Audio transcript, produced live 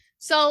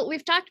So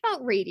we've talked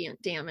about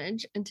radiant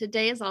damage, and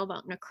today is all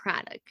about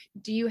necrotic.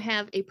 Do you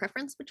have a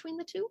preference between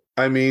the two?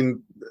 I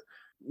mean,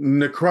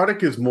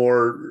 necrotic is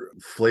more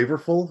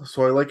flavorful,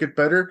 so I like it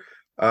better.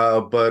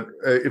 But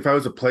if I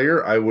was a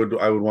player, I would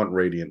want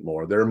radiant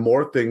more. There are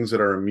more things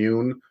that are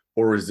immune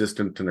or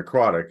resistant to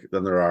necrotic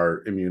than there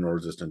are immune or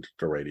resistant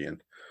to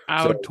radiant.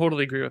 I So would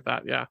totally agree with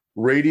that. Yeah.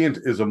 radiant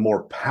is a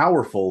more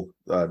powerful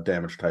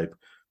damage type,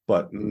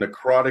 but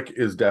necrotic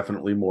is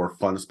definitely more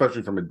fun,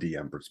 especially from a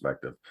DM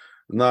perspective.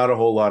 Not a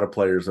whole lot of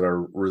players that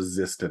are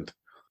resistant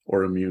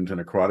or immune to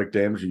necrotic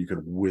damage, and you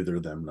could wither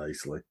them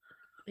nicely.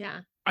 Yeah.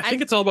 I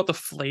think it's all about the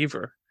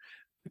flavor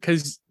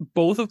because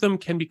both of them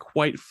can be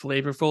quite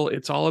flavorful.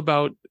 It's all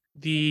about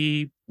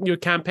your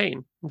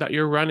campaign that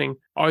you're running.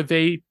 Are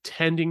they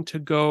tending to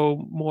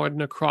go more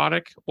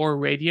necrotic or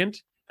radiant?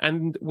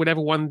 And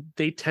whatever one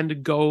they tend to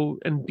go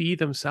and be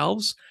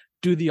themselves,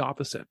 do the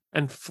opposite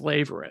and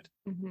flavor it.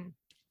 Mm-hmm.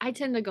 I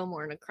tend to go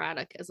more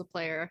necrotic as a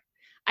player.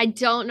 I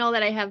don't know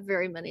that I have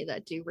very many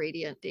that do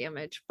radiant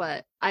damage,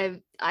 but I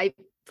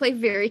play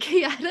very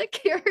chaotic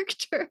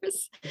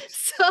characters.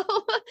 So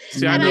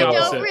See, and I'm the I don't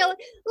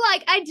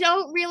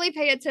opposite. really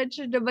pay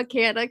attention to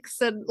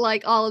mechanics and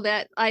like all of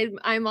that.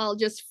 I'm all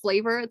just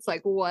flavor. It's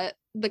like what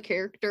the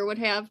character would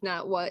have,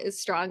 not what is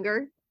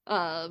stronger.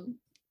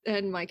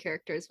 And my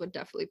characters would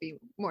definitely be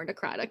more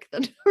necrotic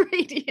than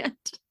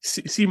radiant.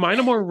 See,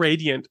 mine are more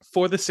radiant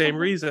for the same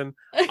reason.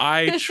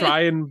 I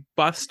try and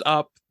bust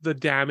up the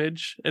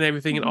damage and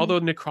everything. And although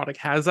necrotic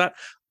has that,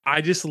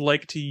 I just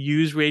like to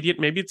use radiant.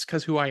 Maybe it's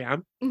because who I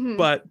am,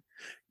 but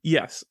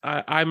yes,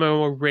 I'm a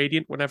more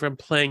radiant whenever I'm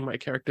playing my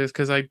characters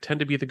because I tend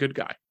to be the good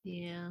guy.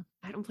 Yeah,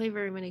 I don't play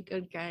very many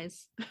good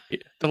guys.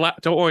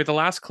 Don't worry, the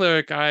last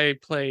cleric I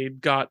played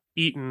got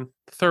eaten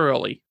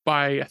thoroughly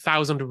by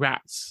 1,000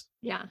 rats.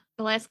 Yeah,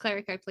 the last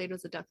cleric I played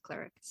was a death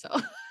cleric, so.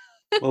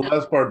 Well, the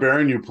last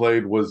barbarian you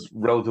played was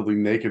relatively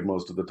naked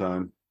most of the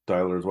time,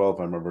 Tyler, as well, if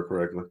I remember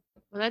correctly.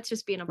 Well, that's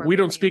just being a barbarian. We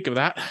don't speak of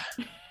that.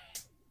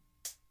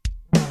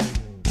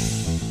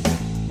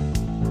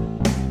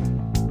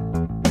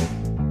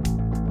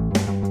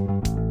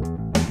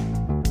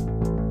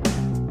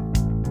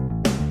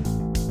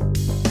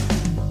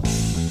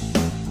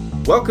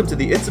 Welcome to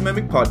the It's a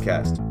Mimic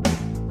podcast,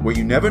 where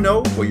you never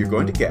know what you're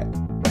going to get.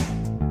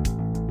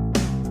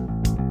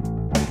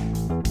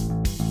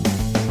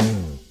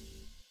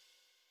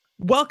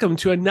 Welcome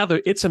to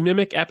another It's a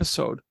Mimic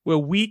episode, where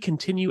we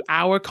continue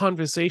our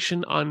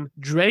conversation on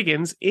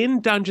dragons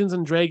in Dungeons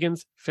 &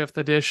 Dragons 5th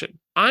edition.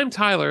 I'm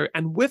Tyler,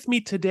 and with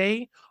me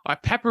today are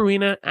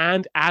Pepperina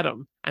and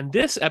Adam, and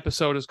this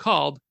episode is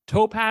called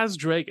Topaz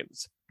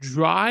Dragons,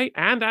 Dry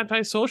and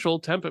Antisocial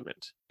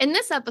Temperament. In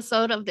this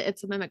episode of the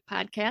It's a Mimic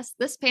podcast,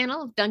 this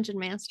panel of Dungeon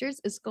Masters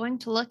is going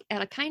to look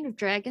at a kind of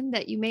dragon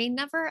that you may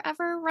never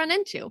ever run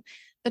into,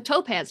 the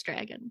Topaz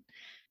Dragon.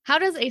 How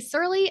does a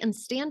surly and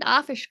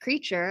standoffish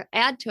creature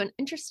add to an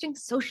interesting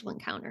social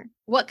encounter?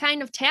 What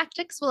kind of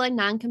tactics will a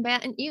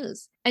non-combatant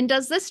use? And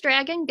does this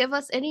dragon give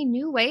us any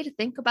new way to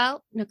think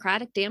about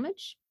necrotic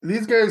damage?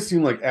 These guys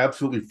seem like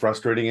absolutely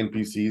frustrating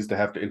NPCs to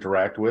have to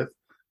interact with.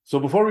 So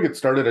before we get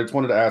started, I just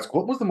wanted to ask,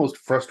 what was the most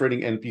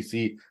frustrating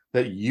NPC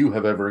that you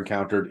have ever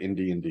encountered in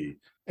D&D?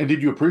 And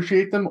did you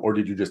appreciate them, or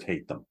did you just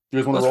hate them? You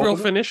guys want to Let's roll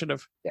roll for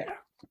initiative. Yeah.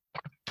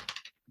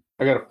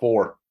 I got a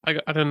 4. I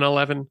got an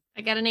 11.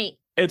 I got an 8.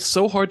 It's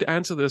so hard to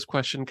answer this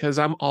question because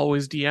I'm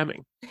always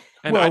DMing.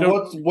 And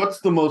well,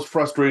 what's the most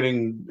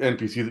frustrating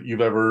NPC that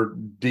you've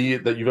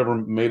ever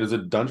made as a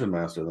dungeon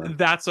master then?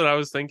 That's what I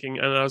was thinking,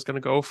 and I was going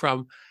to go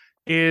from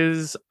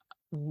is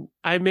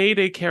I made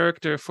a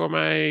character for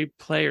my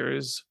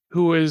players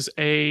who was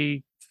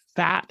a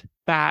fat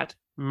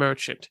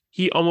merchant.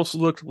 He almost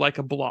looked like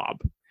a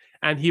blob,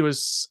 and he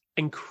was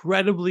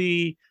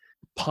incredibly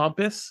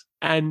pompous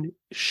and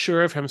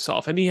sure of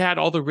himself, and he had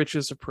all the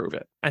riches to prove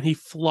it, and he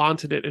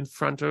flaunted it in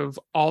front of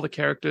all the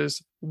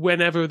characters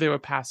whenever they were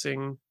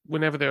passing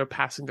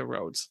the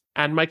roads.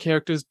 And my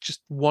characters just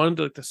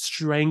wanted to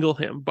strangle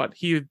him, but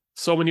he had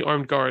so many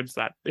armed guards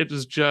that it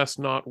was just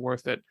not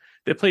worth it.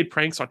 They played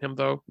pranks on him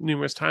though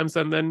numerous times,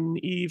 and then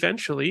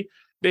eventually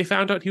they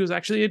found out he was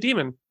actually a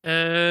demon,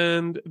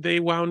 and they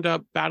wound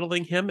up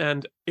battling him,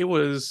 and it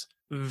was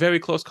very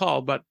close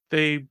call, but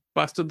they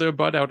busted their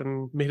butt out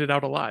and made it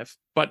out alive.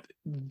 But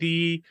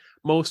the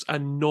most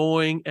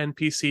annoying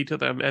NPC to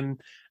them, and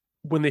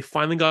when they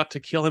finally got to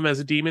kill him as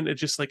a demon,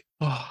 it's just like,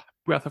 oh,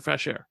 breath of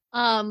fresh air.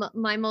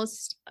 My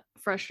most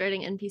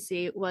frustrating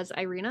NPC was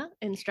Irina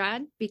in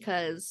Strahd,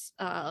 because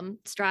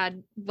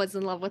Strahd was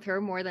in love with her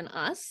more than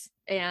us,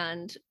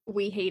 and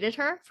we hated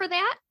her for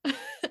that.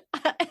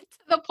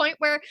 To the point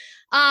where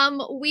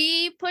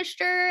we pushed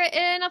her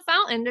in a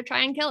fountain to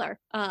try and kill her,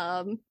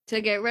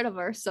 to get rid of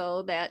her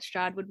so that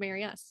Strahd would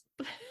marry us.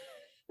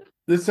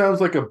 This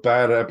sounds like a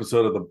bad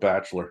episode of The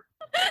Bachelor.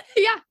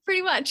 Yeah,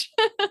 pretty much.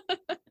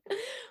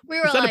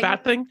 Is that a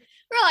bad thing?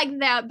 We're like,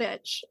 that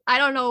bitch, I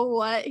don't know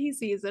what he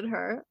sees in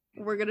her.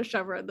 We're gonna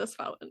shove her in this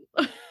fountain.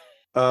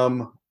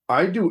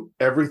 I do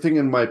everything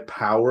in my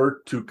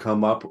power to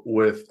come up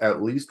with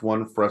at least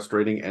one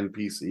frustrating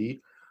NPC.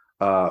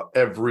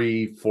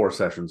 every 4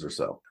 sessions or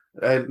so.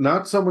 And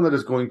not someone that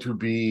is going to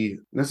be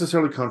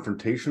necessarily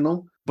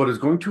confrontational, but is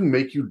going to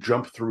make you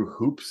jump through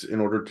hoops in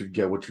order to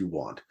get what you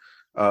want.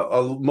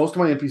 Most of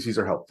my NPCs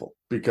are helpful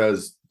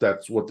because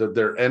that's what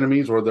they're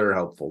enemies, or they're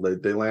helpful.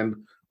 They land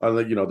on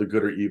the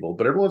good or evil.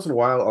 But every once in a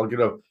while, I'll get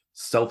a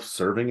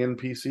self-serving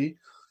NPC.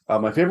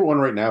 My favorite one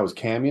right now is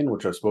Camion,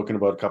 which I've spoken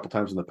about a couple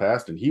times in the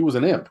past, and he was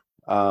an imp.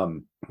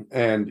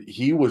 And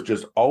he was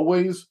just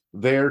always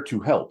there to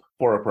help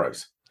for a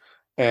price.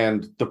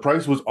 And the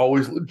price was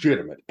always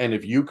legitimate. And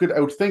if you could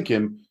outthink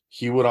him,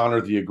 he would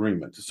honor the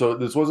agreement. So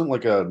this wasn't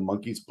like a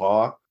monkey's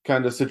paw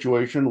kind of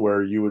situation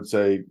where you would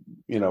say,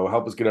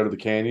 help us get out of the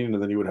canyon,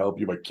 and then he would help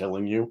you by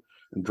killing you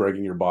and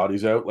dragging your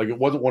bodies out. Like, it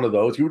wasn't one of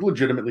those. He would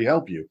legitimately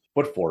help you,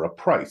 but for a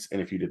price.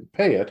 And if you didn't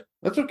pay it,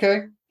 that's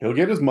okay. He'll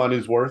get his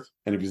money's worth.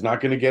 And if he's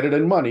not going to get it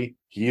in money,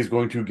 he is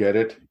going to get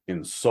it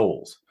in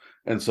souls.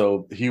 And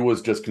so he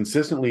was just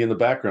consistently in the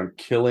background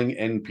killing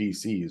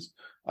NPCs.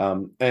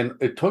 And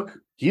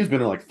he's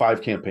been in like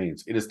 5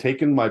 campaigns. It has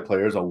taken my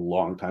players a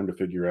long time to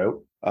figure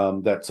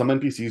out that some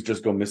NPCs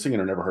just go missing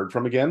and are never heard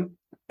from again.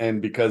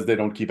 And because they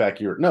don't keep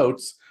accurate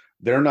notes,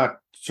 they're not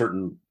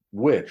certain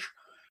which.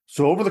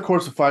 So over the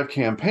course of 5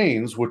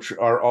 campaigns, which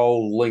are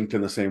all linked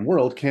in the same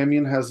world,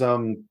 Camion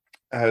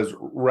has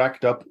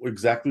racked up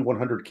exactly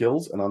 100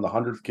 kills. And on the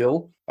 100th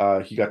kill,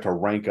 he got to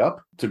rank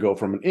up to go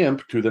from an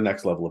imp to the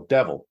next level of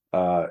devil.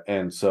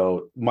 And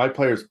so my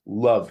players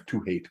love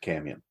to hate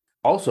Camion.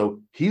 Also,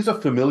 he's a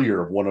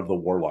familiar of one of the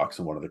warlocks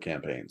in one of the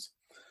campaigns.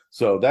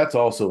 So that's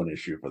also an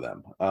issue for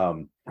them.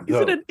 Is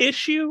it an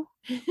issue?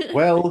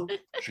 Well,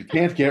 she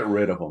can't get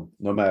rid of him,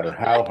 no matter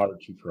how hard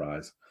she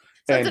tries.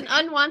 So it's an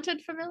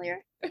unwanted familiar?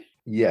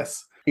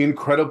 Yes.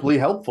 Incredibly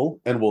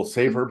helpful, and will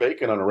save her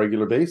bacon on a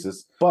regular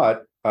basis,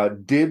 but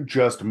did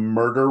just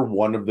murder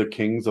one of the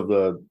kings of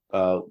the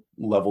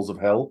levels of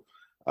hell,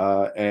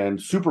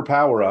 and super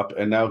power up,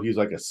 and now he's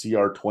like a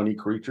CR20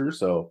 creature,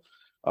 so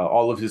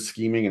all of his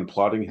scheming and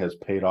plotting has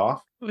paid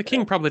off. The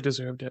king probably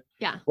deserved it.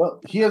 Yeah. Well,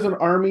 he has an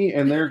army,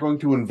 and they're going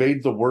to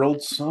invade the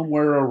world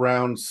somewhere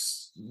around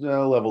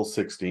level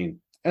 16.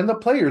 And the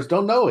players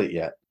don't know it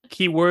yet.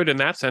 Key word in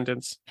that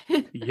sentence.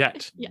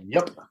 Yet.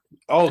 Yep.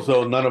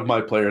 Also, none of my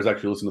players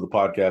actually listen to the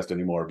podcast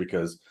anymore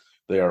because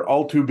they are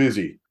all too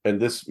busy. And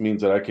this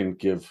means that I can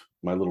give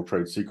my little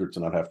trade secrets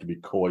and not have to be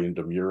coy and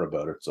demure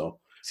about it. So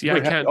see,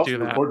 I can't do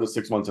that. Record this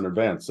 6 months in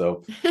advance.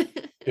 So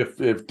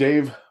if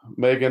Dave,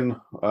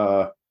 Megan,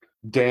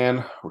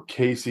 Dan, or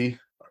Casey,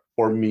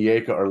 or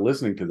Mieka are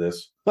listening to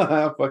this,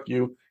 fuck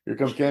you. Here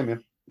comes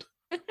Camion.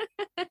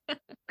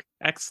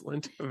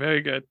 Excellent.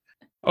 Very good.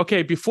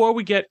 Okay, before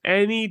we get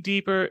any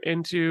deeper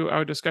into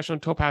our discussion on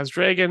Topaz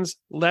Dragons,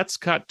 let's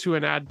cut to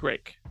an ad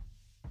break.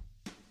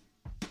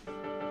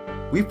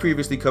 We've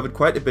previously covered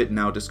quite a bit in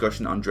our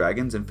discussion on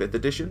Dragons in 5th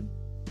edition.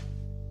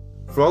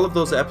 For all of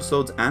those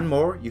episodes and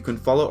more, you can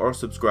follow or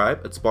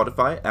subscribe at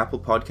Spotify, Apple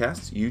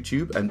Podcasts,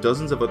 YouTube, and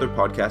dozens of other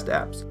podcast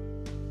apps.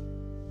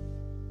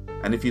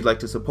 And if you'd like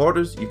to support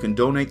us, you can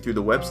donate through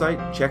the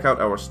website, check out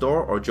our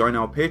store, or join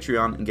our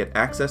Patreon and get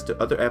access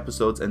to other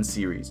episodes and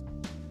series.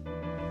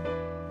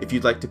 If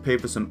you'd like to pay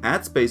for some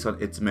ad space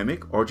on It's a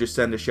Mimic, or just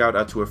send a shout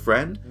out to a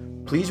friend,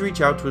 please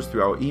reach out to us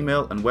through our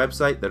email and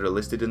website that are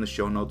listed in the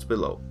show notes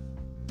below.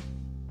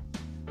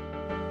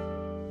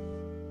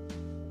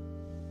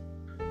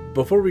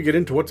 Before we get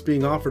into what's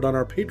being offered on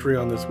our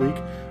Patreon this week,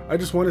 I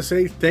just want to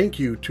say thank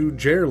you to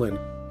Jerlyn,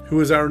 who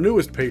is our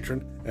newest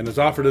patron and has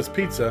offered us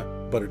pizza,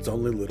 but it's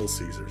only Little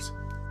Caesars.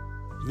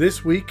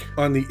 This week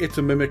on the It's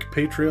a Mimic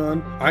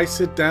Patreon, I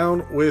sit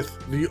down with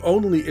the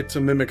only It's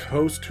a Mimic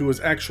host who has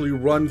actually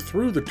run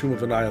through the Tomb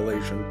of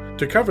Annihilation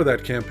to cover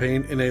that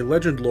campaign in a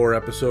Legend Lore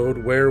episode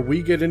where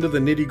we get into the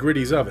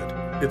nitty-gritties of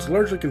it. It's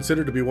largely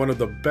considered to be one of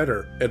the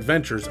better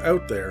adventures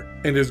out there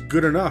and is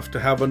good enough to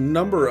have a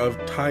number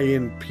of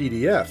tie-in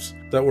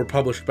PDFs that were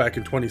published back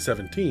in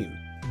 2017.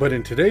 But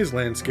in today's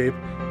landscape,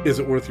 is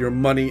it worth your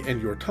money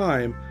and your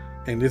time,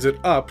 and is it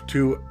up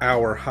to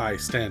our high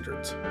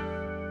standards?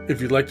 If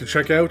you'd like to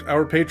check out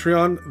our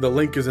Patreon, the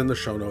link is in the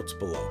show notes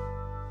below.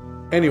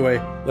 Anyway,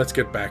 let's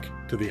get back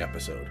to the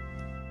episode.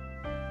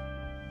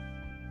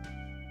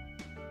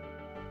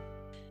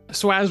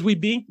 So as we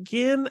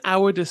begin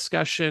our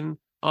discussion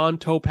on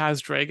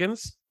Topaz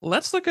Dragons,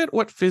 let's look at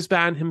what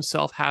Fizban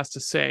himself has to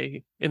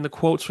say in the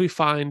quotes we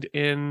find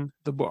in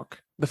the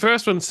book. The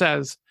first one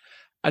says,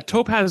 "A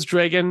Topaz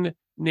dragon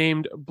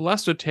named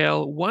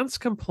Blustertail once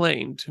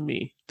complained to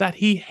me that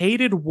he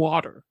hated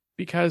water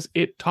because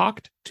it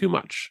talked too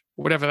much,"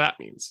 whatever that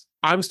means.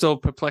 I'm still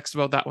perplexed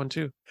about that one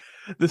too.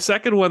 The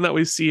second one that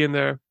we see in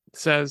there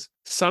says,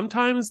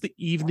 "Sometimes the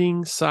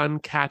evening sun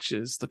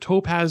catches the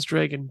Topaz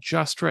dragon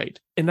just right,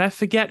 and I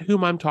forget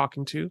whom I'm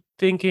talking to,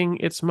 thinking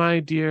it's my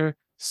dear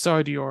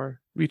Sardior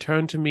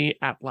returned to me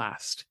at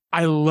last."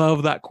 I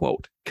love that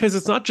quote because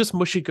it's not just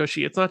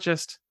mushy-gushy. It's not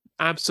just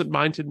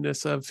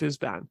absent-mindedness of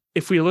Fizban.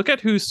 If we look at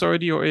who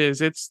Sardior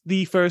is, it's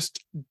the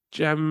first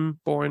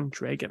gem-born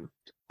dragon.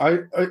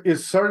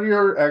 Is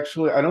Sardior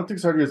actually? I don't think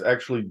Sardior is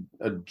actually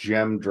a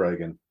gem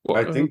dragon. Well,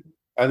 I think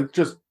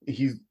just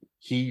he's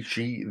he,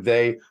 she,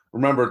 they.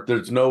 Remember,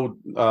 there's no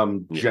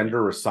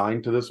gender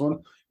assigned to this one.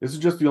 This is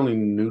just the only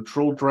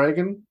neutral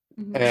dragon.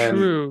 Mhm. And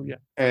True. Yeah.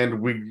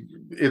 and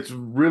it's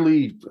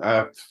really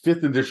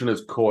 5th edition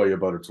is coy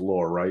about its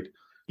lore, right?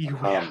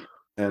 Yeah.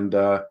 And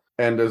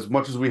as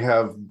much as we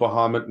have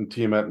Bahamut and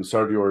Tiamat and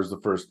Sardior as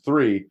the first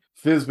 3,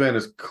 Fizban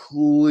is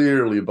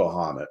clearly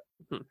Bahamut.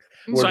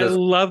 Mm-hmm. So I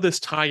love this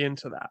tie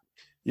into that.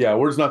 Yeah,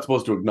 we're just not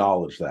supposed to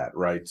acknowledge that,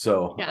 right?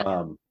 So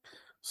Yeah.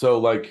 so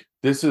like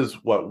this is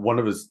one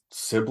of his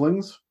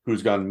siblings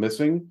who's gone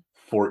missing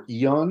for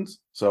eons.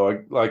 So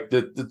I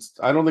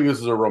don't think this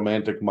is a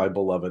romantic my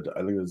beloved. I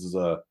think this is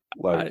a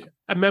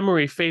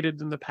memory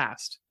faded in the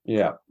past.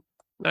 Yeah.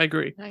 I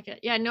agree. Okay.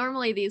 Yeah,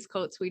 normally these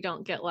quotes we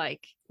don't get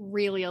like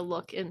really a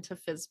look into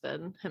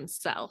Fizban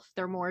himself.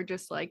 They're more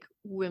just like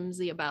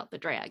whimsy about the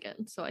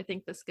dragon. So I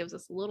think this gives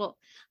us a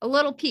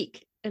little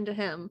peek into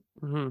him.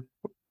 Mm-hmm.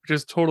 Which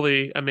is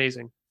totally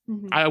amazing.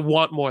 Mhm. I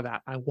want more of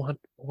that. I want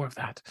more of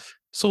that.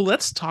 So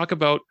let's talk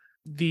about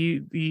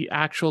the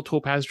actual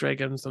topaz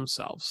dragons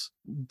themselves.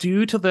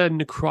 Due to the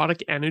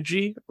necrotic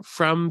energy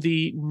from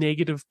the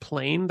negative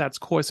plane that's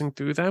coursing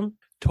through them,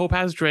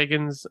 topaz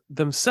dragons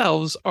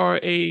themselves are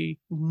a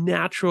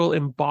natural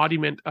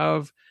embodiment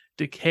of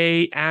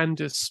decay and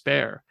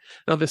despair.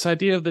 Now, this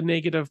idea of the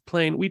negative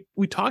plane,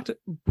 we talked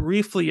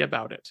briefly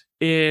about it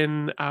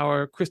in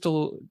our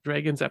Crystal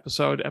Dragons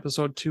episode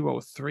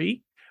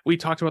 203. We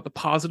talked about the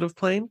positive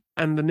plane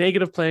and the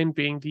negative plane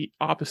being the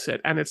opposite.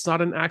 And it's not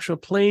an actual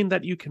plane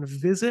that you can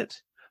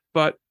visit,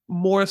 but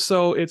more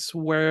so it's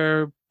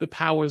where the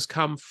powers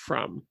come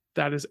from.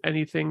 That is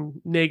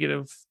anything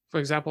negative,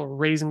 for example,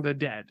 raising the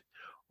dead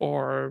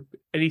or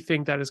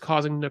anything that is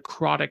causing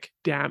necrotic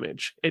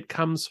damage. It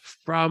comes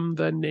from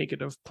the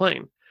negative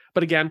plane.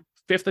 But again,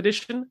 5th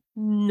edition,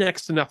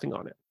 next to nothing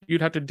on it.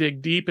 You'd have to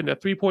dig deep into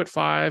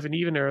 3.5 and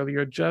even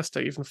earlier just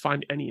to even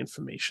find any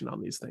information on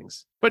these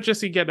things. But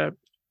just to get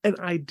an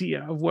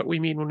idea of what we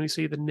mean when we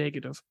say the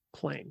negative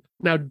plane.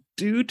 Now,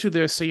 due to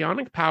their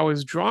psionic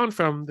powers drawn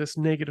from this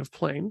negative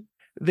plane,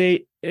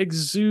 they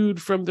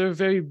exude from their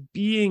very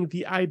being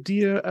the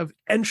idea of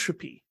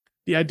entropy,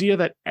 the idea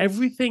that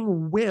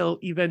everything will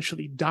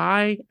eventually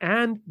die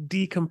and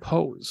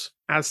decompose.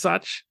 As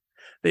such,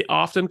 they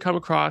often come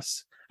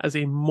across as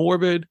a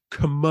morbid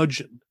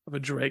curmudgeon of a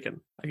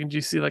dragon. I can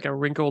just see like a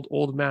wrinkled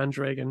old man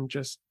dragon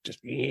just.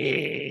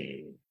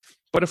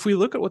 But if we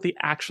look at what they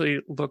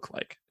actually look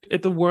like,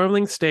 at the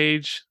wormling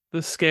stage,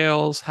 the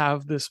scales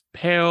have this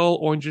pale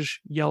orangish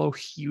yellow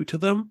hue to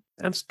them,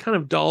 and it's kind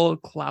of dull,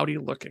 cloudy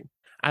looking.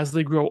 As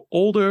they grow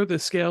older, the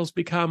scales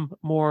become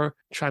more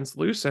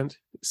translucent,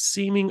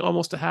 seeming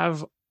almost to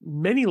have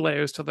many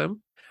layers to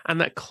them, and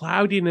that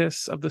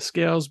cloudiness of the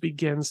scales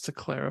begins to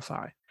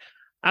clarify.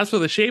 As for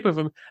the shape of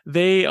them,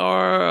 they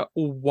are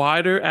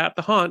wider at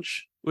the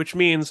haunch, which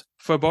means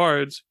for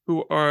bards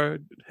who are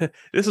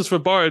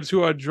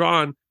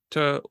drawn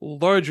to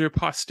larger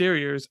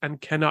posteriors and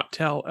cannot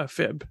tell a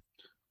fib.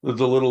 There's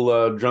a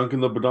little junk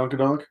in the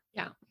badonkadonk.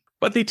 Yeah.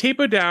 But they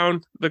taper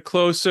down the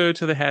closer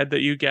to the head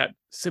that you get,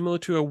 similar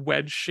to a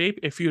wedge shape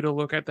if you were to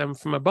look at them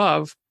from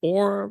above,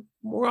 or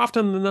more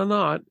often than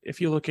not,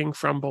 if you're looking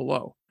from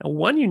below. Now,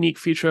 one unique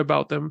feature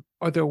about them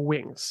are their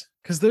wings,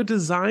 because they're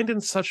designed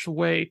in such a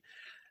way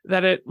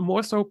that it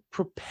more so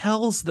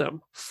propels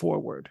them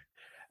forward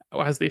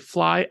as they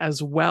fly,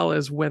 as well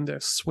as when they're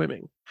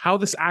swimming. How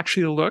this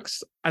actually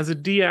looks, as a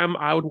DM,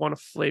 I would want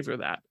to flavor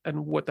that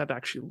and what that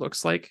actually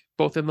looks like,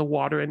 both in the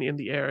water and in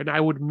the air, and I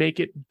would make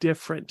it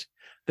different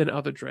than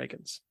other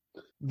dragons.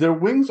 Their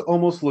wings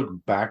almost look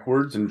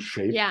backwards in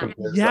shape. Yeah.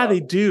 Yeah, they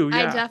do.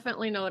 Yeah. I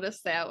definitely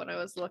noticed that when I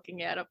was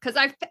looking at them because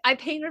I've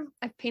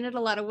painted a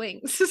lot of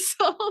wings,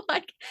 so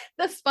like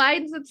the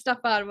spines and stuff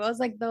on them, I was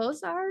like,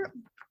 those are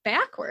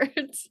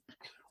backwards.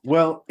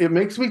 Well, it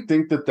makes me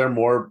think that they're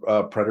more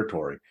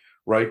predatory,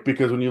 right?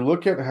 Because when you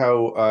look at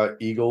how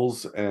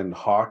eagles and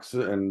hawks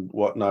and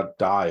whatnot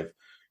dive,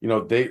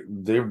 they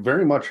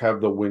very much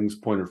have the wings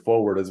pointed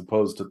forward, as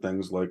opposed to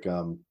things like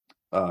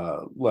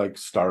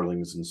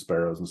starlings and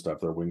sparrows and stuff.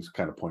 Their wings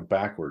kind of point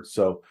backwards.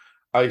 So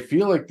I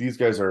feel like these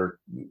guys are,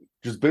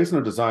 just based on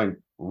their design,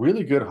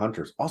 really good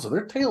hunters. Also,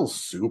 their tail's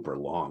super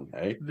long,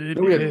 hey?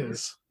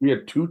 We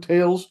had 2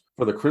 tails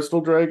for the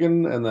crystal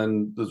dragon, and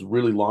then this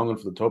really long one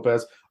for the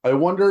topaz. I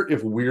wonder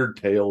if weird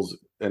tails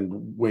and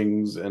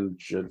wings and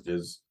shit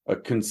is a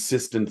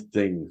consistent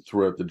thing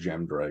throughout the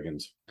gem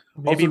dragons.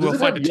 Maybe Also, we'll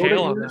find a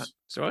tail on that.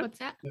 So What's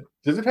that?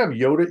 Does it have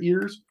Yoda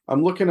ears?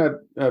 I'm looking at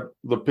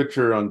the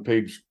picture on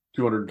page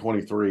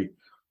 223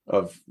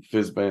 of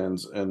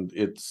Fizban's, and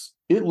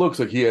it looks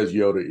like he has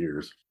Yoda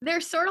ears. They're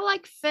sort of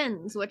like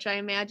fins, which I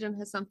imagine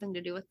has something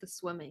to do with the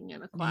swimming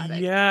and aquatic.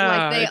 Yeah,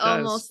 like they it does.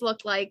 almost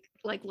look like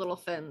little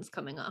fins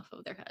coming off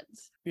of their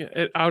heads.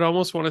 Yeah, I would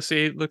almost want to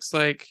say it looks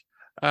like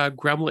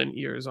gremlin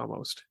ears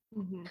almost.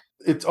 Mhm.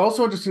 It's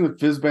also interesting that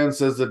Fizban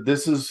says that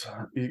this is,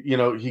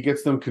 he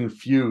gets them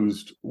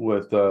confused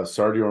with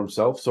Sardior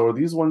himself. So are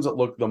these ones that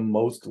look the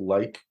most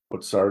like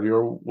what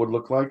Sardior would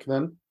look like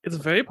then? It's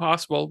very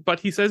possible, but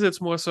he says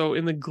it's more so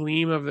in the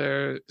gleam of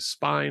their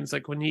spines,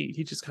 like when he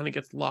just kind of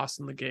gets lost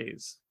in the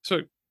gaze.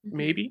 So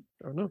maybe,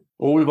 I don't know.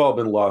 Well, we've all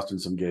been lost in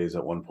some gaze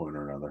at one point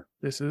or another.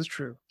 This is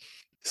true.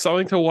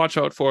 Something to watch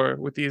out for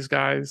with these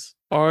guys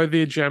are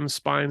the gem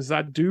spines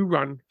that do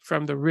run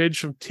from the ridge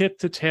from tip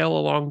to tail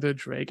along the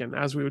dragon,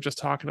 as we were just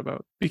talking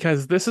about,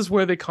 because this is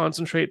where they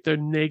concentrate their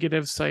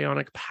negative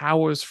psionic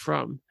powers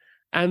from.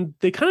 And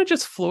they kind of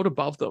just float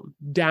above them,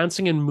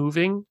 dancing and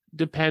moving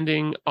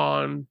depending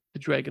on the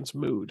dragon's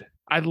mood.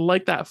 I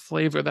like that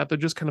flavor that they're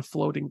just kind of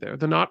floating there.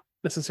 They're not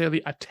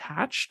necessarily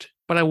attached,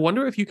 but I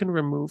wonder if you can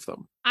remove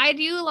them. I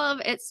do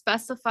love it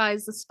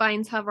specifies the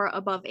spines hover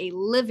above a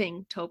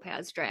living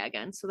topaz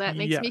dragon. So that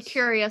makes me Yes.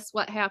 curious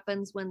what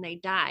happens when they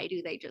die.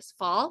 Do they just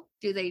fall?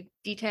 Do they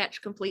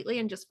detach completely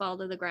and just fall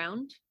to the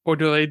ground? Or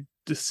do they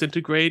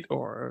disintegrate?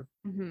 Or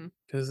Mm-hmm.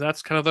 because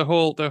that's kind of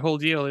their whole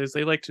deal is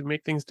they like to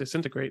make things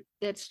disintegrate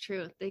That's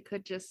true. They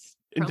could just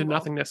into crumble.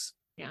 nothingness.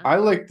 Yeah. I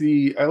like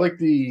the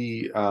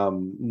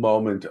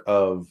moment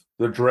of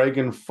the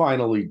dragon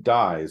finally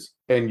dies,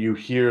 and you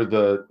hear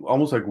the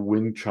almost like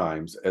wind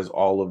chimes as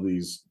all of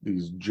these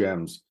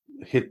gems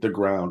hit the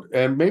ground,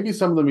 and maybe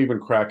some of them even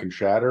crack and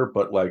shatter.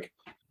 But like,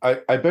 I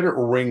bet it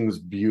rings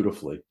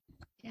beautifully.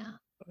 Yeah.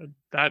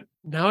 That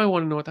now I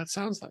want to know what that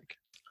sounds like.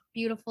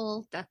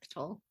 Beautiful death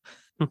toll.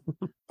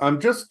 I'm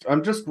just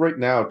right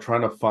now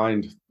trying to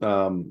find.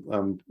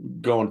 I'm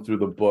going through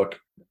the book,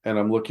 and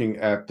I'm looking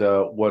at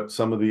what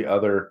some of the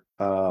other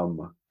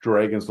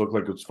dragons look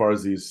like as far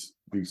as these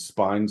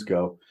spines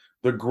go.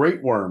 The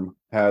Great Worm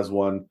has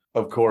one,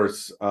 of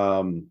course.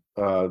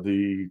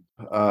 The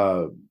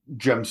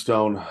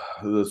gemstone,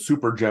 the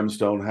super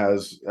gemstone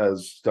has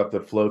stuff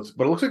that floats,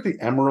 but it looks like the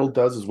emerald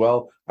does as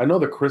well. I know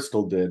the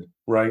crystal did,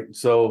 right?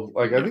 So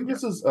like, I think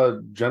this is a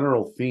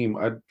general theme.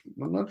 I'm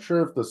not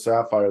sure if the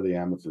sapphire or the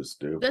amethyst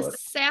do. The But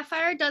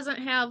sapphire doesn't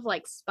have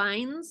like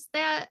spines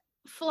that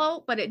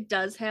float, but it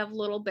does have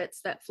little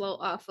bits that float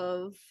off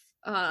of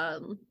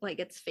like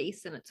its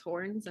face and its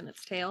horns and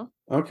its tail.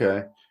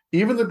 okay,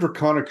 even the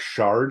draconic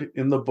shard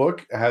in the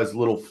book has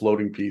little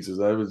floating pieces.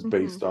 That was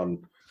based on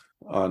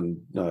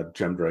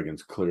gem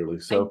dragons, clearly.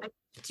 So I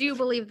do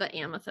believe the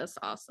amethyst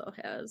also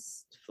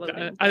has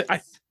floating I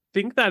bits.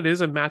 think that is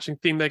a matching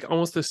theme, like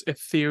almost this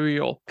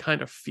ethereal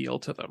kind of feel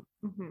to them.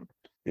 Mhm.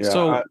 yeah.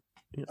 So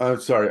I'm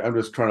sorry, I'm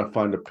just trying to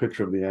find a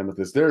picture of the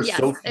amethyst. There's Yes,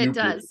 so few it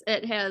does.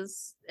 It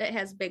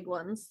has big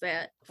ones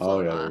that Oh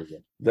float yeah, off.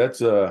 there you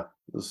go.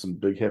 There's some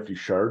big hefty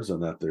shards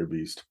on that there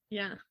beast.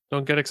 Yeah.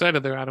 don't get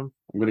excited there, Adam.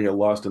 I'm gonna get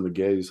lost in the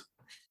gaze.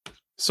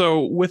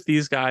 So with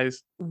these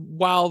guys,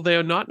 while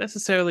they're not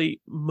necessarily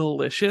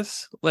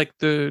malicious like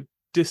the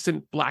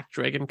distant black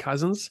dragon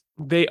cousins,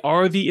 they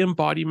are the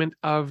embodiment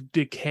of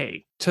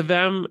decay. To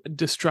them,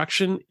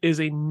 destruction is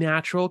a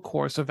natural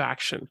course of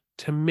action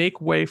to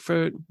make way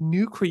for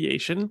new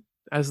creation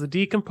as the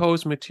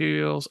decomposed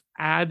materials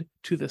add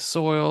to the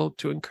soil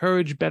to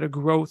encourage better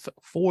growth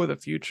for the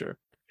future.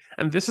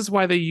 And this is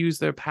why they use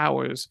their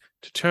powers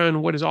to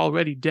turn what is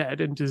already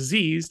dead and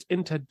diseased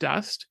into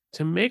dust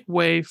to make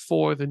way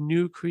for the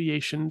new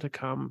creation to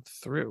come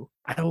through.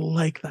 I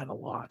like that a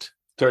lot.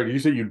 Sorry, did you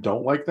say you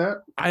don't like that?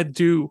 I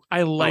do.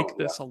 I like Oh,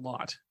 this a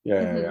lot.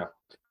 Yeah, Mhm.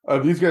 yeah.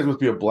 These guys must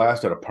be a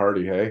blast at a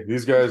party, hey?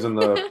 These guys in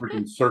the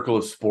freaking circle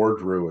of spore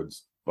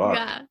druids. Fuck.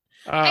 Yeah.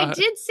 I Uh,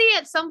 did see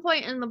at some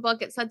point in the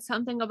book it said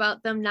something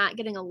about them not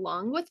getting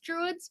along with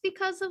druids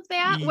because of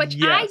that, which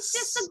I Yes.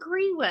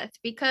 disagree with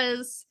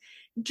because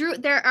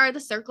there are the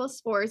circle of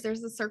spores,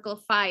 there's the circle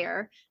of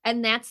fire,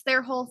 and that's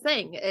their whole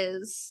thing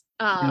is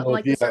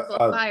like the circle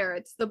of fire.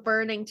 It's the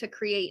burning to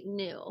create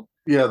new.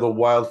 Yeah, the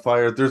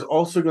wildfire. There's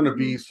also going to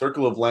be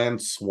Circle of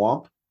Land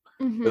Swamp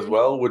as Mhm.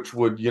 well, which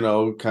would,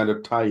 kind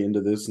of tie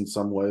into this in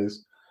some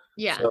ways.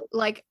 Yeah, So-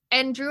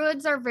 and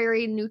druids are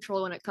very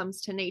neutral when it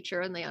comes to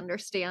nature and they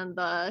understand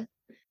the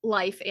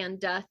life and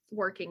death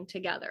working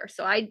together.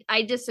 So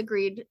I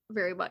disagreed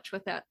very much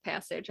with that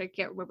passage. I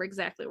can't remember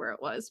exactly where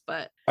it was,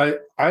 but I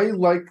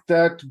like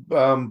that,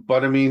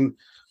 but I mean,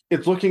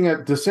 it's looking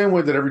at the same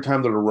way that every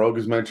time that a rogue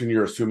is mentioned,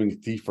 you're assuming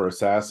thief or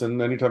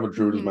assassin. Anytime a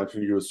druid is Mhm.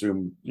 mentioned, you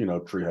assume,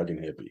 tree hugging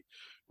hippie,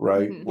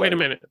 right? Mhm. wait a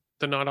minute.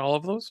 They're not all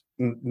of those?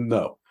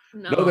 No,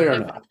 no, they are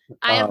I've- not.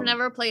 I have Um,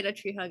 never played a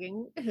tree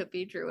hugging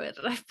hippie druid,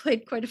 and I've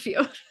played quite a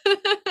few.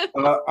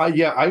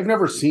 I've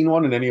never seen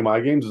one in any of my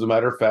games. As a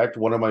matter of fact,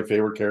 one of my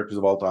favorite characters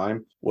of all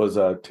time was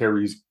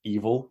Terry's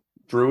evil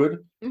druid.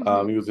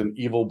 Mhm. He was an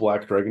evil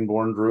black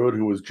dragonborn druid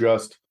who was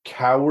just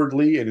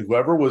cowardly, and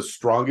whoever was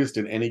strongest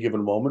in any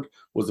given moment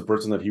was the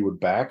person that he would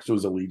back. So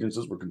his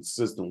allegiances were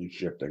consistently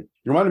shifting.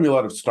 You reminded me a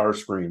lot of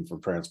Starscream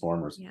from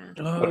Transformers. Yeah,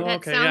 Oh, that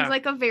okay, sounds yeah.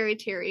 like a very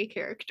Terry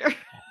character.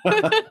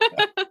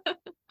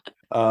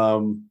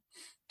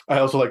 I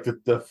also like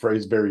the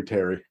phrase "Very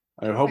Terry."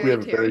 I hope we Very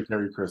have a very Terry.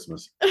 Terry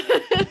Christmas.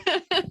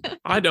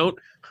 I don't.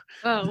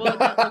 Oh, what would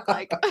that look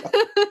like?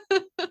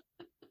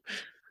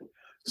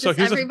 So Just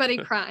here's everybody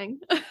crying.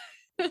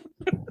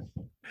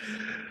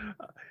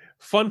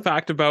 fun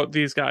fact about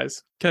these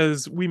guys,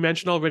 because we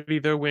mentioned already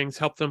their wings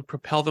help them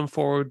propel them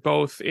forward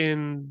both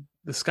in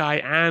the sky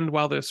and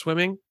while they're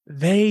swimming.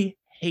 They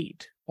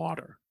hate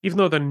water, even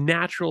though they're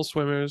natural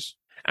swimmers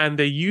and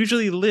they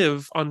usually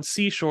live on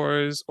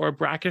seashores or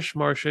brackish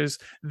marshes.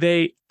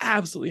 They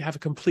absolutely have a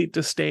complete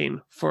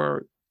disdain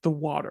for the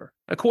water.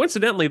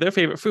 Coincidentally, their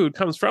favorite food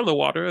comes from the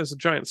water as a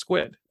giant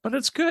squid. But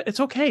it's good.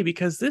 It's okay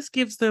because this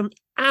gives them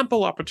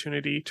ample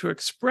opportunity to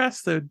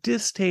express their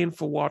disdain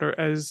for water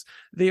as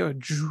they are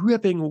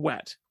dripping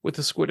wet with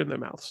the squid in their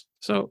mouths.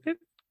 So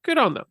good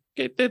on them.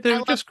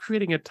 They're just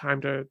creating a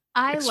time to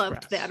I express.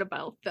 loved that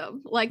about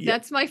them. Like, Yeah.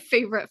 that's my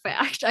favorite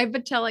fact. I've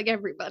been telling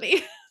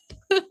everybody.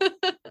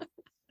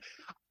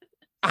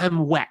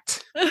 I'm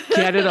wet.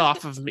 Get it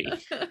off of me.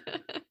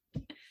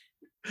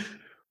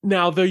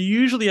 Now, they're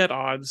usually at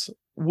odds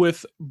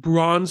with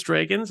bronze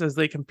dragons as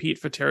they compete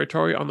for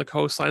territory on the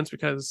coastlines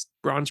because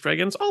bronze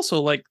dragons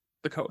also like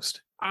the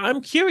coast.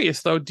 I'm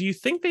curious, though, do you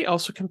think they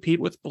also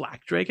compete with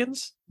black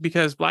dragons?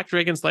 Because black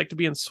dragons like to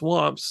be in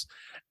swamps,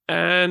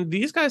 and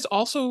these guys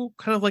also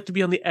kind of like to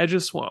be on the edge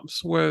of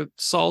swamps where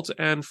salt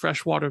and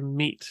fresh water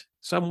meet.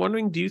 So I'm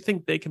wondering, do you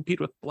think they compete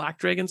with black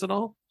dragons at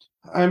all?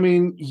 I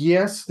mean,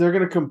 yes, they're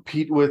going to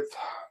compete with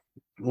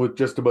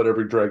just about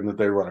every dragon that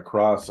they run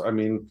across. I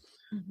mean,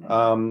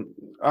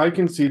 I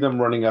can see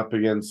them running up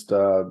against. See,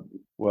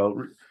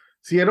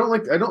 I don't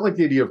like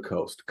the idea of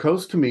coast.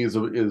 Coast to me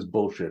is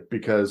bullshit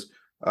because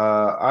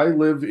I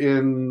live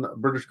in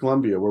British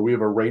Columbia where we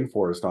have a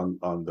rainforest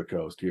on the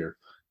coast here.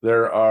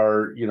 There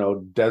are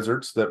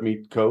deserts that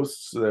meet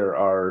coasts. There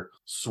are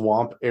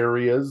swamp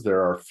areas.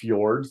 There are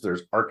fjords.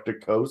 There's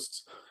Arctic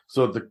coasts.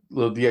 So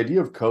the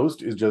idea of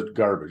coast is just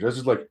garbage. That's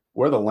just like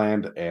where the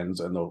land ends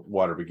and the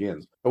water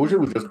begins. I wish it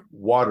was just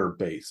water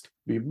based.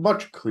 Be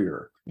much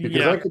clearer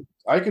because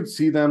I could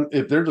see them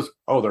if they're just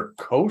they're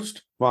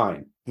coast,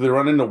 fine. Do they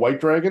run into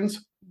white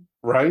dragons,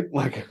 right?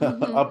 Like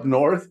up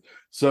north.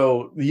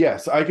 So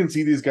yes, I can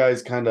see these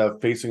guys kind of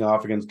facing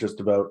off against just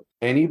about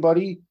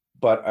anybody.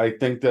 But I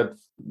think that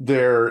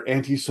their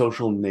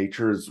antisocial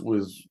nature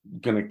was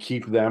going to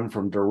keep them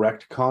from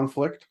direct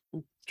conflict.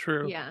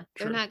 True. Yeah,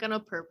 they're not going to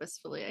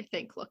purposefully, I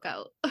think, look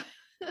out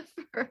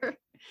for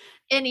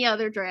any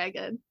other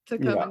dragon to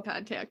come in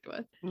contact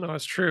with. No,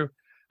 it's true.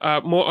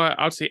 More,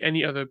 I would say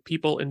any other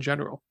people in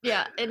general.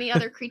 Yeah, any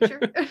other creature.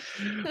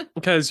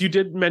 Because you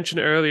did mention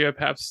earlier,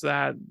 perhaps,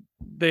 that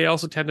they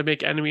also tend to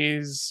make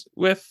enemies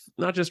with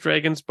not just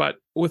dragons, but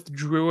with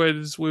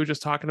druids. We were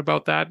just talking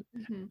about that.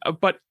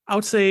 But I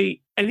would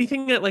say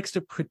anything that likes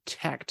to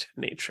protect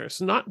nature.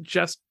 So not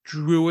just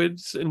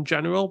druids in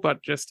general,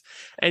 but just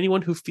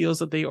anyone who feels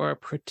that they are a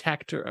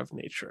protector of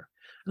nature.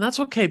 And that's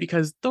okay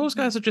because those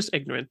guys are just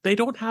ignorant. They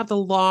don't have the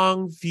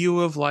long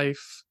view of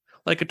life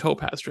like a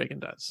topaz dragon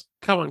does.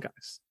 Come on,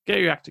 guys. Get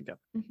your act together.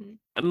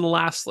 And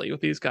lastly, with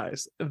these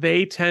guys,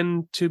 they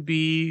tend to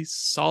be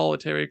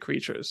solitary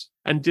creatures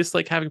and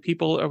dislike having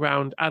people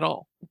around at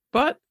all.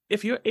 But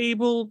if you're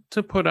able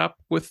to put up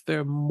with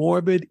their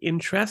morbid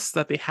interests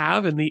that they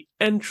have in the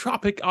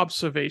entropic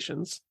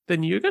observations,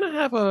 then you're going to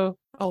have a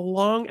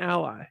long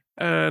ally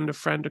and a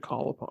friend to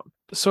call upon.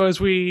 So as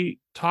we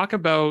talk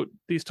about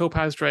these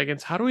topaz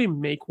dragons, how do we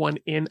make one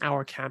in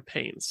our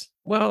campaigns?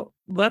 Well,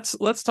 let's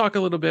talk a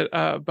little bit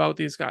about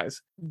these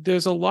guys.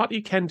 There's a lot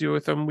you can do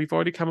with them. We've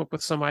already come up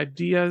with some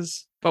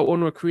ideas, but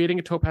when we're creating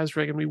a topaz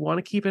dragon, we want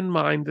to keep in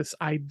mind this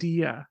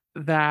idea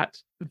that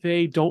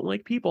they don't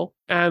like people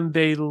and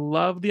they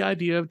love the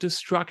idea of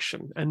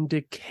destruction and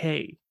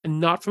decay, and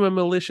not from a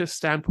malicious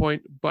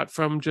standpoint, but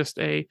from just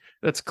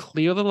let's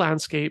clear the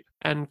landscape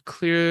and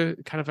clear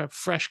kind of a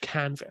fresh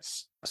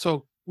canvas.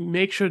 So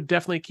make sure to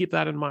definitely keep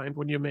that in mind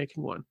when you're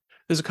making one.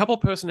 There's a couple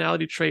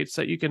personality traits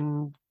that you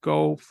can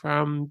go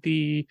from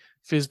the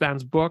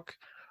Fizban's book.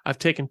 I've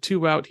taken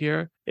 2 out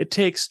here. It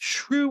takes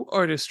true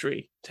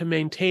artistry to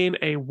maintain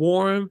a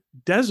warm,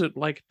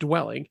 desert-like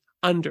dwelling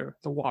under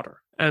the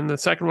water. And the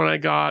second one I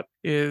got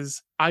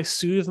is, I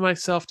soothe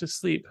myself to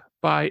sleep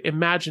by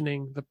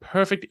imagining the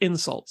perfect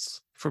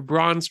insults for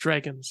bronze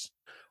dragons.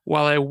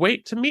 While I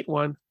wait to meet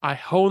one, I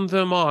hone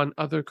them on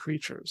other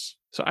creatures.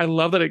 So I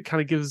love that it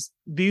kind of gives,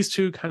 these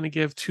two kind of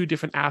give 2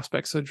 different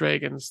aspects of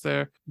dragons.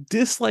 Their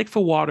dislike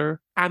for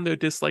water and their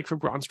dislike for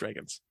bronze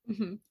dragons.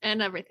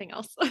 And everything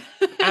else.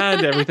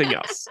 And everything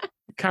else.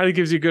 Kind of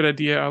gives you a good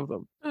idea of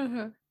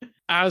them.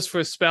 As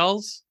for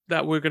spells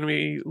that we're going to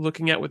be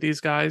looking at with these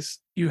guys,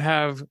 you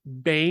have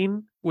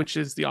Bane, which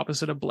is the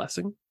opposite of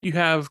Blessing. You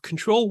have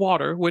Control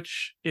Water,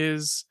 which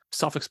is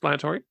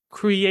self-explanatory.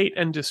 Create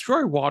and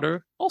Destroy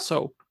Water,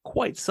 also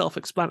quite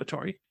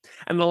self-explanatory.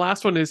 And the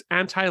last one is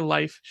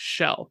Anti-Life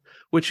Shell,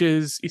 which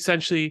is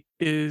essentially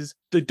is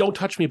the Don't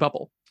Touch Me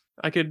bubble.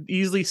 I could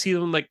easily see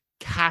them like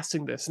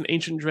casting this, an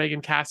ancient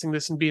dragon casting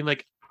this and being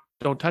like,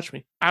 don't touch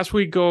me. As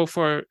we go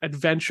for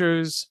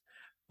adventures,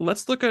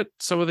 let's look at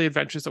some of the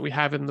adventures that we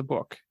have in the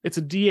book. It's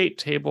a D8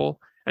 table,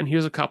 And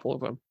here's a couple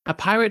of them. A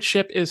pirate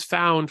ship is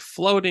found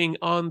floating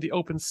on the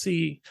open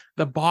sea,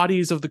 the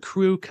bodies of the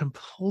crew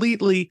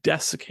completely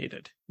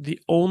desiccated. The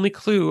only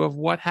clue of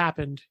what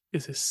happened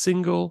is a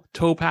single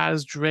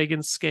topaz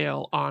dragon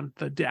scale on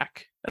the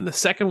deck. And the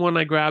second one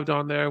I grabbed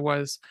on there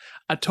was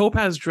a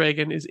topaz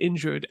dragon is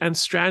injured and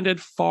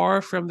stranded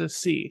far from the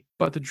sea,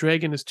 but the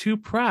dragon is too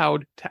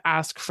proud to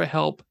ask for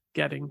help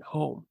getting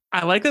home.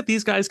 I like that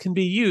these guys can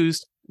be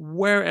used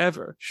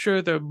wherever.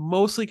 Sure, they're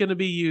mostly going to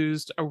be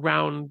used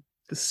around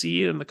the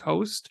sea and the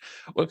coast.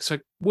 Looks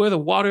like where the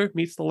water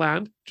meets the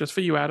land, just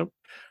for you, Adam.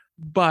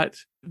 But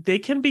they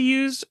can be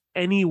used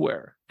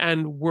anywhere,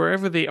 and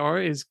wherever they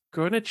are is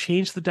going to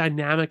change the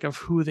dynamic of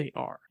who they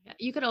are. Yeah,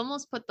 you could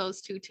almost put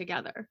those two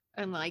together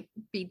and like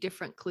be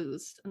different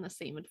clues in the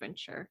same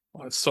adventure.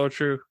 Oh, it's so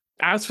true.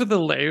 As for the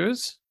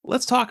layers,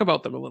 let's talk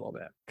about them a little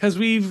bit, because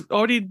we've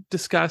already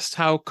discussed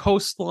how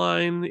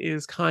coastline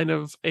is kind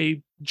of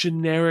a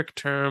generic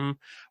term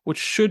which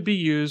should be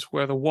used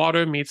where the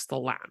water meets the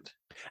land.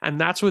 And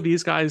that's where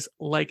these guys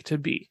like to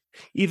be.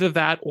 Either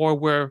that or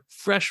where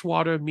fresh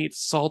water meets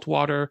salt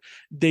water.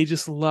 They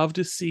just love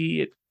to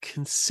see it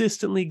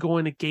consistently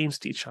going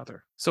against each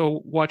other.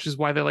 So which is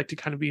why they like to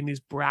kind of be in these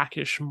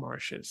brackish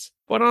marshes.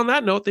 But on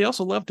that note, they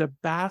also love to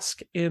bask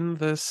in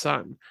the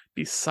sun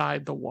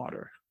beside the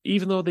water,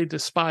 even though they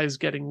despise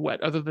getting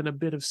wet other than a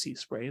bit of sea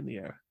spray in the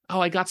air. Oh,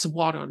 I got some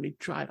water on me.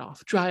 Dry it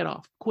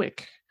off,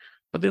 quick.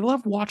 But they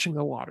love watching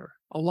the water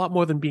a lot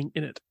more than being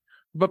in it.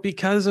 But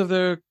because of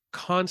their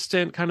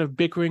constant kind of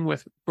bickering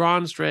with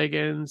bronze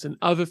dragons and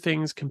other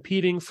things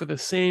competing for the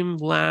same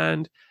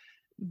land,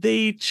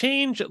 they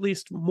change at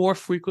least more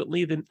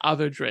frequently than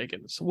other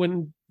dragons.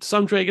 When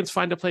some dragons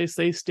find a place,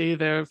 they stay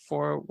there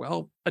for,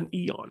 well, an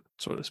eon,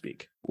 so to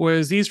speak.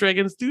 Whereas these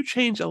dragons do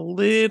change a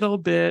little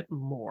bit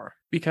more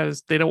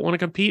because they don't want to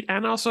compete,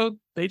 and also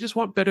they just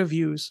want better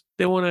views.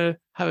 They want to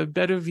have a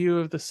better view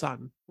of the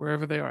sun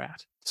wherever they are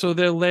at. So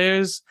their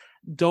layers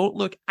don't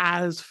look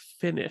as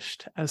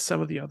finished as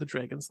some of the other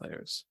dragons'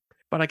 layers.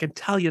 But I can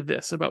tell you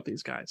this about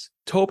these guys.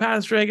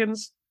 Topaz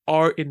dragons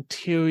are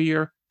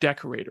interior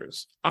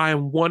decorators. I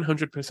am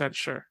 100%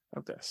 sure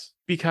of this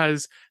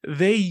because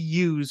they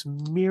use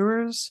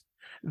mirrors.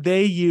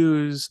 They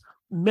use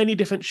many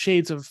different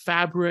shades of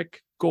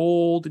fabric,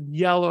 gold and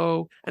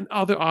yellow, and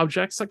other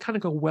objects that kind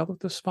of go well with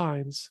the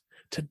spines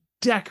to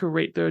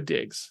decorate their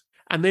digs.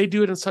 And they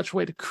do it in such a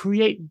way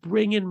to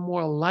bring in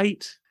more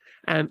light.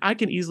 And I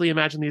can easily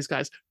imagine these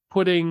guys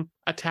putting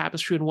a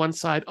tapestry on one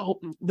side. Oh,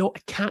 no, I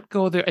can't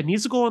go there. It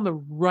needs to go on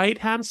the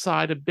right-hand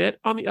side, a bit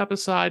on the upper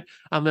side,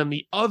 and then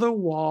the other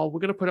wall, we're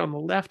going to put it on the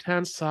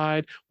left-hand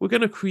side. We're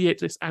going to create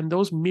this. And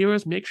those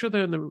mirrors, make sure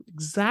they're in the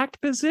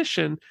exact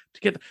position to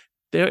get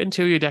their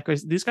interior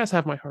decorators. These guys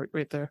have my heart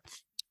right there.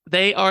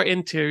 They are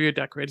interior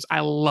decorators.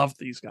 I love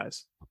these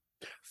guys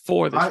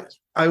for this.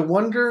 I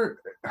wonder,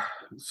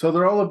 so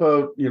they're all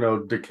about,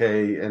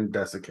 decay and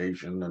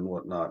desiccation and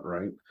whatnot,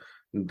 right?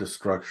 And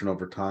destruction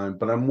over time.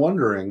 But I'm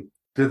wondering,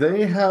 do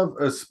they have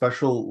a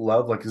special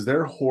love? Like, is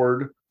their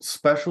hoard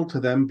special to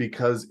them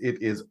because it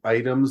is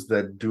items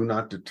that do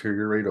not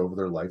deteriorate over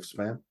their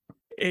lifespan?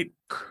 It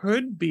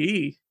could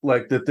be.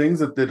 Like the things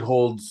that it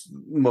holds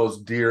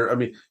most dear. I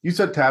mean, you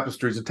said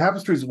tapestries, and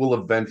tapestries will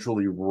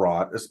eventually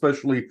rot,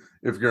 especially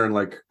if you're in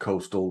like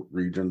coastal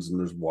regions and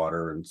there's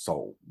water and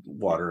salt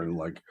water and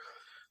like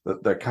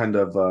that kind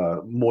of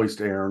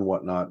moist air and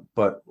whatnot.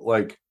 But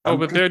like,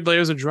 but their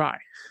layers are dry.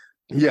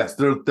 Yes,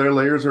 their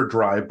layers are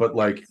dry, but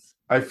like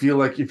I feel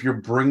like if you're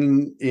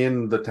bringing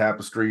in the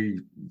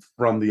tapestry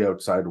from the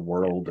outside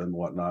world and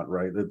whatnot,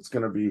 right, it's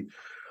going to be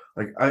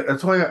like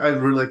that's why I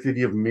really like the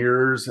idea of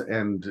mirrors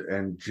and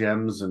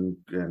gems and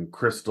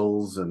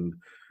crystals and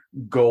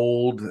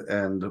gold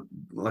and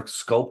like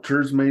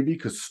sculptures maybe,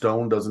 because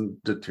stone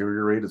doesn't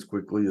deteriorate as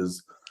quickly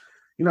as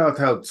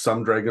how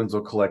some dragons will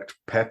collect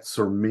pets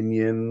or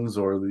minions,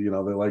 or they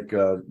like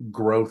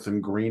growth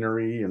and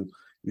greenery, and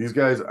these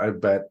guys, I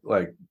bet,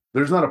 like,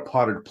 there's not a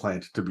potted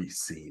plant to be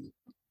seen.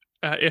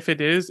 If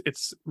it is,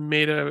 it's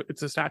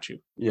a statue.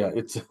 Yeah,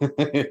 it's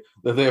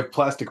they have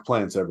plastic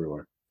plants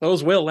everywhere.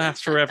 Those will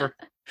last forever.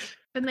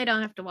 Then they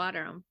don't have to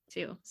water them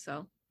too,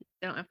 so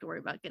they don't have to worry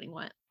about getting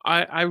wet.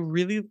 I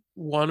really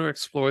want to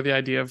explore the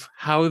idea of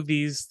how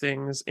these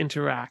things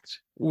interact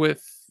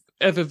with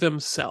either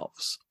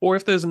themselves, or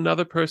if there's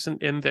another person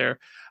in there,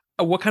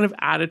 what kind of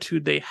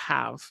attitude they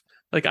have.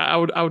 Like I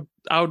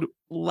would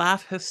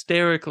laugh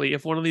hysterically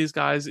if one of these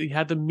guys, he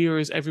had the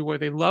mirrors everywhere.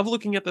 They love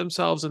looking at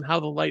themselves and how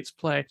the lights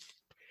play.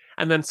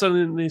 And then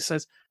suddenly he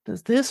says,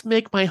 "Does this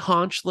make my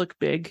haunch look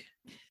big?"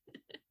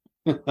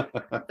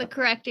 The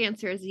correct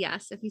answer is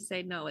yes. If you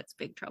say no, it's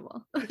big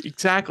trouble.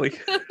 Exactly.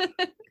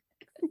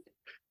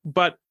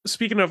 But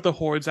speaking of the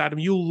hordes, Adam,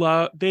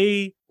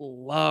 they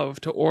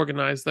love to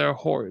organize their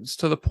hordes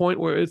to the point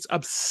where it's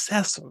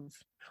obsessive.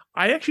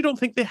 I actually don't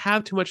think they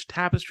have too much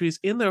tapestries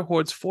in their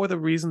hordes for the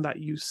reason that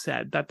you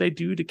said, that they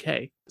do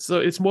decay. So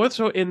it's more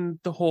so in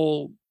the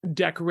whole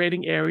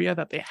decorating area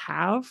that they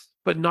have,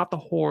 but not the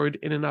horde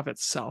in and of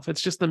itself.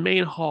 It's just the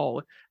main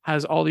hall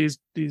has all these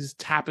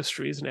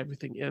tapestries and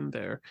everything in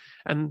there.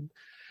 And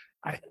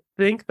I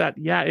think that,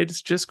 yeah,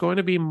 it's just going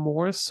to be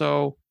more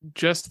so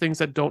just things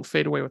that don't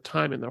fade away with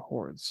time in their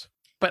hordes.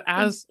 But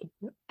as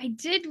I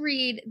did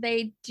read,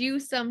 they do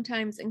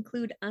sometimes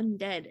include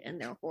undead in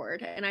their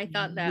horde, and I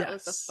thought that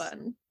was a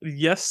fun.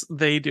 Yes,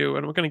 they do,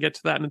 and we're going to get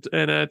to that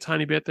in a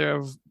tiny bit there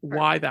of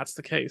why that's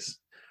the case.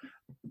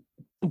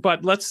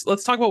 But let's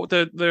talk about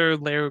what their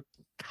lair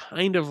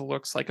kind of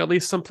looks like. At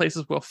least some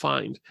places we'll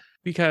find,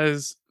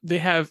 because they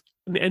have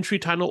an entry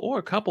tunnel or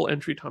a couple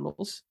entry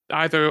tunnels,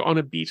 either on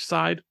a beach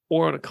side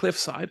or on a cliff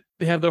side.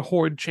 They have their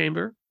horde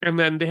chamber, and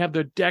then they have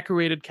their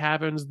decorated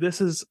caverns.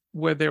 This is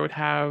where they would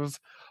have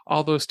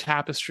all those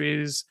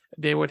tapestries.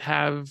 They would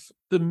have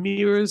the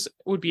mirrors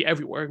would be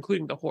everywhere,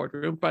 including the horde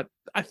room. But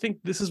I think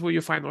this is where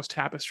you find those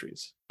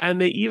tapestries. And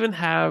they even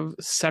have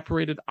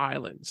separated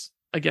islands.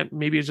 Again,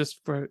 maybe it's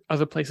just for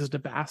other places to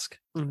bask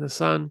in the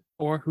sun,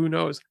 or who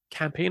knows,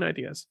 campaign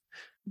ideas.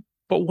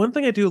 But one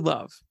thing I do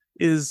love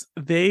is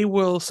they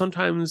will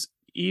sometimes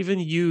even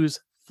use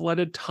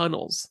flooded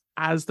tunnels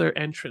as their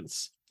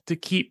entrance to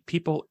keep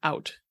people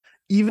out.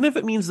 Even if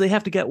it means they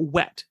have to get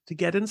wet to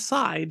get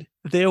inside,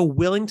 they are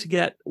willing to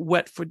get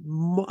wet for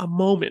a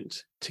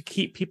moment to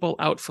keep people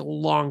out for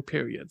long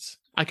periods.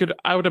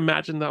 I would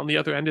imagine that on the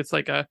other end, it's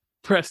like a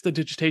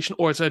prestidigitation,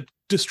 or it's a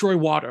destroy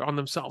water on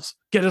themselves.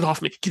 Get it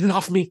off me. Get it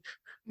off me.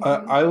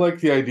 I like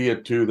the idea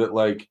too that,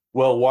 like,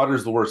 well,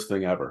 water's the worst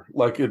thing ever.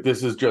 Like,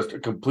 this is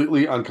just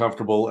completely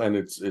uncomfortable and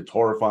it's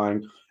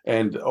horrifying.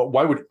 And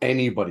why would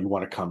anybody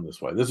want to come this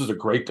way? This is a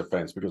great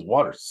defense because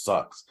water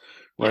sucks,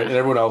 right? Yeah. And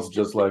everyone else is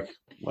just like,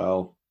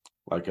 well,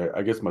 like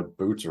I guess my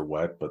boots are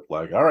wet, but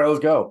like, all right, let's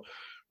go,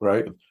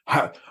 right?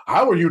 How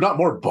are you not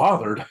more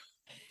bothered?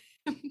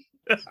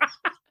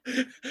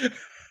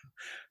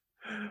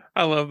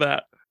 I love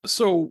that.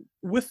 So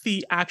with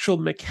the actual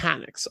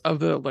mechanics of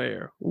the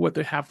lair, what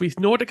they have, we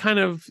know what it kind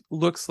of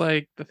looks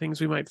like,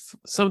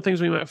 some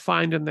things we might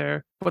find in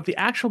there, but the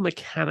actual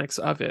mechanics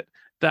of it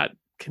that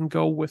can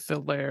go with the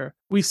lair.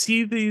 We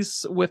see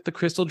these with the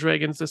crystal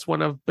dragons, this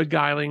one of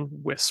beguiling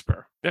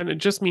whisper. And it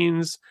just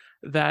means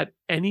that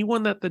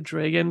anyone that the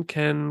dragon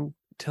can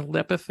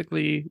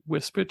telepathically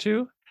whisper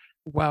to,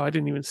 wow, I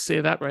didn't even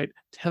say that right.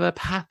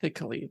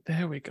 Telepathically.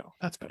 There we go.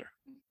 That's better.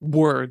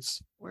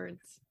 Words.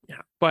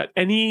 Yeah. But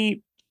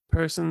any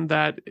person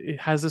that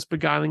has this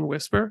beguiling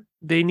whisper,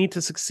 they need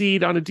to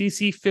succeed on a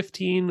DC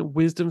 15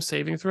 wisdom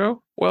saving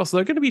throw, or else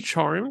they're going to be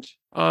charmed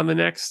on the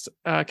next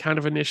count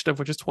of initiative,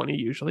 which is 20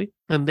 usually.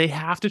 And they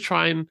have to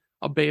try and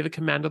obey the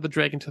command of the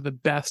dragon to the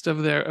best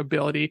of their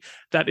ability.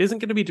 That isn't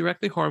going to be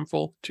directly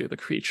harmful to the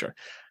creature.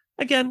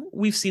 Again,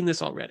 we've seen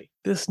this already.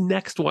 This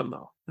next one,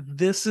 though,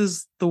 this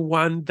is the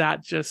one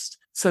that just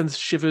sends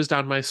shivers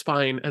down my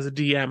spine as a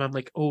DM. I'm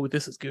like, oh,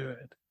 this is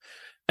good.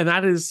 And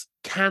that is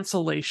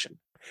cancellation.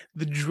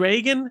 The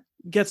dragon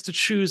gets to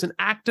choose an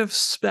active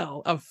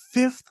spell of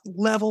 5th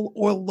level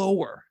or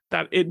lower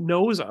that it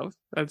knows of,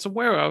 that it's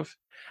aware of,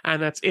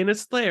 and that's in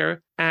its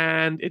lair,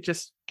 and it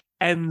just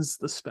ends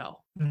the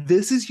spell.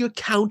 This is your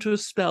counter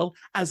spell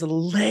as a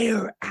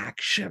lair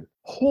action.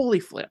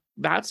 Holy flip.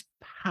 That's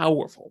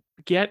powerful.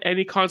 Get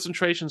any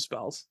concentration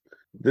spells.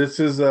 This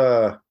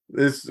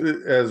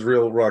has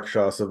real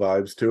Rakshasa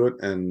vibes to it,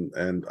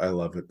 and I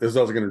love it. This is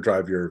also going to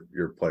drive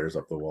your players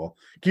up the wall.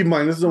 Keep in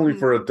mind, this is only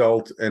for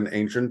adult and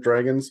ancient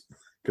dragons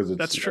because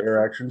it's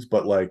lair actions.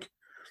 But like,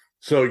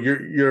 so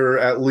you're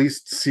at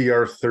least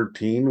CR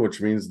 13,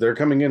 which means they're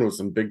coming in with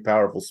some big,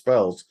 powerful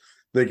spells,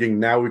 thinking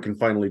now we can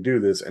finally do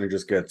this, and it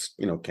just gets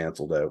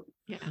canceled out.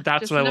 Yeah,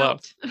 that's what I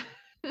loved.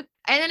 And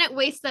then it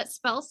wastes that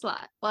spell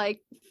slot,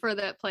 like for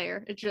that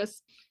player. It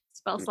just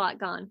spell slot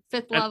gone.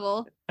 5th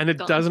level. And it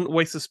gone. Doesn't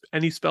waste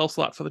any spell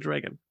slot for the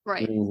dragon.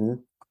 Right. Mm-hmm.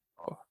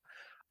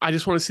 I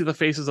just want to see the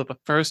faces of the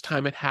first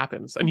time it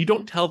happens. And you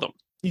don't tell them.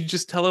 You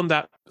just tell them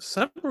that for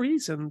some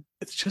reason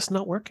it's just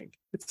not working.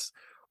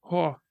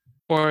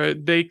 Or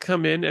they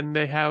come in and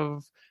they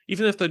have,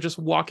 even if they're just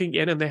walking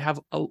in and they have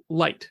a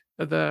light,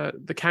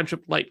 the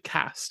cantrip light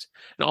cast,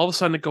 and all of a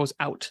sudden it goes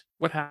out.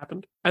 What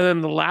happened? And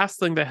then the last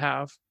thing they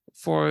have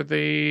for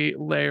the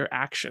lair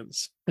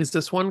actions is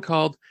this one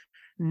called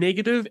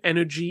Negative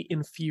Energy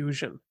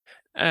Infusion.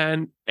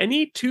 And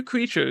any 2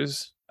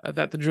 creatures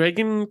that the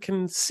dragon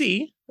can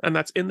see, and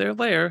that's in their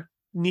lair,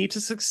 need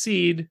to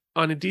succeed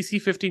on a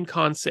DC 15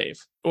 con save,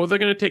 or they're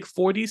going to take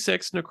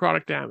 4d6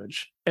 necrotic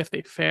damage. If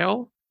they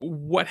fail,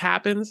 what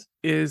happens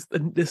is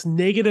this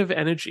negative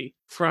energy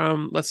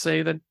from, let's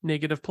say, the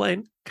negative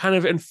plane kind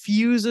of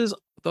infuses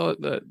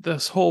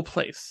this whole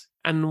place.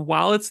 And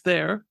while it's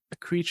there, the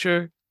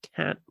creature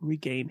can't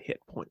regain hit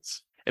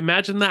points.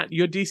 Imagine that.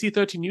 Your DC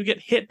 13, you get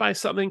hit by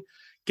something,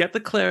 get the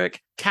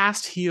cleric,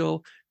 cast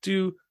heal,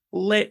 get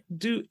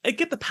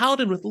the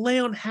paladin with lay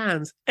on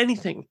hands,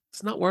 anything.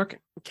 It's not working.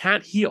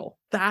 Can't heal.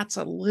 that's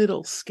a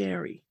little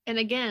scary. And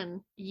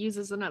again,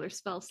 uses another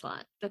spell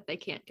slot that they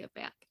can't get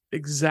back.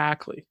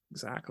 Exactly.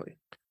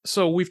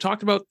 So we've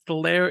talked about the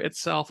lair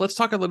itself. Let's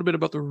talk a little bit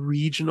about the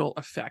regional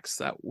effects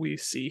that we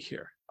see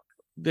here.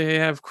 They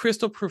have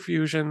crystal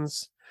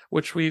profusions,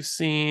 which we've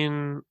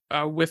seen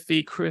with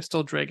the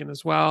crystal dragon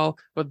as well.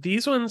 But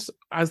these ones,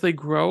 as they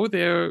grow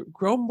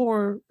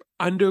more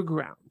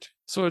underground.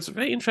 So it's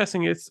very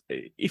interesting. It's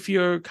if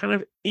you're kind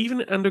of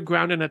even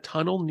underground in a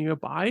tunnel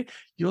nearby,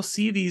 you'll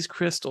see these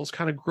crystals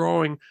kind of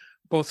growing,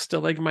 both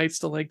stalagmites,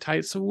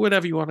 stalactites, so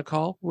whatever you want to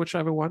call,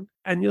 whichever one.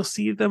 And you'll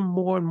see them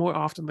more and more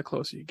often the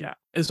closer you get.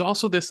 There's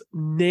also this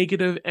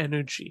negative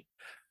energy.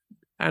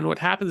 And what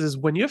happens is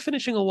when you're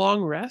finishing a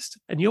long rest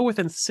and you're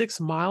within 6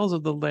 miles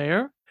of the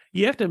lair,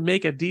 you have to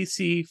make a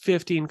DC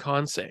 15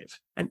 con save.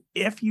 And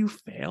if you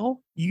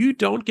fail, you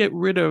don't get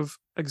rid of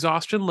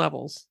exhaustion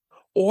levels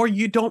or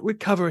you don't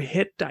recover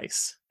hit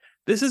dice.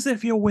 This is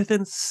if you're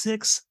within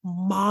 6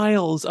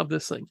 miles of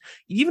this thing.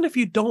 Even if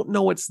you don't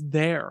know it's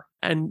there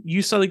and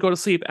you suddenly go to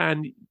sleep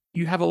and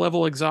you have a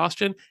level of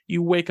exhaustion,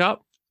 you wake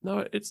up,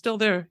 no, it's still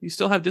there. You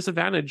still have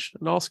disadvantage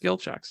in all skill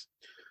checks.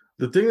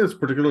 The thing that's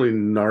particularly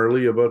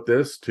gnarly about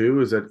this,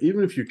 too, is that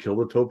even if you kill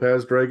the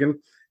Topaz Dragon,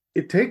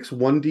 it takes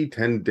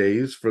 1d10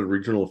 days for the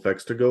regional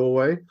effects to go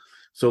away.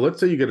 So let's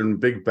say you get in a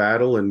big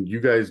battle and you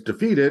guys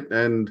defeat it,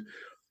 and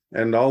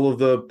all of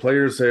the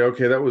players say,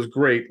 okay, that was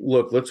great.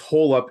 Look, let's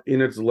hole up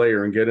in its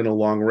lair and get in a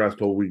long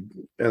rest and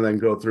then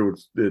go through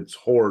its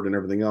hoard and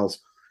everything else.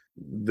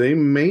 They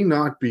may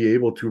not be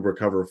able to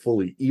recover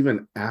fully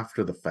even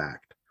after the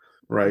fact,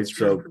 right?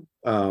 So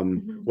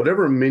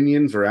whatever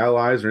minions or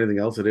allies or anything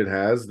else that it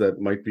has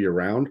that might be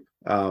around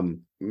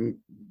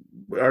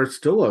are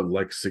still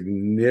a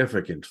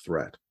significant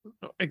threat.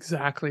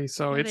 Exactly.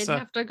 So They'd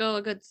have to go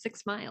a good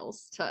 6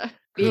 miles to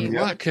be good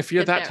able luck to if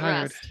you're get that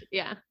tired. rest.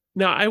 Yeah.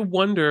 Now, I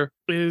wonder,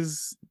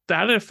 is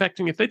that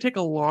affecting, if they take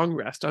a long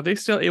rest, are they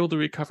still able to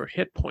recover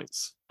hit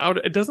points?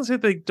 It doesn't say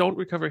they don't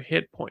recover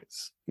hit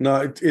points.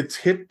 No, it's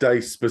hit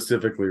dice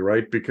specifically,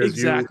 right? Because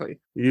exactly.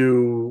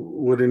 You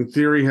would, in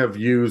theory, have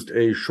used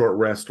a short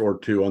rest or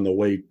two on the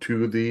way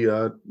to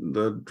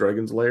the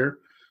dragon's lair.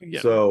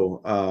 Yeah.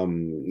 So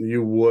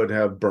you would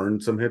have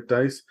burned some hit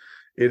dice.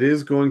 It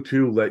is going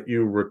to let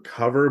you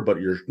recover,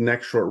 but your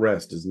next short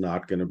rest is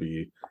not going to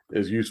be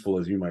as useful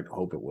as you might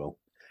hope it will.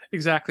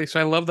 Exactly. So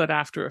I love that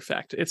after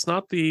effect. It's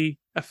not the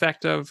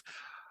effect of,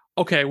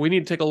 okay, we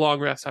need to take a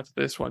long rest after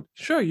this one.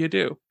 Sure, you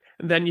do.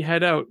 And then you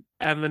head out,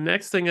 and the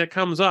next thing that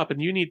comes up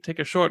and you need to take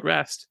a short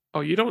rest.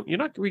 Oh, you're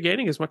not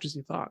regaining as much as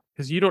you thought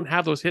because you don't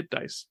have those hit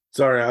dice.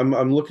 Sorry,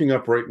 I'm looking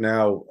up right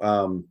now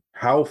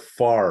how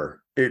far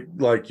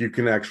you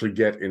can actually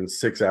get in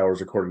 6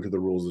 hours according to the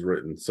rules as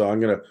written. So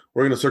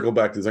we're gonna circle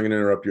back to this. I'm gonna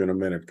interrupt you in a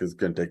minute because it's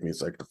gonna take me a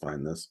sec to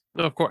find this.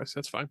 No, of course,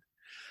 that's fine.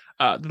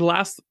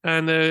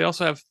 And they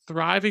also have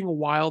thriving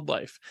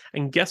wildlife.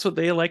 And guess what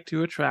they like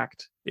to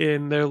attract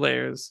in their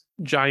lairs?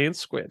 Giant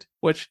squid,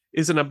 which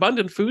is an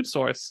abundant food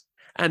source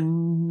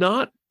and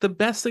not the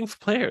best thing for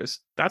players.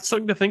 That's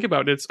something to think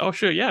about. It's, oh,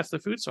 sure, yes, the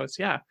food source,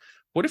 yeah.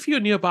 What if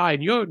you're nearby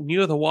and you're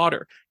near the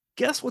water?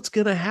 Guess what's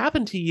going to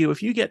happen to you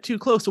if you get too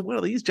close to one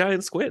of these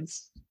giant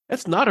squids?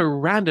 That's not a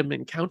random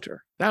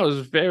encounter. That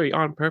was very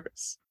on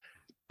purpose.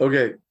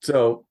 Okay,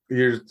 so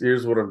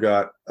here's what I've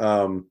got.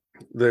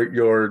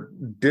 Your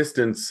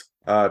distance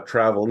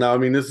travel. Now, I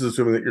mean, this is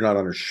assuming that you're not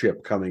on a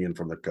ship coming in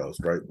from the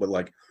coast, right?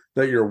 But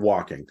that you're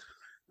walking.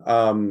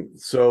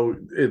 So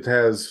it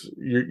has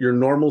your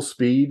normal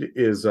speed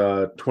is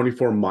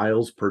 24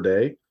 miles per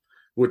day,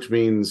 which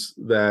means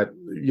that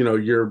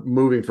you're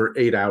moving for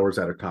 8 hours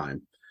at a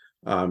time.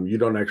 You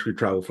don't actually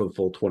travel for the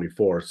full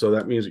 24. So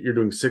that means that you're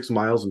doing 6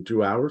 miles in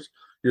 2 hours.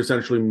 You're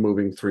essentially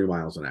moving 3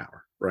 miles an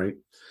hour, right?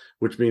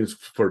 Which means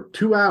for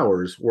 2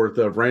 hours worth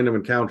of random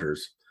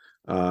encounters,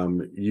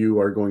 you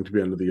are going to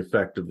be under the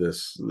effect of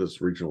this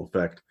regional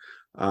effect.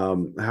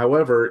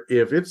 However,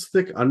 if it's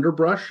thick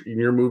underbrush and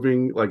you're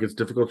moving like it's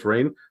difficult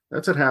terrain,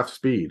 that's at half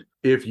speed.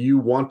 If you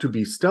want to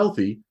be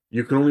stealthy,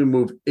 you can only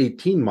move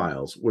 18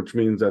 miles, which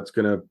means that's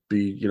going to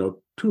be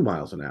 2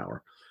 miles an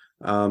hour.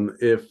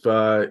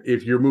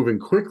 If you're moving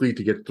quickly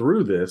to get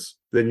through this,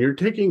 then you're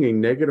taking a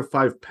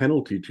 -5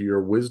 penalty to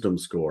your wisdom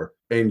score,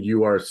 and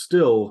you are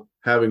still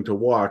having to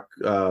walk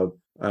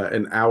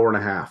an hour and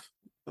a half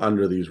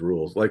under these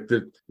rules.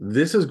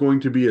 This is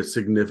going to be a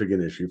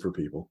significant issue for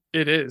people.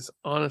 It is.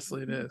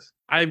 Honestly, it is.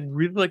 I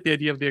really like the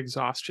idea of the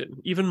exhaustion,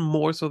 even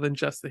more so than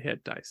just the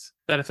hit dice.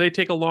 That if they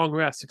take a long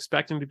rest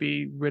expecting to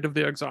be rid of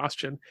their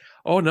exhaustion,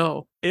 oh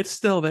no, it's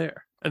still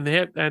there. And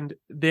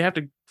they have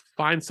to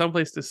find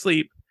someplace to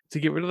sleep to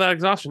get rid of that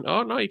exhaustion.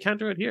 Oh no, you can't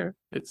do it here.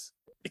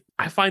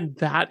 I find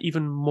that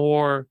even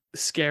more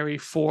scary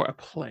for a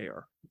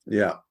player.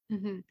 Yeah.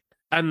 Mm-hmm.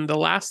 And the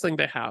last thing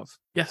they have,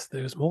 yes,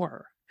 there's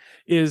more,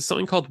 is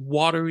something called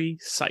watery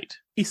sight.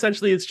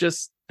 Essentially, it's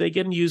just they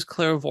can use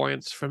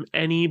clairvoyance from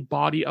any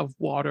body of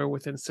water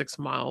within 6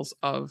 miles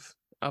of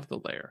the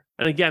lair.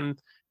 And again,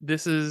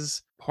 this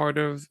is part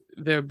of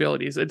their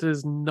abilities. It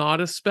is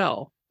not a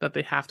spell that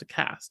they have to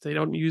cast. They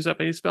don't use up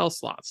any spell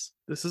slots.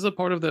 This is a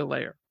part of their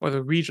layer, or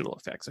the regional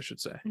effects, I should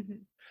say. Mhm.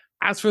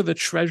 As for the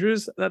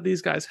treasures that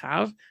these guys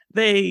have,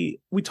 we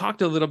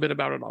talked a little bit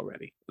about it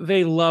already.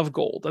 They love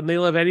gold, and they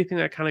love anything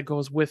that kind of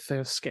goes with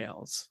their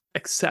scales,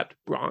 except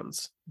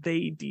bronze.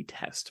 They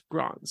detest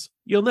bronze.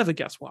 You'll never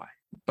guess why.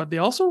 But they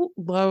also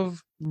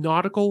love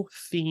nautical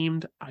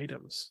themed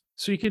items.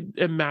 So you could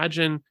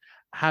imagine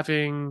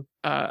having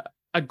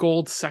a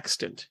gold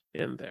sextant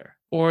in there.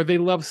 Or they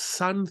love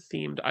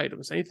sun-themed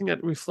items, anything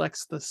that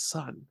reflects the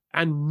sun,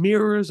 and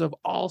mirrors of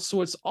all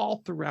sorts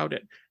all throughout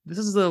it. This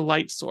is the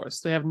light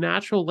source. They have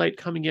natural light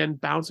coming in,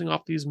 bouncing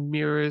off these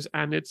mirrors,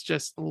 and it's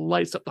just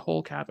lights up the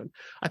whole cabin.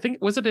 I think,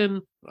 was it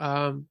in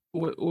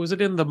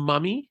The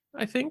Mummy,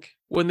 I think,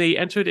 when they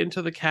entered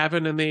into the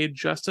cabin and they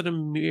adjusted a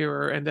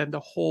mirror and then the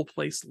whole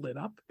place lit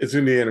up? It's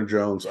Indiana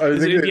Jones.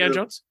 Is it Indiana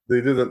Jones?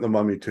 They did that in The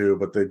Mummy too,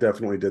 but they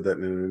definitely did that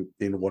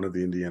in one of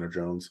the Indiana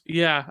Jones.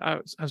 Yeah,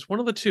 I was one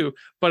of the two,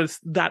 but it's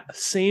that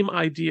same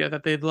idea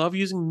that they love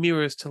using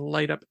mirrors to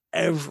light up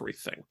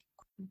everything,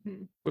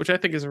 Mhm. which I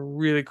think is a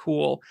really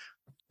cool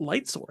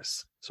light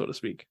source, so to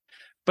speak.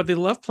 But they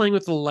love playing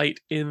with the light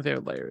in their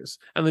layers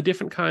and the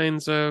different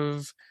kinds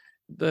of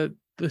the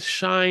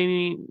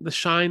shine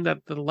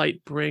that the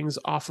light brings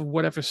off of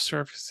whatever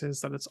surfaces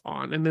that it's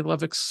on, and they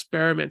love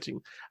experimenting.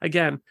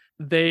 Again,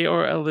 they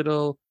are a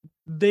little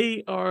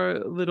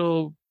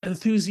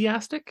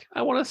enthusiastic,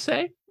 I want to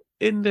say,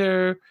 in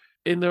their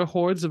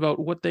hordes about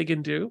what they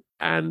can do,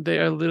 and they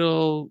are a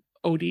little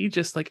OD,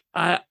 just like,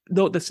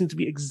 no, that seems to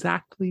be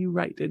exactly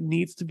right. It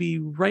needs to be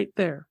right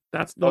there.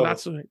 That's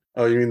right.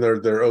 Oh, you mean they're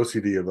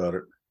OCD about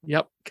it?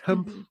 Yep,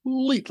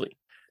 completely.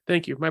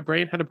 Thank you. My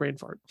brain had a brain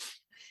fart.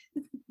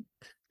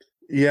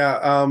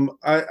 Yeah,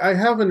 I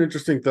have an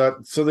interesting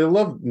thought. So they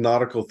love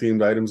nautical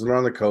themed items, and they're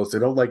on the coast. They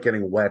don't like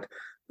getting wet.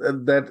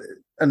 That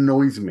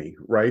annoys me,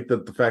 right?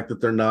 That the fact that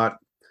they're not,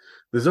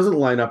 this doesn't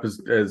line up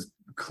as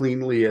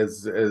cleanly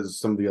as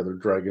some of the other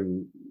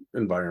dragon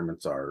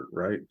environments are,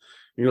 right?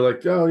 You're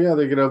like, oh yeah,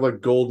 they can have like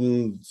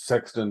golden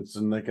sextants,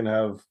 and they can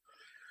have,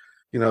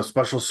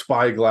 special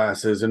spy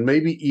glasses, and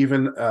maybe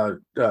even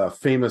a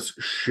famous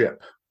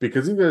ship,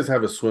 because you guys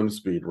have a swim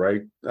speed,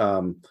 right?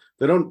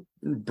 They don't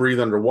breathe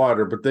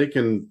underwater, but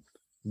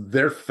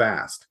they're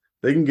fast.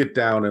 They can get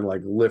down and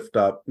like lift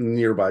up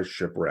nearby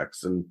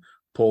shipwrecks and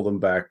pull them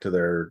back to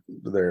their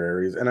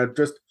areas. And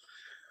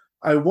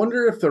I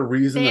wonder if the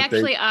reason They that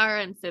actually are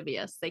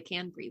amphibious. They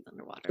can breathe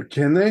underwater.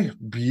 Can they?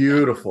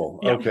 Beautiful.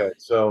 Yeah. Okay,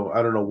 so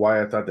I don't know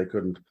why I thought they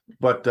couldn't,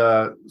 but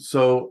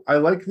so I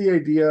like the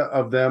idea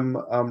of them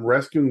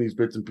rescuing these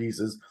bits and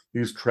pieces,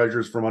 these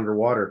treasures from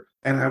underwater.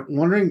 And I'm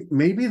wondering,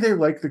 maybe they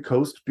like the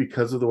coast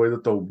because of the way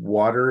that the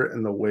water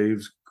and the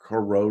waves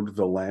corrode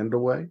the land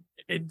away.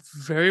 It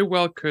very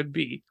well could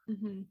be.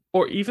 Mhm.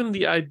 Or even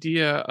the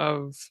idea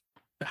of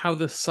how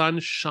the sun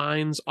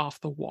shines off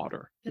the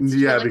water. It's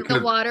Yeah, true, like because-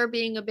 the water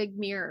being a big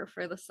mirror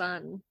for the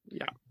sun.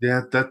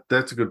 Yeah,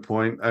 that's a good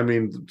point. I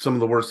mean, some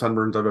of the worst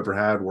sunburns I've ever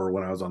had were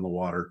when I was on the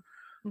water.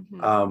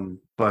 Mhm.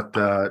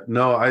 But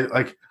no,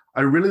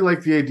 I really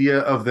like the idea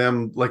of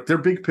them, like, they're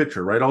big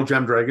picture, right? All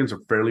gem dragons are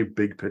fairly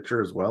big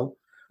picture as well.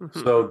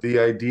 Mhm. So the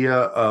idea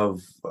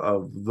of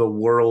the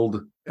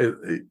world,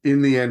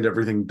 in the end,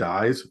 everything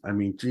dies. I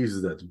mean,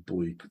 Jesus, that's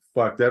bleak.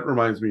 Fuck, that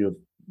reminds me of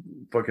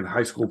fucking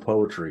high school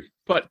poetry.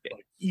 But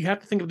you have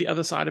to think of the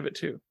other side of it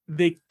too.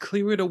 They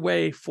clear it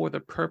away for the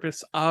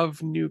purpose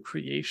of new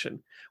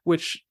creation,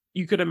 which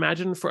you could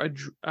imagine for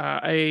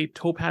a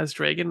topaz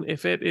dragon,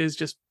 if it is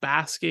just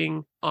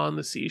basking on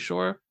the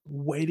seashore,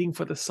 waiting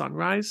for the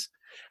sunrise.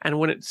 And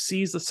when it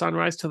sees the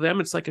sunrise, to them,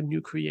 it's like a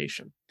new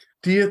creation.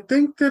 Do you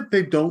think that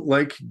they don't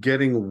like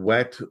getting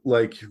wet?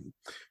 Like,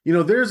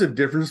 there's a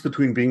difference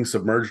between being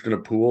submerged in a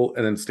pool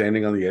and then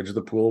standing on the edge of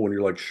the pool when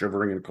you're like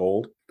shivering and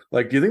cold.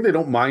 Like, do you think they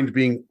don't mind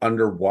being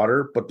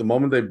underwater, but the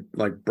moment they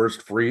like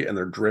burst free and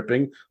they're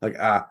dripping, like,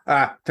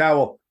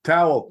 towel,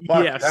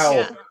 fuck, Yes. towel.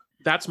 Yeah.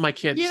 That's my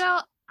kids.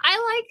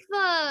 I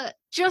like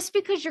just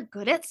because you're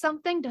good at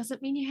something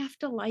doesn't mean you have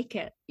to like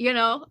it,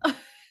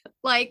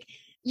 Like,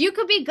 you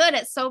could be good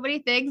at so many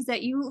things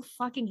that you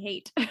fucking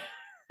hate.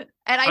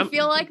 And I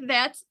feel like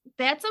that's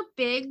a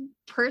big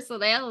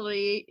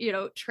personality,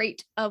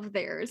 trait of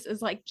theirs,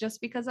 is like,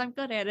 just because I'm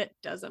good at it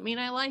doesn't mean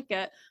I like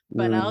it,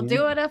 but I'll Mhm.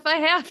 do it if I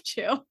have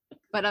to.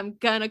 But I'm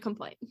gonna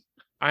complain.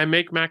 I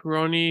make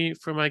macaroni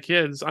for my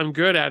kids. I'm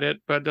good at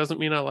it, but it doesn't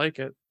mean I like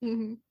it.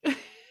 Mhm.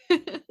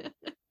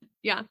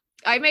 Yeah,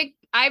 I make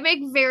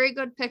very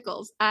good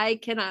pickles. I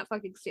cannot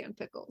fucking stand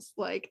pickles.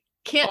 Like,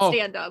 can't Oh,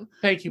 stand them.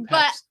 Thank you, But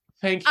Peps.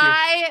 Thank you.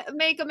 I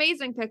make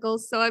amazing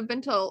pickles, so I've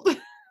been told.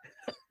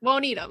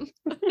 Won't eat them.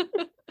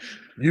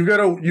 You got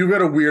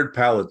a weird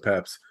palate,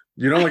 Peps.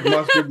 You don't like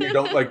mustard, you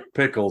don't like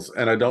pickles,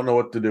 and I don't know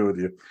what to do with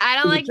you. I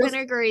don't Is it like just-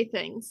 vinegary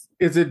things.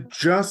 Is it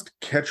just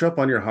ketchup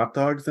on your hot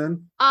dogs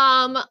then?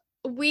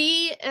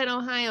 We in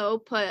Ohio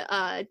put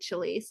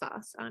chili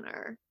sauce on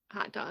our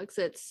hot dogs.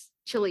 It's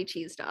chili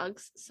cheese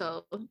dogs.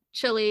 So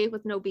chili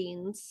with no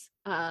beans,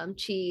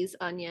 cheese,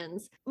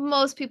 onions.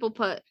 Most people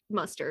put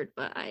mustard,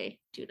 but I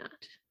do not.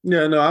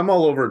 Yeah, no, I'm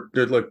all over.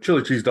 Like,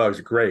 chili cheese dogs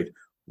are great.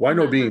 Why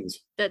no Uh-huh.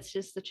 beans? That's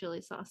just the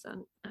chili sauce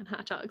on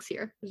hot dogs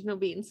here. There's no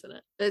beans in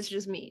it. It's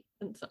just meat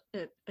and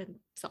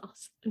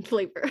sauce and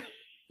flavor.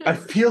 I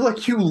feel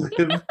like you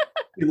live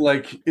in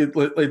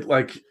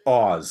like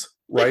Oz,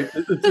 right?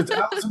 It's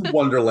Alice in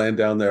Wonderland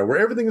down there, where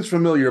everything is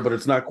familiar, but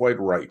it's not quite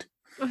right.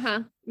 Uh-huh.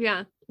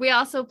 Yeah. We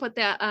also put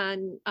that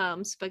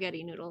on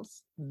spaghetti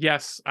noodles.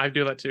 Yes, I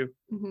do that too.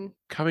 Mm-hmm.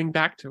 Coming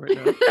back to it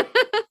now.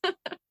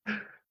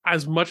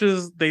 As much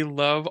as they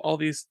love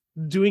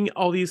doing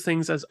all these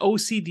things, as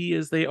OCD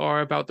as they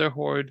are about their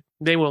horde,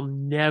 they will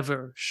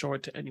never show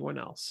it to anyone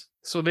else.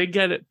 So they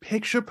get it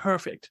picture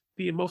perfect,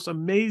 the most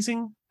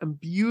amazing and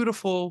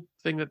beautiful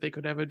thing that they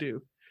could ever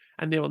do.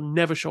 And they will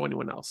never show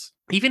anyone else.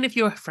 Even if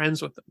you're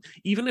friends with them,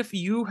 even if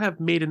you have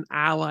made an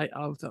ally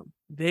of them,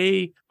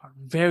 they are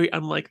very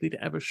unlikely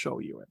to ever show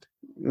you it.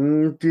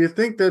 Do you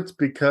think that's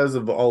because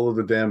of all of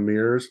the damn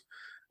mirrors?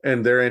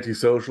 And they're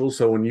antisocial,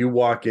 so when you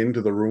walk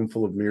into the room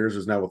full of mirrors,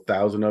 there's now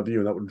 1,000 of you,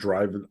 and that would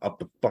drive it up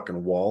the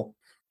fucking wall.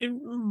 It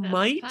That's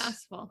might.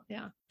 possible.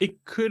 Yeah.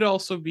 It could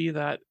also be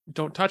that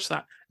don't touch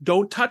that.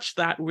 Don't touch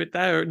that with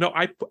that. No,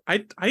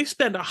 I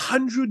spent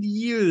 100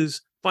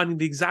 years finding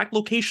the exact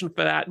location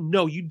for that.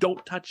 No, you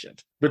don't touch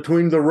it.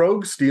 Between the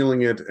rogue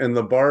stealing it and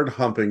the bard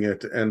humping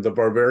it and the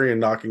barbarian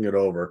knocking it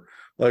over,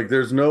 like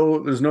there's no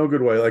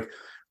good way. Like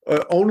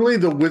only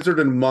the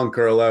wizard and monk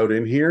are allowed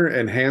in here,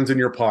 and hands in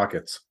your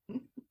pockets.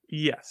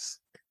 Yes.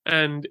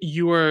 And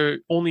you are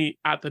only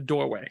at the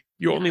doorway.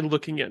 You're only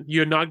looking in.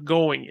 You're not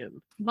going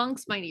in.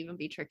 Monks might even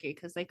be tricky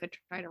because they could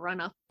try to run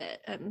up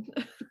it, and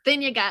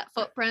then you got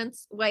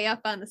footprints way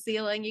up on the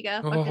ceiling you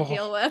got to fucking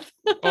deal with.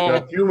 Now,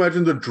 can you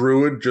imagine the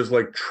druid just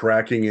like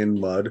tracking in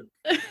mud?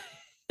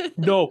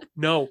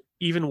 No.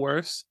 Even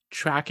worse,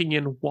 tracking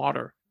in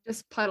water.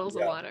 Just puddles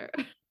of water,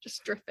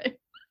 just dripping.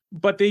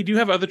 But they do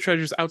have other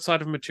treasures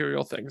outside of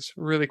material things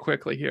really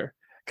quickly here,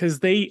 because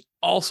they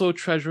also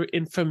treasure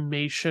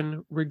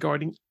information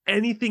regarding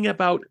anything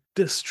about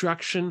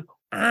destruction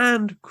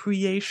and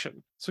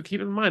creation. So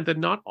keep in mind, they're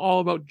not all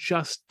about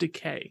just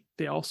decay.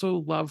 They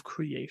also love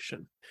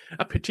creation.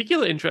 A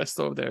particular interest,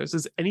 though, of theirs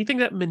is anything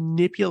that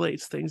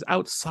manipulates things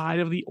outside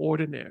of the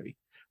ordinary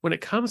when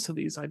it comes to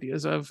these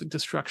ideas of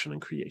destruction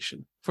and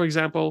creation. For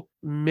example,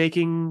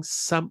 making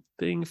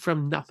something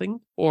from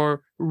nothing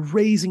or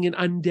raising an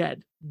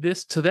undead.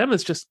 This to them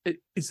is just,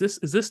 is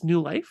this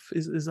new life?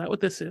 Is that what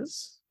this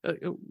is?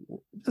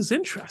 This is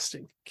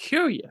interesting,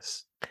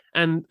 curious.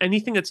 And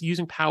anything that's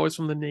using powers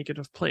from the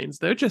negative planes,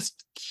 they're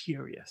just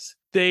curious.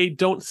 They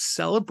don't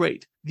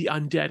celebrate the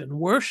undead and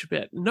worship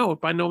it. No,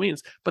 by no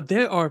means. But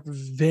they are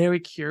very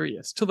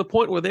curious to the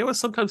point where they will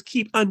sometimes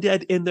keep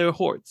undead in their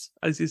hordes,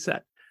 as you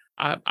said.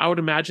 I would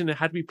imagine it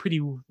had to be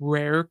pretty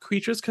rare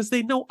creatures because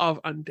they know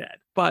of undead.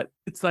 But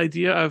it's the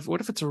idea of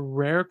what if it's a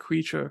rare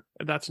creature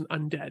that's an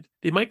undead?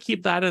 They might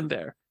keep that in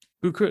there.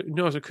 Who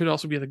knows? It could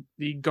also be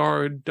the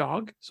guard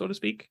dog, so to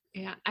speak.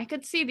 Yeah, I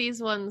could see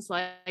these ones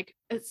like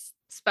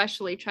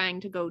especially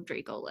trying to go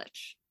Draco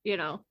Lich,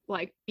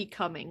 like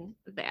becoming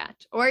that,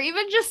 or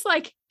even just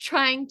like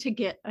trying to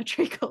get a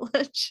Draco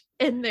Lich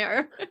in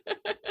there.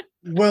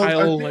 Well,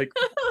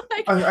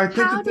 I think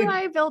how do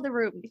I build a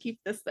room to keep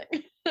this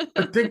thing?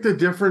 I think the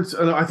difference.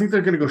 I think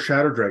they're going to go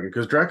Shadow Dragon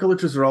because Draco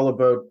Liches are all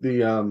about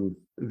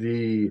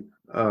the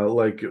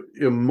like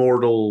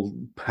immortal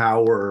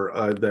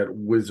power that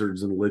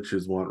wizards and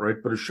liches want, right?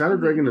 But a Shadow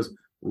Dragon is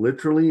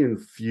literally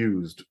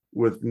infused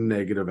with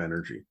negative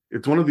energy.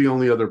 It's one of the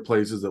only other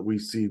places that we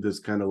see this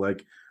kind of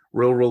like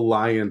real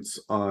reliance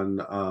on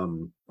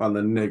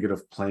the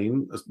negative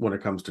plane when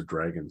it comes to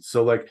dragons.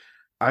 So like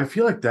I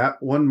feel like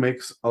that one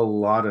makes a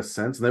lot of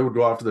sense, and they would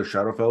go after the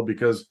Shadowfell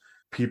because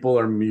people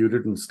are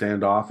muted and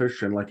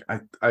standoffish, and like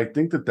I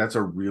think that's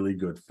a really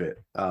good fit.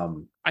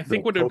 I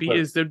think what it would be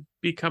is they'd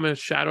become a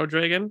Shadow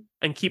Dragon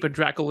and keep a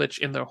Draco Lich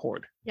in their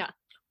horde. Yeah.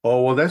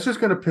 Oh well, that's just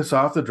gonna piss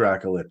off the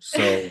Draco Lich.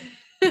 So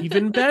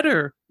even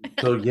better.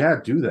 So yeah,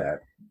 do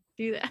that.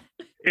 Do that.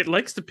 It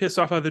likes to piss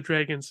off other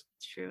dragons.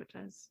 It's true, it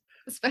does.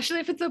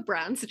 Especially if it's a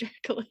bronze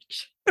Draco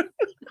Lich.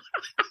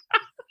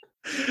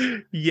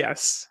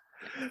 Yes.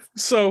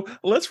 So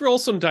let's roll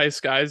some dice,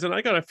 guys, and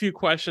I got a few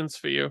questions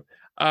for you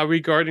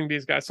regarding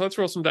these guys. So let's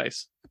roll some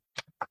dice.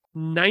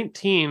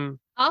 19.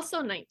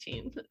 Also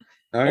 19.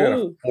 I got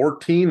a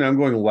 14. I'm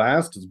going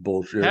last. It's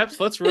bullshit. Peps,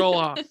 let's roll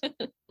off.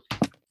 10.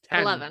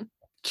 11.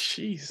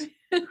 Jeez.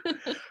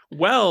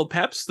 Well,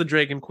 Peps, the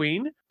Dragon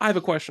Queen, I have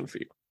a question for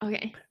you.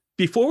 Okay.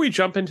 Before we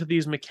jump into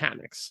these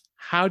mechanics,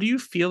 how do you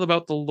feel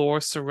about the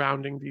lore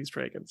surrounding these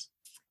dragons?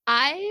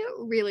 I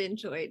really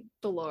enjoyed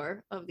the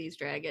lore of these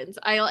dragons.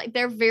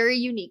 They're very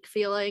unique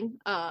feeling.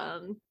 I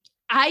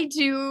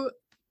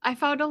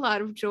found a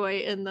lot of joy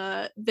in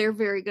they're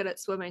very good at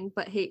swimming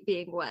but hate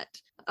being wet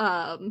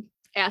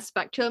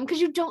aspect to them, because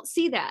you don't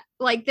see that.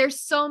 Like there's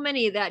so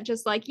many that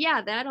just like,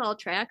 yeah, that all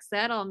tracks,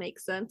 that all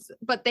makes sense,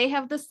 but they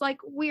have this like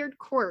weird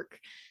quirk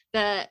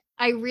that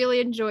I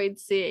really enjoyed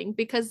seeing,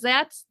 because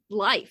that's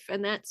life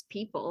and that's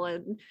people.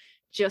 And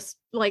just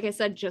like I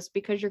said, just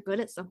because you're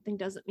good at something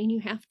doesn't mean you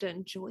have to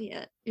enjoy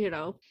it,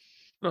 No,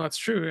 that's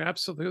true.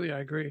 Absolutely. I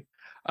agree.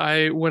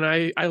 I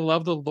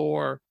love the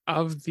lore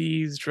of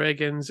these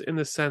dragons in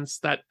the sense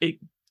that it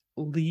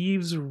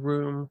leaves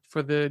room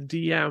for the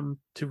DM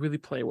to really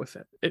play with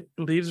it. It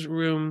leaves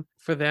room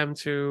for them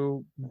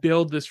to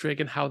build this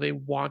dragon how they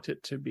want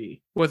it to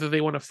be, whether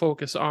they want to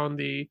focus on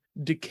the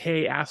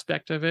decay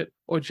aspect of it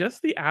or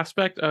just the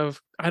aspect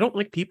of, I don't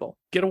like people,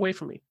 get away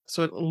from me.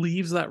 So it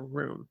leaves that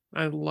room.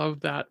 I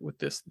love that with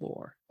this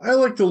lore. I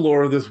like the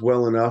lore of this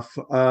well enough.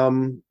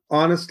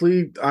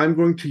 Honestly, I'm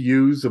going to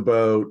use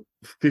about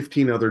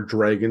 15 other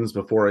dragons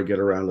before I get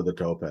around to the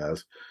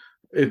topaz.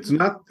 It's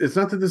not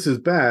that this is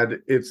bad,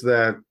 it's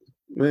that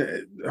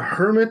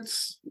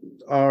hermits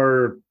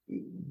are,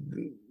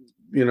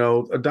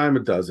 a dime a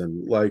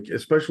dozen, like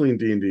especially in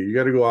D&D. You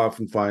got to go off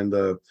and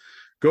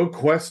go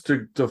quest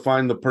to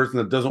find the person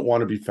that doesn't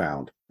want to be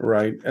found,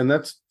 right? And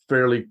that's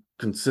fairly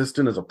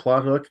consistent as a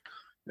plot hook.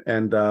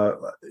 And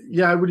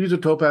I would use a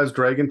topaz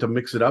dragon to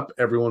mix it up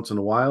every once in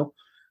a while.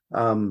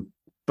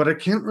 But I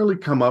can't really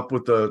come up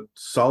with a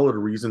solid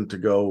reason to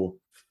go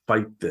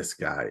fight this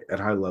guy at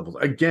high levels.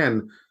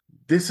 Again,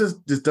 this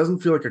doesn't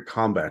feel like a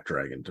combat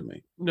dragon to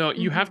me. No,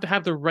 you have to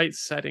have the right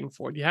setting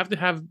for it. You have to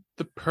have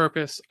the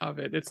purpose of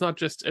it. It's not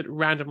just it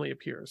randomly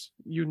appears.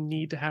 You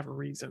need to have a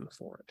reason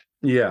for it.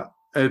 Yeah,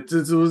 it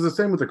was the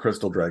same with the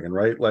crystal dragon,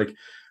 right? Like,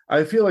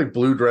 I feel like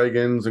blue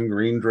dragons and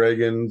green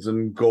dragons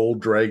and gold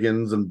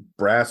dragons and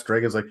brass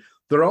dragons, like,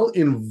 they're all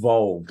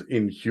involved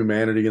in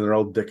humanity and they're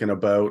all dicking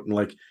about. And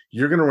like,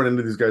 you're going to run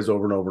into these guys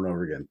over and over and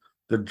over again.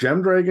 The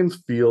gem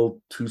dragons feel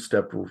two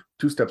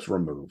steps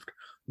removed.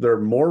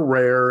 They're more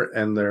rare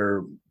and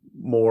they're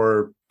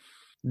more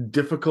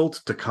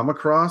difficult to come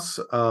across.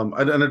 And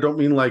I don't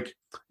mean like,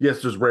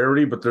 yes, there's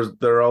rarity, but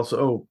they're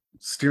also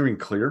steering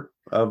clear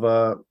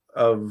of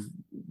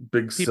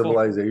big People.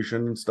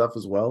 Civilization and stuff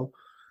as well.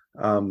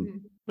 No,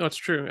 it's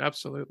true.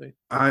 Absolutely.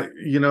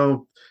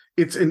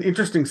 It's an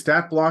interesting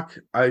stat block.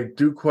 I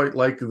do quite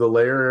like the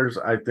layers.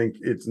 I think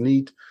it's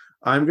neat.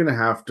 I'm going to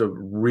have to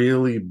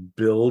really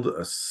build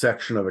a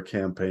section of a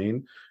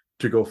campaign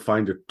to go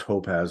find a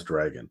topaz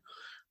dragon,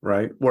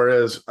 right?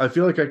 Whereas I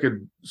feel like I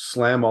could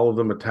slam all of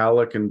the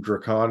metallic and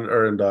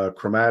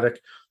chromatic,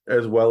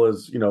 as well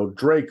as,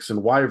 drakes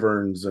and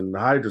wyverns and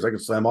hydras. I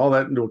could slam all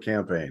that into a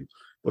campaign.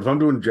 But if I'm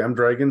doing gem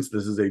dragons,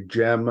 this is a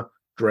gem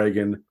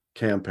dragon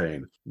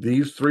campaign.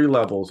 These 3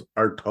 levels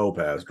are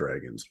topaz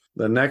dragons.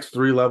 The next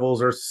 3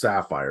 levels are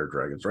sapphire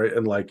dragons, right?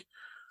 And like,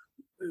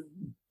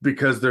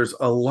 because there's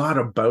a lot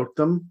about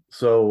them,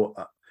 so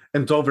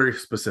and it's all very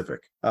specific.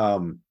 A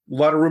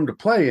lot of room to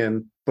play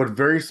in, but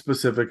very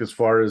specific as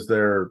far as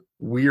their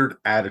weird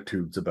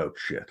attitudes about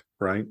shit,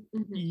 right?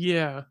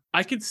 Yeah,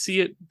 I could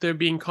see it there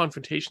being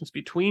confrontations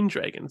between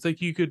dragons.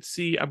 Like you could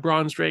see a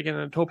bronze dragon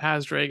and a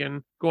topaz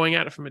dragon going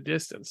at it from a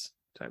distance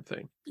type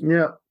thing.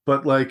 Yeah,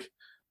 but like,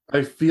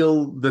 I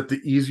feel that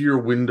the easier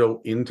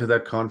window into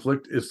that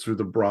conflict is through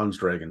the bronze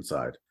dragon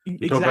side.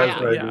 The topaz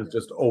dragon is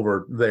just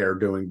over there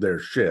doing their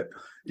shit.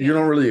 Yeah. You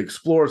don't really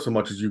explore so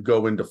much as you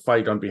go in to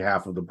fight on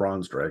behalf of the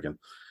bronze dragon,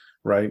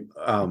 right?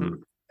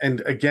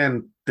 And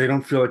again, they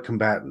don't feel like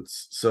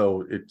combatants,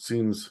 so it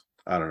seems,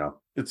 I don't know,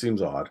 it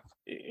seems odd.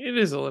 It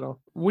is a little.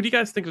 What do you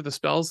guys think of the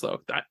spells,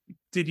 though?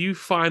 Did you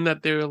find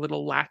that they're a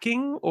little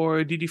lacking,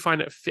 or did you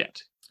find it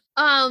fit?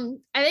 I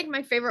think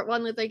my favorite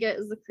one that they get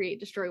is the create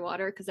destroy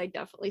water, because I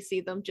definitely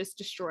see them just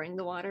destroying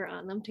the water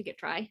on them to get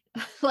dry.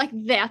 Like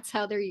that's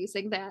how they're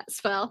using that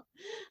spell.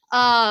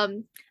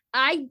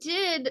 I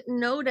did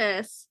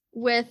notice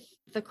with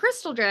the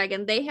crystal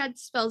dragon, they had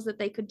spells that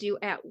they could do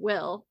at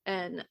will,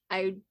 and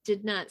I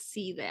did not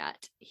see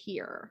that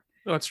here.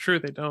 Oh, it's true.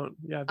 They don't.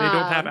 Yeah, they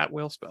don't have at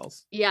will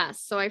spells. Yeah,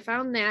 so I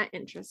found that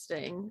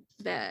interesting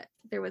that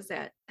there was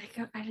that.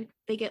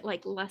 They get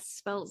like less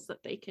spells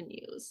that they can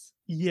use.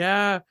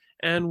 Yeah,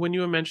 and when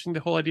you were mentioning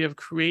the whole idea of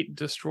create,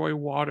 destroy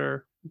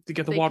water to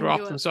get the water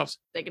off themselves,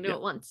 they can do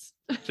it once,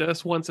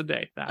 just once a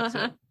day. That's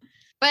it.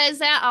 But is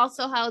that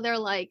also how they're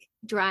like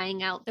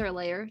drying out their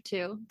layer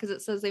too? Because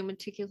it says they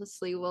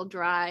meticulously will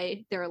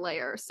dry their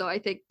layer. So I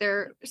think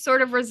they're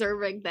sort of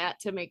reserving that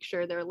to make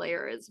sure their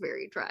layer is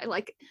very dry.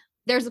 Like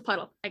there's a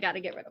puddle, I got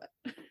to get rid of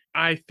it.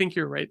 I think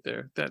you're right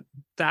there.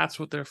 That's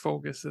what their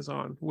focus is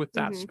on with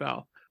that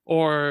spell,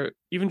 or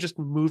even just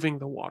moving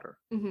the water,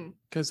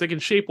 because they can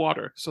shape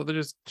water. So they're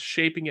just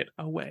shaping it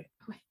away.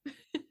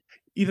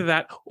 Either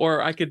that,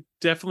 or I could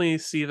definitely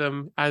see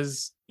them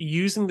as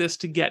using this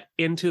to get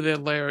into their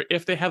lair.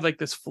 If they have like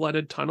this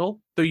flooded tunnel,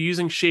 they're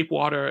using shape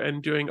water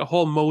and doing a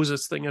whole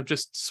Moses thing of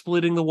just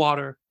splitting the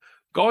water,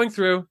 going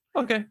through.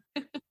 Okay,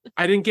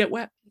 I didn't get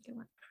wet.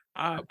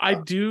 I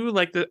do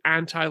like the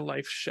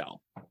anti-life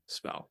shell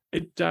spell.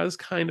 It does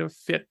kind of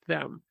fit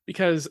them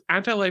because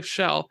anti-life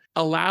shell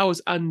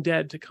allows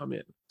undead to come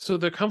in. So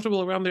they're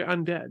comfortable around their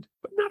undead,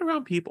 but not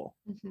around people.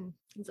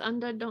 Because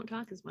undead don't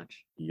talk as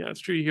much. Yeah, it's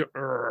true. You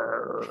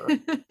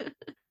hear,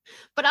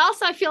 but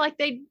also I feel like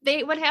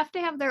they would have to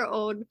have their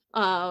own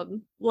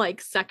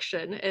like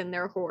section in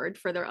their horde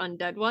for their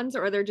undead ones,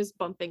 or they're just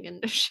bumping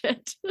into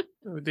shit.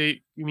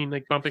 You mean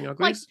like bumping uglies?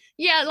 Like,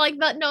 yeah, like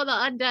the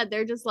undead,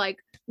 they're just like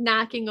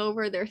knocking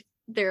over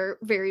they're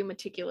very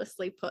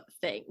meticulously put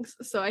things.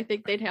 So I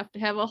think they'd have to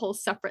have a whole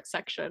separate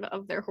section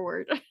of their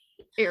horde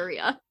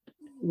area.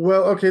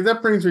 Well, okay,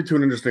 that brings me to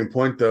an interesting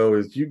point, though.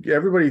 Is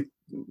everybody,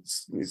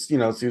 sees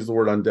the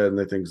word undead and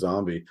they think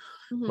zombie,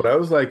 but I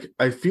was like,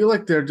 I feel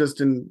like they're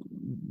just in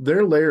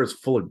their lair is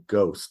full of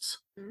ghosts.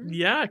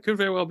 Yeah, it could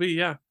very well be.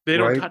 Yeah, they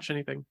don't Right? touch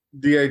anything.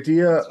 The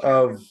idea That's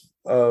true.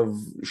 of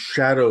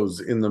shadows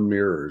in the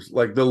mirrors,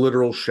 like the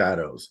literal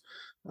shadows,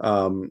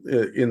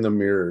 in the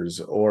mirrors,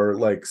 or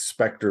like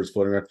specters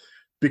floating around,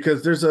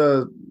 because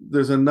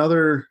there's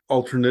another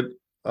alternate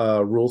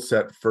rule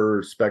set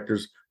for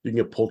specters. You can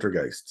get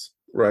poltergeists,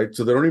 right?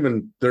 So they're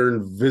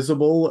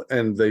invisible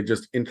and they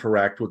just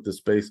interact with the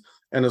space.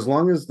 And as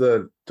long as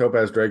the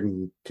Topaz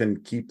Dragon can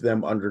keep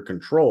them under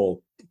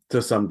control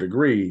to some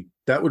degree,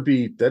 that'd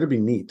be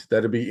neat.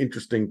 That'd be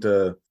interesting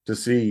to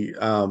see.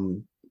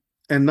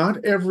 And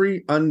not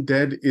every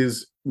undead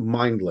is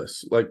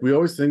mindless. Like we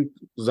always think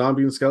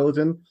zombie and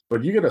skeleton,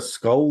 but you get a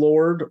skull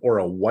lord or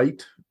a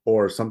white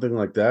or something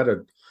like that,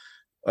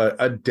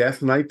 a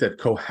death knight that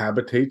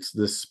cohabitates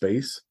this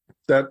space.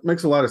 That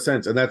makes a lot of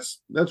sense, and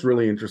that's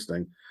really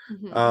interesting.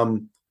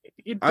 Mhm.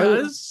 It I-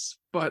 does,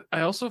 but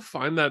I also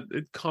find that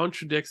it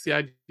contradicts the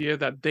idea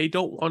that they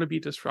don't want to be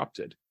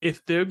disrupted.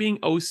 If they're being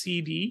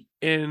OCD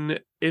in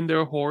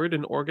their horde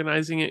and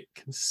organizing it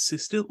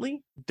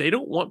consistently, they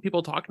don't want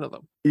people talking to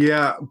them.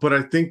 Yeah, but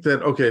I think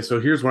that, okay, so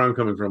here's where I'm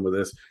coming from with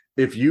this.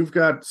 If you've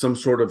got some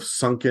sort of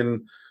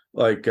sunken,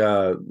 like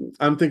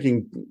I'm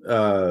thinking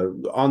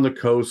on the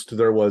coast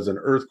there was an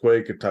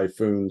earthquake, a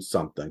typhoon,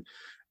 something,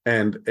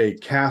 and a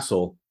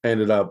castle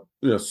ended up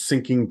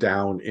sinking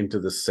down into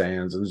the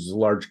sands, and there's a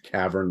large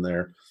cavern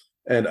there,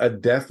 and a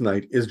death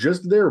knight is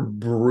just there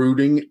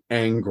brooding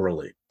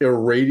angrily,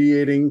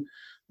 radiating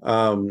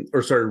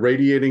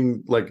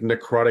like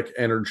necrotic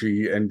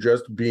energy and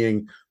just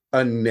being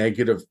a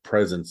negative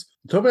presence.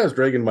 Topaz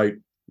Dragon might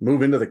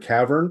move into the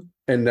cavern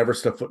and never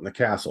step foot in the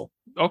castle.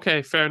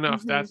 Okay, fair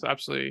enough. Mhm. That's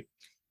absolutely.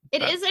 It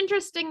That- is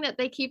interesting that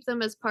they keep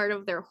them as part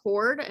of their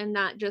horde and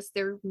not just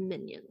their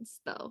minions,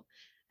 though.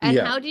 And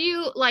Yeah. how do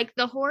you like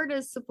the horde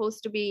is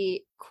supposed to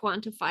be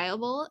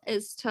quantifiable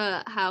as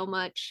to how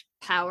much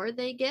power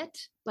they get?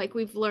 Like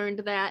we've learned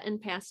that in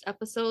past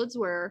episodes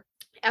where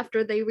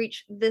after they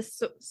reach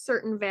this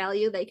certain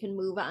value, they can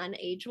move on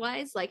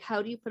age-wise. Like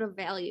how do you put a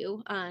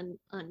value on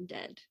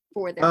undead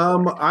for their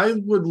horde? I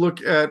would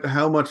look at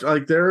how much,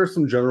 like there are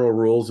some general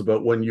rules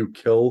about when you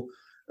kill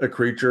a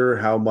creature,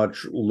 how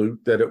much loot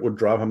that it would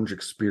drop, how much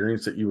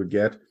experience that you would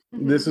get.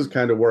 This is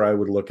kind of where I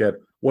would look at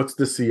what's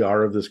the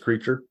CR of this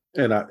creature,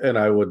 and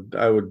I would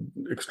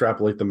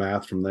extrapolate the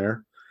math from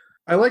there.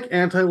 I like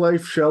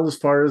anti-life shell as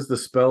far as the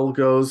spell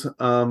goes.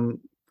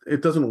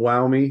 It doesn't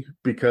wow me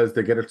because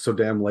they get it so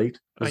damn late.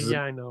 This is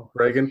yeah, I know.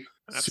 Dragon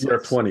That CR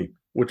sucks. 20,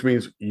 which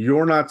means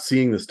you're not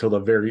seeing this till the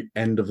very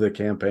end of the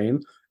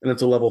campaign, and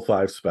it's a level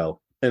 5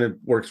 spell, and it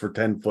works for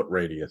 10-foot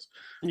radius.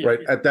 Yeah. Right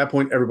at that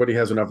point, everybody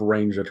has enough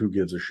range that who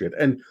gives a shit,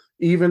 and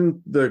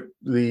even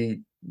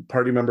the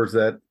party members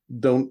that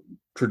don't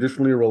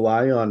traditionally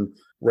rely on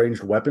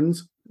ranged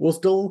weapons will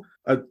still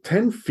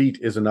 10 feet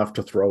is enough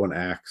to throw an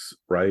axe,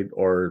 right,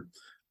 or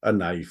a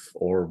knife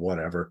or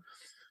whatever.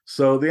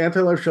 So the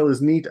anti-life shell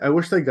is neat. I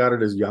wish they got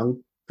it as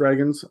young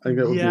dragons. I think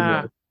that would be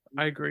Yeah, more.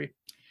 I agree.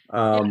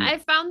 Yeah, I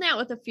found that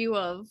with a few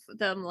of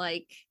them,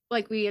 like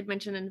we had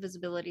mentioned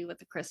invisibility with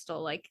the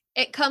crystal, like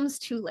it comes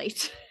too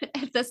late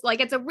at this,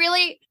 like it's a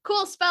really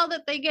cool spell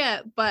that they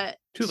get, but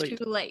Too it's late.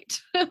 too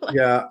late. Like,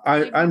 Yeah,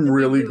 they need I'm to be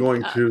really moved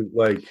going up.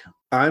 to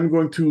I'm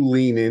going to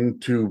lean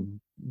into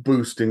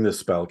boosting the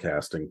spell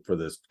casting for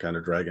this kind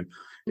of dragon.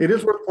 It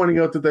is worth pointing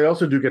out that they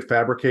also do get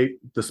fabricate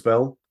the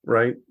spell,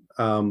 right?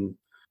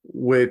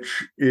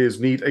 Which is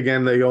neat.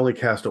 Again, they only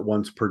cast it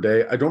once per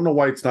day. I don't know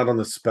why it's not on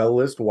the spell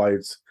list, why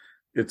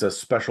it's a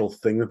special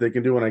thing that they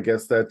can do, and I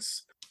guess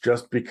that's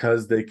just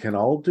because they can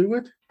all do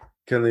it.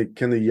 Can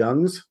the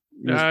youngs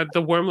use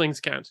The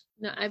wormlings can't.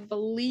 No, I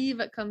believe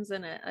it comes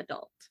in at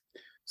adult.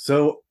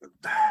 So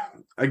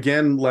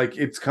again, like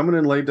it's coming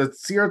in late. The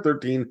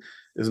CR13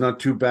 is not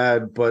too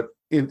bad, but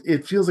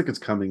it feels like it's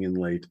coming in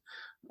late.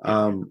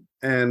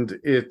 And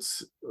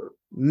it's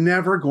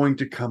never going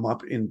to come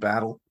up in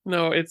battle.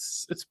 No,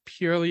 it's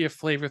purely a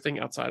flavor thing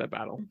outside of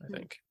battle, I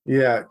think.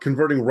 Yeah,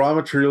 converting raw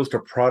materials to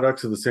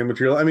products of the same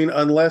material. I mean,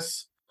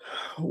 unless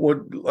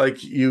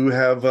like you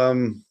have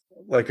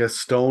like a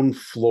stone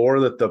floor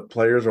that the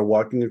players are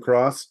walking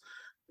across,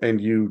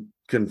 and you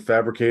can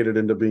fabricate it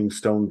into being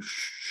stone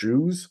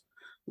shoes.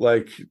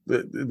 Like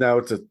now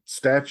it's a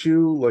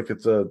statue, like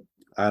it's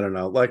I don't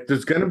know. Like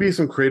there's going to be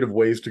some creative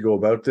ways to go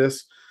about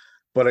this,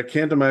 but I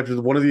can't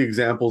imagine. One of the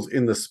examples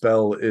in the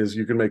spell is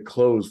you can make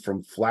clothes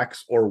from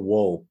flax or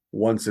wool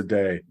once a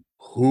day.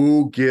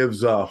 Who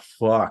gives a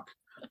fuck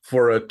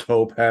for a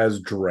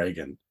topaz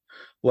dragon?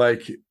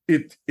 Like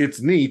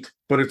it's neat,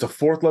 but it's a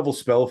 4th level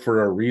spell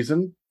for a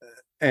reason,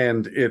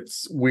 and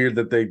it's weird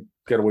that they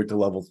gotta wait to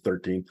level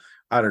 13.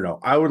 I don't know.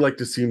 I would like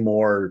to see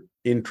more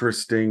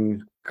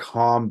interesting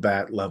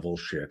combat level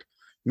shit.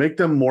 Make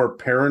them more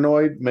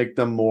paranoid, make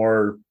them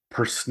more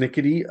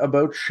persnickety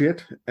about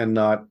shit and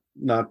not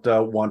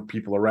want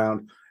people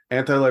around.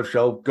 Anti-life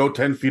shell, go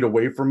 10 feet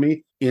away from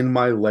me in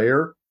my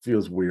lair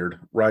feels weird,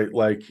 right?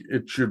 Like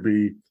it should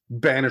be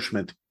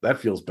banishment. That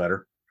feels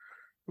better.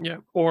 Yeah,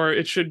 or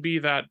it should be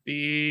that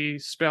the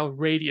spell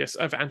radius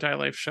of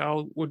anti-life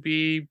shell would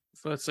be,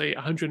 let's say,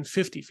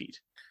 150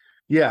 feet.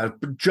 Yeah,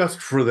 but just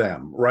for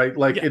them, right?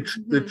 Like Yeah.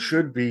 it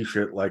should be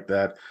shit like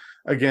that.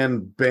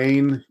 Again,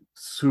 Bane,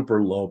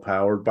 super low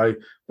powered. By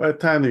the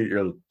time that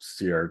your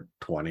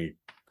CR20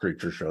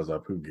 creature shows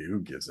up, who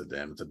gives a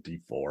damn? It's a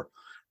D4,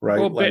 right?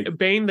 Well, like,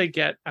 Bane they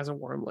get as a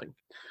wormling.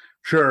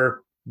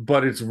 sure,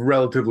 but it's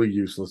relatively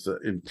useless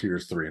in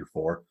tiers 3 and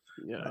 4.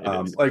 Yeah,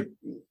 it is. Like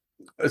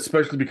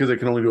especially because they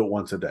can only do it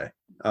once a day.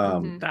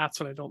 That's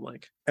what I don't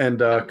like. And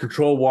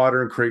control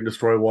water and create and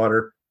destroy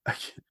water.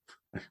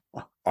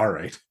 All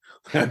right.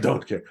 I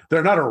don't care.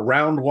 They're not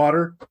around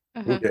water.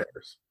 Who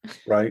cares?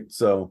 Right?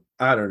 So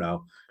I don't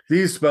know.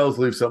 These spells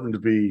leave something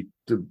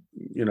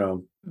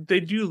They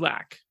do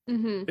lack.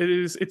 Mm-hmm.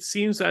 It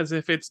seems as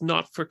if it's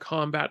not for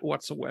combat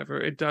whatsoever.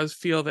 It does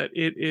feel that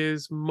it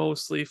is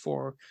mostly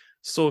for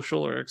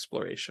social or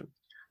exploration.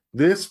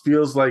 This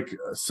feels like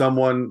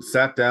someone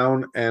sat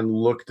down and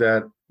looked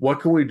at what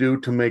can we do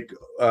to make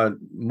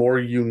more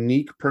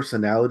unique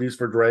personalities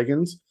for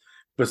dragons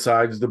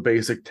besides the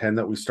basic 10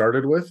 that we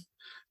started with,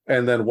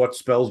 and then what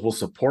spells will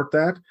support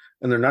that.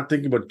 And they're not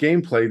thinking about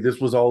gameplay.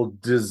 This was all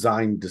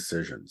design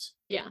decisions.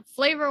 Yeah,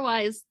 flavor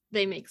wise,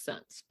 they make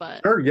sense,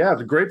 but Sure, yeah,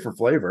 they're great for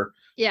flavor.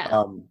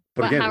 yeah,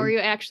 but again, how are you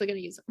actually going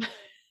to use them?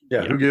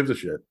 Yeah, who gives a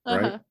shit,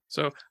 right?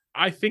 So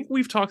I think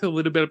we've talked a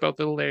little bit about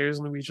the layers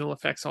and the regional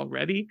effects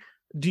already.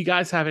 Do you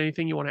guys have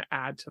anything you want to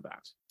add to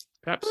that?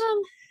 Perhaps.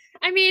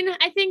 I mean,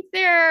 I think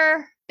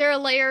their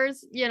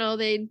layers,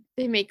 they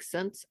make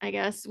sense, I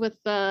guess, with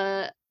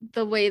the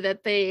way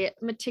that they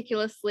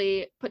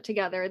meticulously put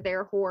together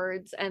their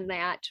hordes and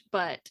that,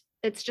 but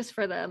it's just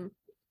for them.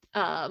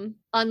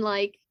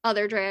 Unlike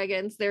other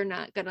dragons,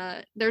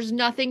 there's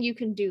nothing you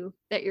can do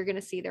that you're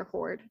gonna see their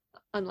horde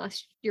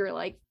unless you're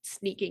like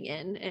sneaking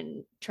in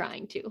and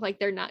trying to. Like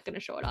they're not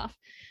gonna show it off.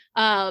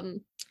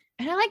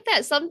 And I like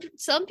that. Some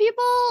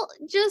people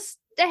just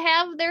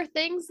have their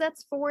things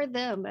that's for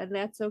them, and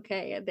that's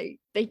okay. And they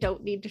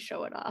don't need to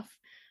show it off.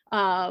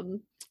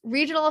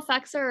 Regional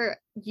effects are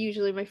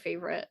usually my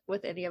favorite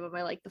with any of them.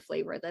 I like the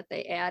flavor that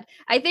they add.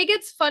 I think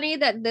it's funny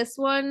that this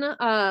one,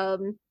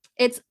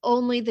 it's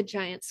only the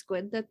giant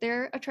squid that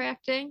they're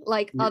attracting.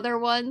 Like other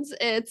ones,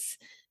 it's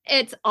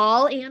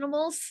all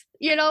animals,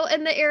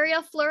 in the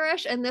area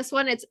flourish, and this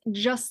one, it's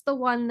just the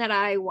one that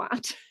I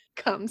want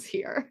comes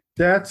here.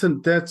 That's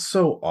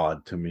so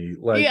odd to me.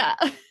 Like, yeah,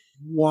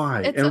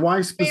 why? And why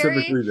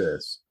specifically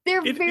this?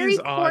 They're very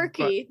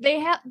quirky.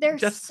 Odd, they're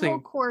so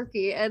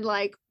quirky and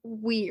like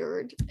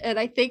weird, and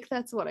I think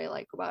that's what I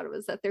like about them,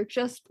 is that they're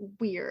just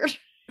weird.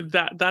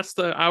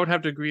 I would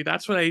have to agree.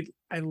 That's what I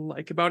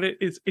like about it,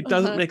 is it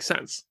doesn't make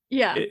sense.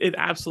 Yeah, it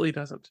absolutely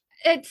doesn't.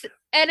 It's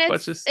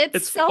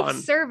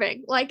self-serving.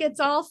 Fun. Like it's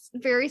all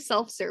very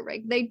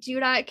self-serving. They do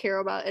not care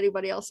about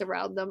anybody else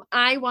around them.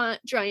 I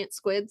want giant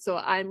squid, so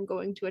I'm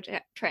going to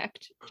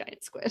attract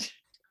giant squid.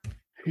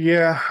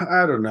 Yeah,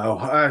 I don't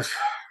know.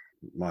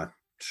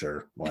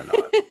 Sure, why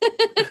not?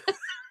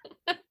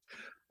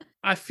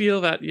 I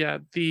feel that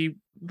the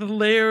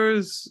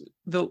layers,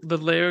 the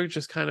layer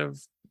just kind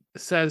of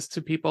says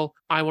to people,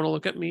 I want to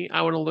look at me,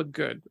 I want to look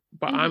good,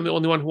 but I'm the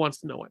only one who wants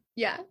to know it.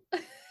 Yeah.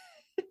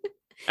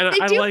 And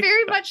they do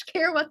very much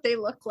care what they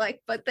look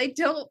like, but they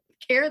don't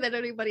care that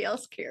anybody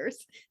else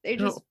cares. They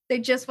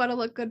just want to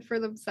look good for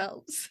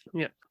themselves.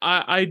 Yeah.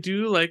 I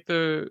do like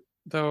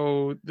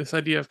this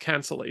idea of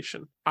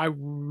cancellation. I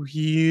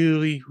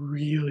really,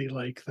 really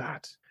like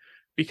that,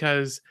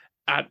 because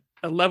at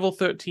a level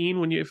 13,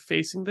 when you're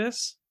facing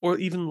this, or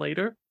even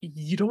later,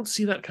 you don't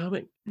see that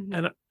coming.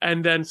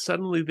 And then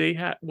suddenly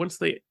once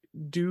they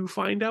do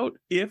find out,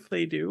 if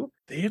they do,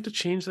 they have to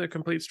change their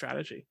complete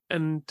strategy.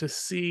 And to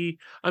see,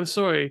 I'm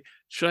sorry,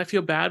 should I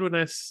feel bad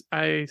when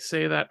I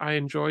say that I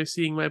enjoy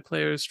seeing my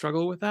players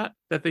struggle with that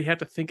they have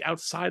to think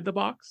outside the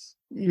box?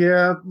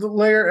 Yeah, the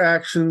layer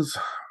actions,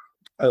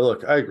 I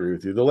agree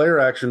with you. The layer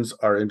actions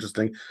are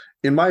interesting.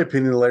 In my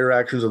opinion, the layer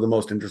actions are the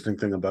most interesting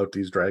thing about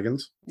these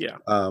dragons. Yeah.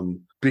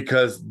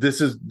 Because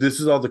this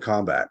is all the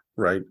combat,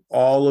 right?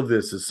 All of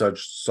this is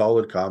such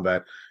solid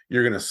combat.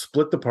 You're going to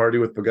split the party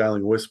with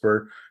Beguiling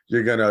Whisper.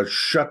 You're going to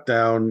shut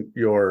down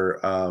your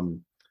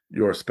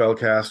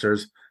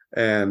spellcasters,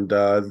 and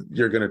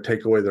you're going to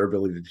take away their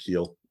ability to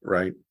heal,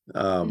 right?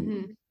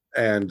 And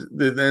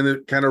then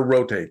it kind of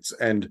rotates.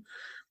 And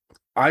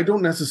I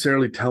don't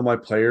necessarily tell my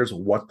players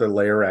what the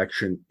layer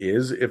action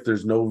is if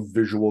there's no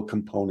visual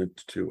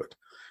component to it.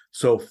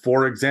 So,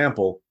 for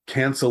example,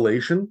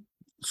 cancellation,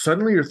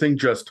 suddenly your thing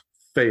just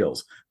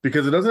fails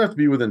because it doesn't have to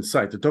be within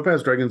sight. The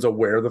Topaz Dragon's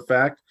aware of the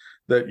fact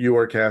that you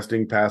are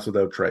casting Pass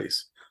Without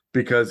Trace,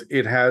 because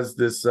it has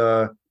this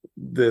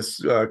this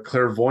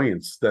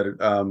clairvoyance that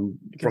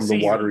from the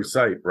see watery them.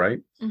 sight, right?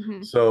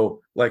 Mhm.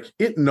 So like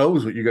it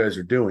knows what you guys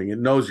are doing. It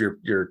knows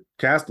you're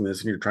casting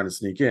this and you're trying to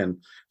sneak in.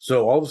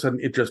 So all of a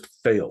sudden it just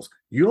fails.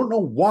 You don't know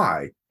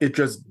why. It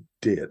just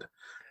did,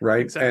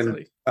 right?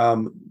 Exactly.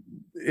 And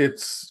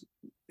it's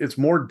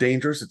more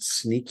dangerous.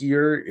 It's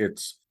sneakier.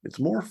 It's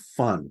more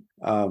fun.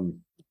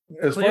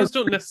 As far Players as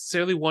don't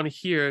necessarily want to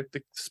hear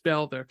the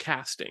spell they're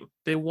casting.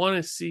 They want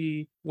to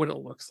see what it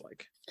looks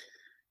like.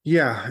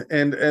 yeah,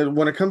 and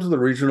when it comes to the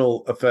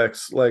regional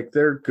effects, like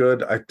they're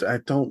good. I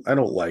don't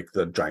like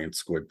the giant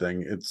squid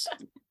thing.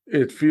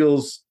 It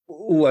feels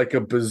like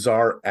a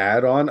bizarre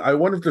add-on. I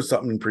wonder if there's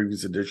something in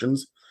previous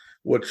editions,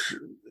 which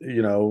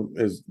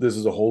this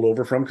is a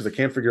holdover from, because I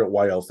can't figure out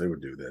why else they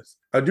would do this.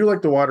 I do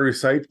like the watery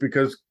sight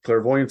because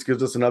clairvoyance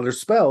gives us another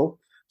spell,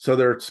 so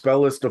their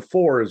spell list of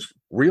 4 is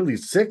really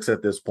 6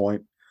 at this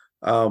point.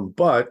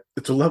 But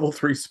it's a level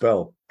 3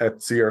 spell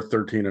at CR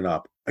 13 and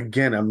up.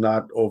 Again, I'm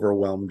not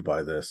overwhelmed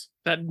by this.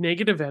 That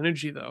negative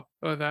energy, though,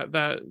 or that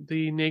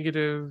the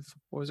negative,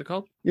 what was it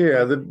called?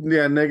 Yeah,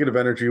 negative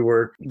energy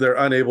where they're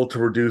unable to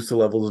reduce the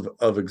levels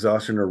of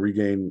exhaustion or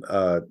regain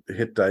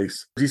hit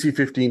dice. DC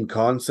 15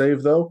 con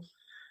save, though.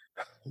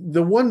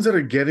 The ones that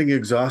are getting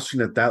exhaustion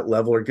at that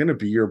level are going to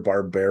be your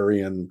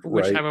barbarian,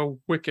 Which right? have a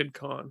wicked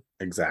con.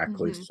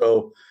 Exactly. Mhm.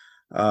 So,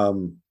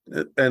 and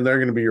they're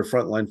going to be your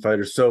frontline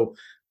fighters. So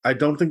I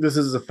don't think this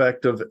is as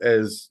effective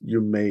as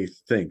you may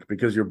think,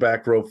 because your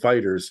back row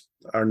fighters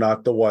are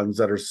not the ones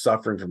that are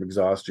suffering from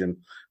exhaustion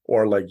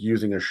or like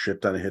using a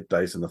shit ton of hit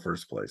dice in the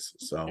first place.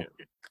 So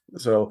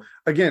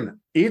again,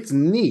 it's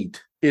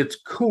neat. It's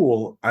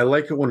cool. I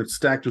like it when it's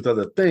stacked with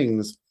other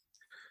things,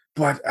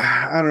 but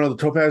I don't know. The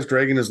Topaz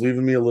Dragon is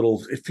leaving me a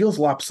little, it feels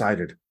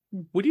lopsided.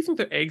 What do you think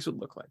their eggs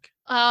would look like?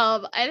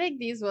 I think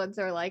these ones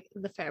are like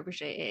the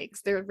Fabergé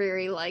eggs. They're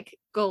very like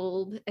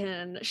gold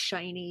and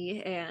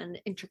shiny and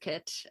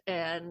intricate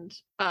and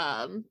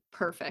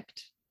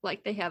perfect.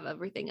 Like they have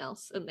everything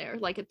else in there.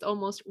 Like it's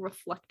almost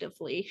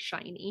reflectively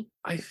shiny.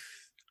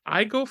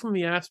 I go from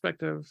the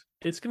aspect of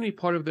it's going to be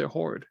part of their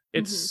horde.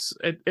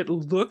 It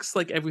looks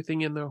like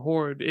everything in their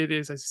horde. It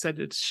is, as I said,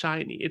 it's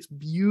shiny. It's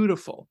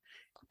beautiful.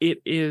 It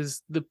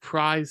is the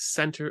prize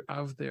center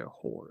of their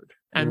horde.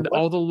 And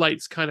all the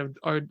lights kind of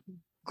are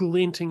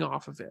glinting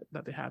off of it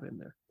that they have in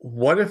there.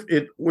 What if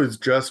it was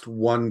just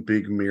one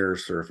big mirror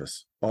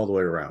surface all the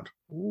way around?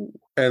 Ooh.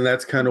 And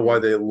that's kind of why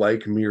they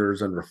like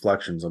mirrors and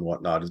reflections and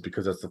whatnot, is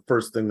because that's the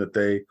first thing that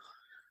they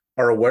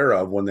are aware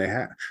of when they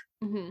hatch.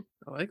 Mm-hmm.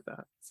 I like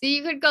that. So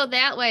you could go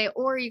that way,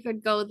 or you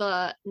could go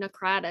the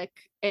necrotic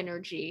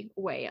energy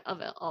way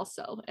of it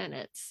also. And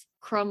it's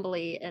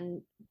crumbly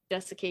and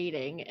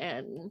desiccating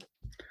and...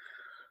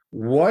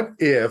 What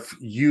if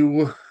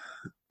it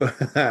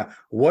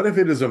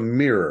is a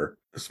mirror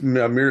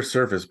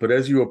surface, but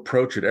as you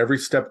approach it, every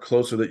step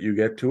closer that you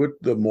get to it,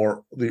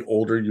 the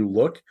older you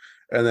look,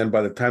 and then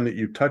by the time that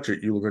you touch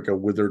it, you look like a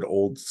withered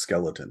old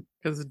skeleton.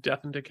 Because of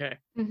death and decay.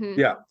 Mm-hmm.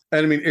 Yeah,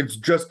 and I mean it's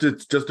just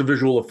a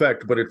visual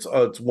effect, but it's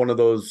one of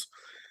those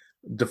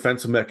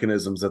defense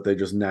mechanisms that they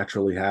just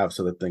naturally have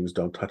so that things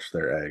don't touch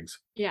their eggs.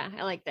 Yeah,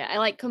 I like that. I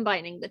like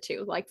combining the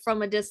two. Like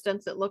from a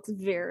distance, it looks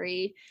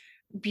very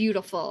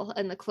beautiful,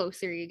 and the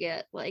closer you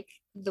get, like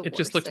it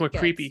just looks more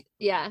creepy.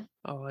 Yeah,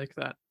 I like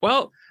that.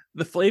 Well,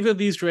 the flavor of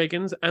these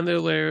dragons and their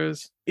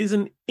lairs is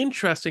an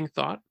interesting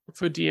thought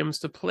for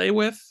DMs to play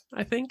with,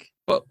 I think.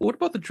 But what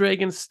about the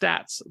dragon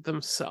stats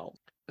themselves?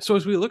 So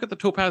as we look at the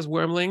Topaz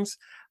Wormlings,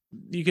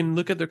 you can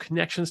look at their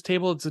connections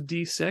table. It's a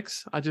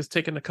D6. I've just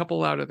taken a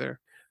couple out of there.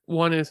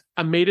 One is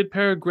a mated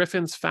pair of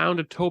griffins found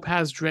a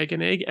topaz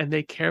dragon egg and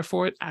they care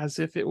for it as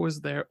if it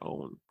was their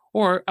own.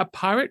 Or a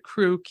pirate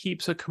crew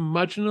keeps a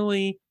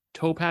curmudgeonly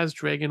topaz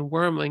dragon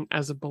wormling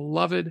as a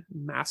beloved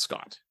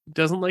mascot.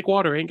 Doesn't like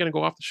water, ain't gonna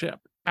go off the ship.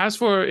 As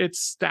for its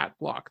stat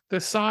block, the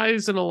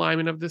size and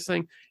alignment of this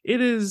thing, it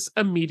is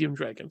a medium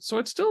dragon. So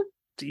it's still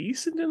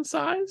decent in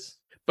size,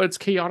 but it's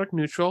chaotic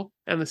neutral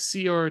and the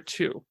CR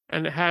 2.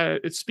 And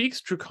it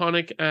speaks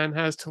draconic and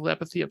has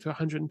telepathy up to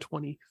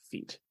 120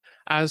 feet.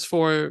 As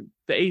for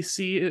the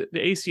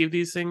AC of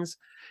these things,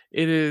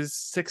 it is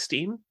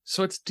 16,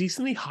 so it's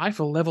decently high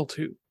for level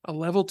 2. A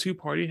level 2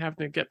 party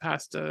having to get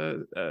past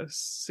a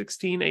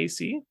 16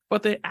 AC,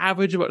 but they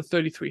average about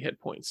 33 hit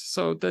points,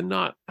 so they're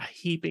not a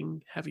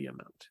heaping heavy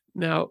amount.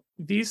 Now,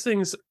 these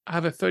things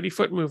have a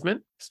 30-foot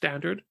movement,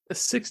 standard, a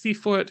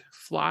 60-foot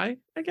fly,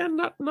 again,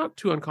 not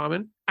too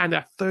uncommon, and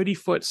a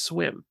 30-foot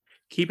swim.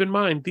 Keep in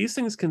mind, these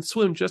things can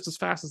swim just as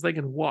fast as they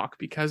can walk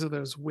because of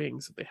those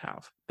wings that they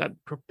have that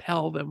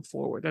propel them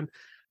forward. And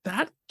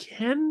that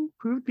can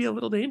prove to be a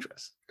little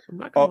dangerous. I'm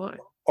not going to lie.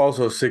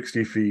 Also,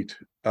 60 feet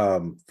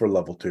for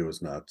level 2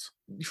 is nuts.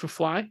 For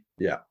fly?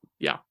 Yeah.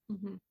 Yeah.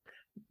 Mm-hmm.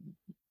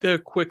 They're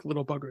quick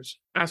little buggers.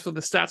 As for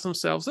the stats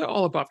themselves, they're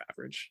all above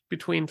average,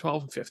 between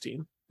 12 and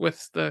 15,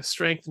 with the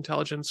strength,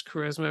 intelligence,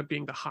 charisma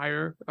being the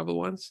higher of the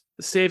ones.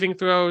 The saving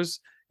throws,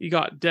 you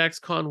got Dex,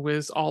 Con,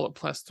 Wiz all at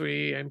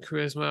 +3 and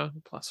Charisma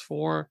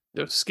 +4.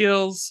 Their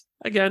skills,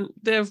 Again,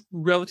 they have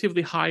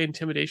relatively high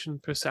intimidation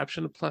and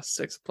perception, a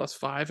 +6,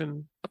 +5,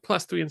 and a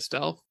 +3 in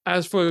stealth.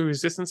 As for the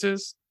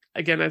resistances,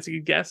 again, as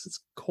you guess,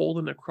 it's cold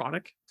and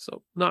necrotic.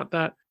 So not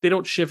that they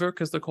don't shiver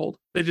because they're cold.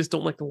 They just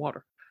don't like the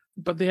water.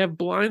 But they have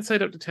blind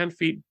sight up to 10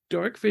 feet,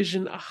 dark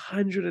vision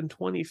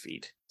 120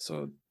 feet.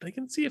 So they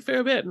can see a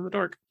fair bit in the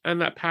dark. And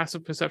that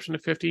passive perception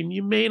of 15,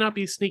 you may not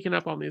be sneaking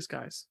up on these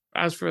guys.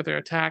 As for their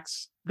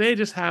attacks, they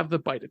just have the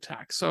bite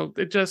attack. So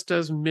it just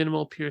does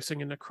minimal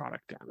piercing and necrotic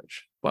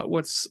damage. But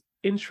what's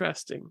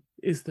interesting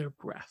is their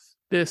breath,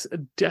 this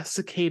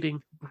desiccating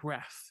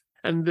breath.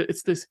 And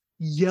it's this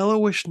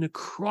yellowish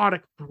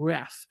necrotic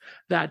breath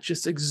that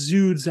just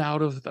exudes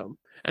out of them.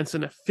 And it's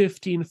in a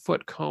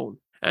 15-foot cone.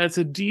 And it's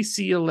a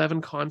DC 11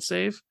 con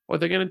save, or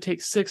they're going to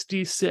take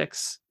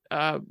 6d6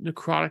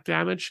 necrotic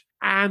damage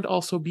and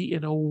also be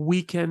in a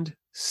weakened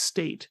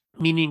state,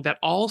 meaning that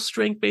all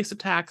strength-based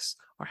attacks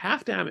are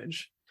half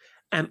damage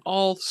and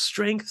all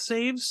strength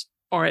saves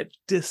are at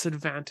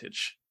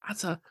disadvantage.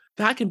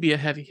 That can be a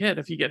heavy hit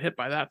if you get hit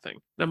by that thing.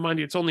 Now, mind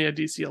you, it's only a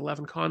DC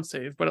 11 con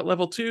save, but at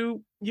level 2,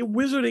 your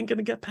wizard ain't going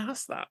to get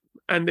past that.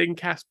 And they can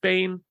cast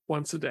Bane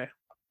once a day.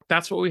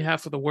 That's what we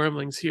have for the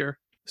Wyrmlings here.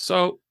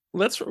 So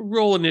let's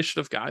roll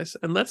initiative, guys,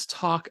 and let's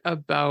talk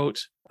about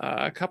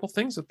a couple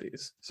things with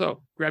these.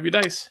 So grab your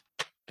dice.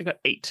 I got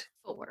 8.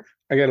 4.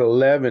 I got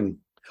 11.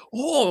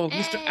 Oh,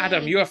 Mr.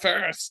 Adam, you are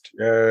first.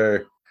 Yay.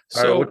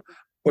 So All right,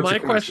 what's my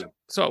your question.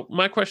 So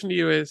my question to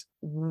you is,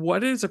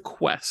 what is a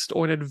quest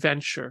or an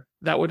adventure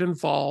that would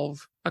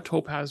involve a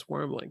Topaz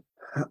Wyrmling?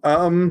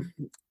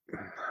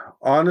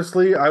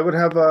 Honestly, I would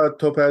have a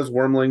Topaz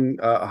Wyrmling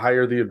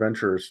hire the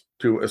adventurers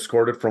to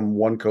escort it from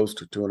one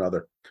coast to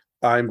another.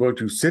 I'm going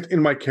to sit in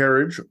my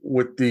carriage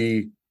with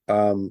the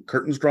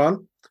curtains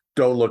drawn.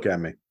 Don't look at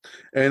me.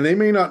 And they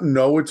may not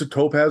know it's a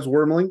Topaz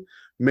Wyrmling.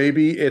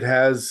 Maybe it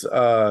has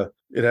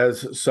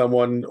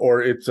someone,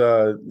 or it's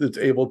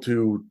able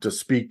to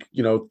speak,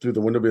 through the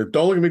window. Be like,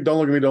 don't look at me, don't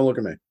look at me, don't look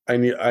at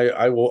me.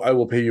 I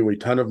will pay you a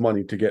ton of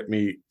money to get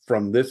me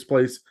from this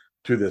place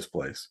to this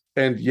place.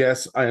 And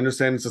yes, I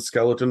understand it's a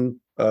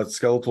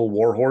skeletal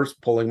warhorse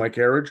pulling my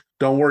carriage.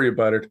 Don't worry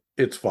about it.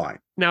 It's fine.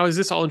 Now, is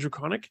this all in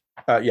Draconic?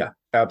 Yeah,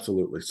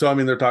 absolutely. So,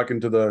 they're talking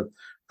to the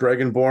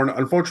Dragonborn.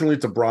 Unfortunately,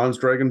 it's a bronze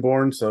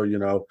Dragonborn,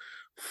 so,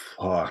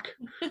 fuck.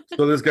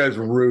 So this guy's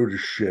rude as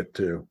shit,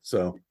 too.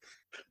 So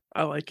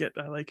I like it.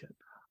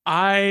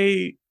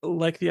 I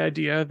like the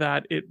idea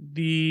that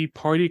the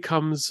party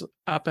comes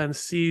up and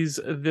sees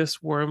this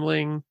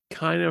Wyrmling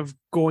kind of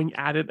going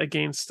at it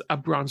against a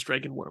bronze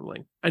dragon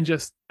Wyrmling, and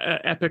just an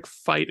epic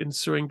fight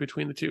ensuing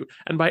between the two.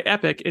 And by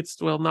epic,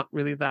 it's, well, not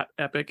really that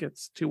epic.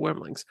 It's 2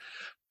 Wyrmlings.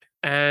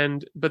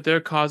 But they're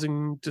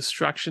causing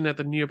destruction at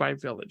the nearby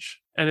village.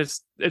 And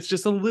it's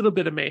just a little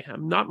bit of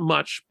mayhem. Not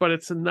much, but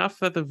it's enough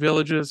that the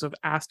villagers have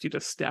asked you to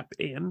step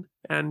in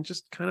and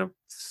just kind of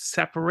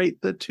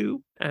separate the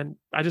two. And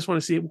I just want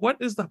to see,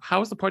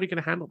 how is the party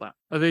going to handle that?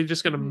 Are they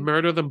just going to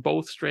murder them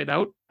both straight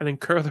out and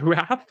incur the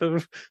wrath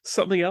of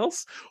something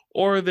else?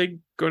 Or are they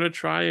going to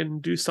try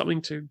and do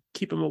something to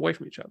keep them away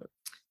from each other?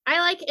 I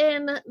like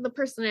in the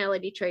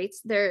personality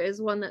traits, there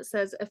is one that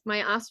says, if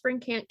my offspring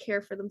can't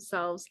care for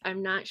themselves,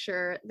 I'm not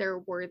sure they're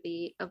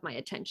worthy of my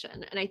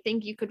attention. And I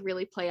think you could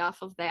really play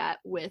off of that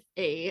with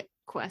a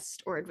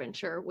quest or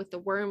adventure with the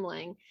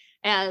Wyrmling,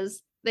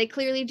 as they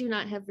clearly do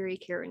not have very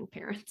caring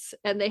parents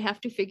and they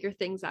have to figure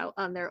things out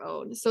on their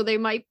own. So they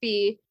might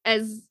be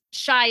as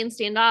shy and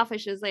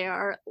standoffish as they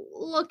are,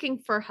 looking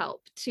for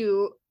help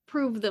to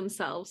prove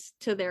themselves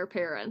to their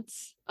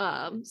parents.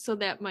 So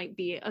that might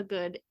be a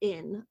good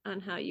in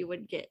on how you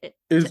would get it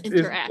to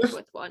interact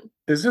with one.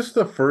 Is this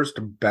the first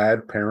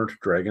bad parent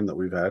dragon that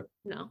we've had?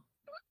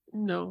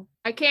 No.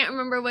 I can't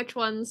remember which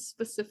ones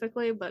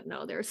specifically, but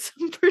no, there's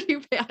some pretty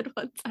bad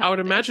ones. I would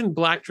imagine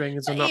black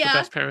dragons are not the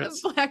best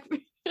parents.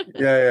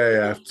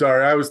 Yeah.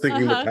 Sorry, I was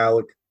thinking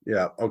metallic.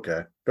 Yeah,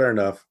 okay. Fair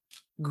enough.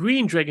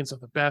 Green dragons are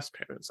the best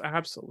parents.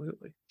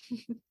 Absolutely.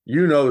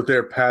 You know that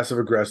they're passive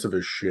aggressive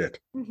as shit.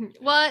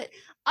 Well, it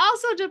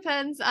also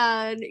depends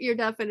on your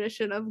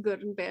definition of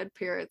good and bad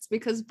parents,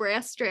 because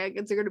brass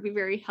dragons are going to be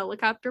very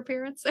helicopter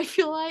parents, I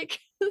feel like.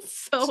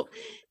 So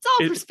it's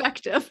all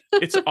perspective.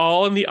 It's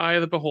all in the eye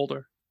of the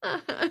beholder.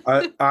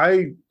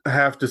 I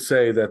have to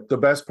say that the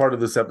best part of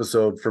this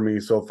episode for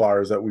me so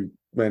far is that we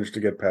managed to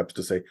get Peps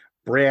to say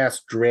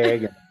brass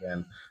dragon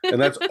again.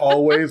 And that's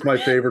always my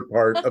favorite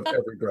part of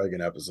every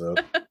dragon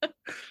episode.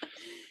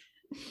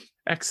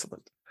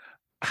 Excellent.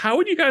 How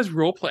would you guys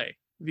roleplay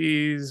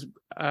these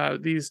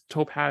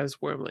Topaz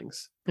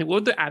Wyrmlings? What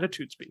would the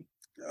attitudes be?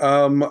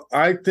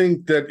 I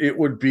think that it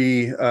would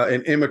be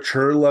an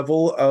immature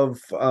level of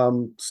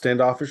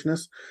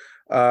standoffishness.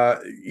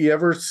 You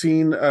ever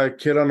seen a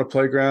kid on a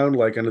playground,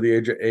 like under the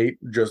age of 8,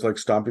 just like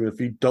stomping their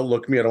feet? Don't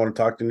look at me, I don't want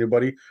to talk to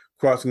anybody,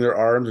 crossing their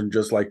arms and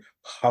just like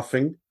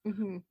huffing.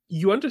 Mm-hmm.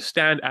 You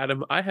understand,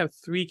 Adam, I have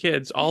 3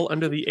 kids, all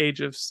under the age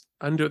of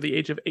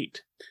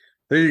 8.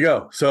 There you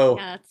go. So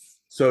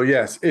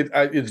yes,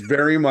 it's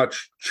very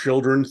much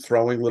children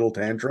throwing little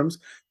tantrums,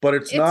 but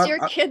it's not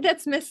your kid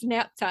that's missed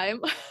nap time.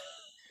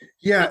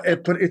 Yeah,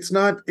 but it's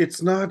not.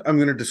 I'm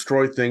going to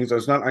destroy things.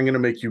 It's not. I'm going to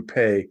make you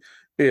pay.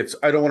 It's.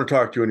 I don't want to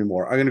talk to you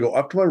anymore. I'm going to go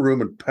up to my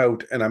room and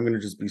pout, and I'm going to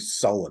just be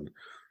sullen.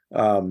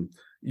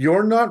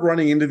 You're not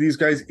running into these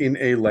guys in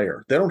a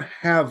lair. They don't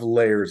have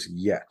lairs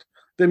yet.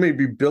 They may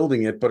be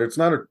building it, but it's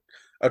not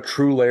a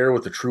true lair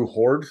with a true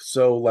horde.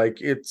 So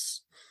like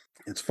it's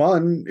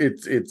fun.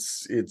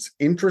 It's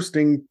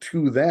interesting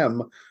to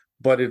them,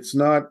 but it's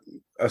not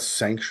a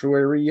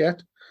sanctuary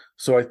yet.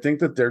 So I think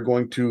that they're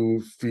going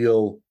to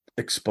feel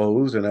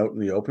exposed and out in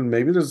the open.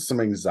 Maybe there's some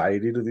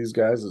anxiety to these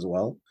guys as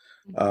well,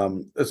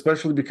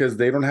 especially because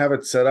they don't have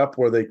it set up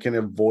where they can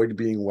avoid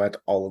being wet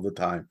all of the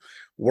time.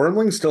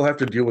 Wormlings still have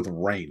to deal with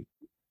rain,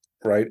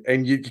 right?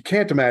 And you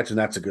can't imagine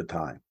that's a good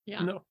time.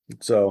 Yeah. No.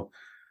 So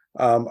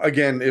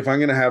again, if I'm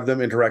going to have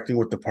them interacting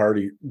with the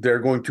party, they're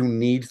going to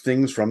need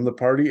things from the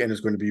party, and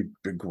it's going to be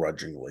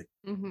begrudgingly.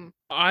 Mm-hmm.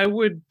 I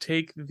would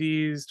take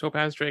these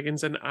topaz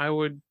dragons and I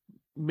would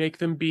make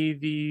them be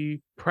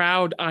the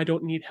proud, I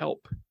don't need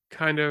help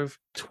kind of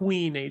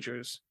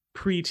tweenagers,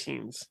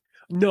 preteens.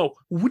 No,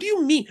 what do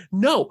you mean?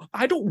 No,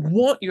 I don't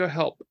want your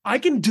help. I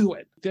can do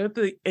it. They're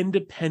the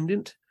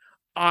independent,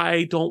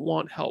 I don't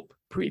want help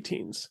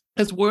preteens.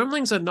 Because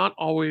wormlings are not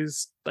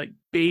always like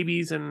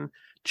babies and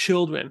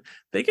children.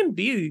 They can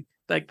be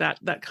like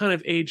that kind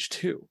of age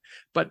too.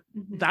 But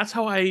that's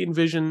how I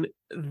envision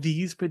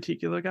these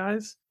particular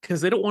guys,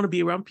 because they don't want to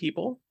be around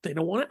people. They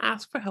don't want to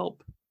ask for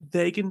help.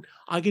 I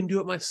can do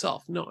it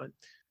myself. No,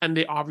 and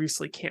they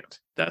obviously can't.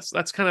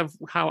 That's kind of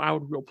how I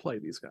would role play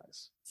these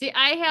guys. See,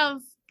 I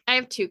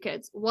have two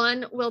kids.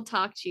 One will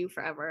talk to you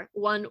forever.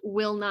 One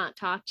will not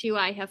talk to you.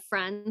 I have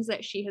friends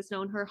that she has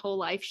known her whole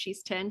life.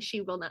 She's 10.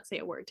 She will not say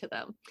a word to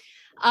them.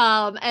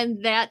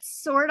 And that's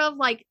sort of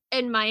like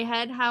in my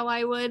head how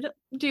I would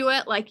do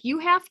it. Like, you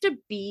have to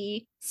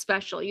be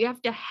special. You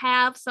have to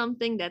have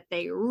something that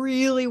they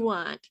really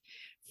want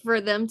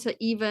for them to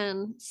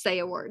even say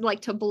a word,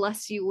 like to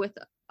bless you with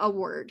a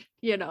word,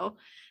 you know.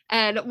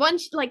 And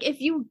once, like,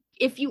 if you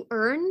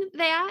earn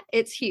that,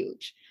 it's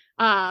huge.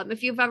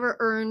 If you've ever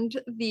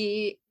earned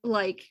the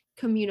like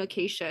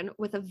communication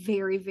with a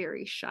very,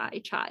 very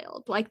shy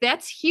child, like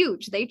that's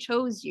huge. They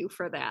chose you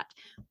for that.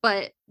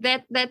 But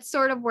that's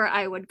sort of where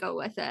I would go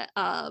with it.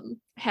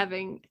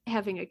 Having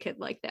a kid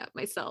like that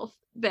myself,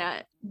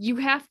 that you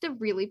have to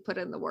really put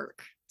in the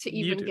work to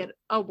even get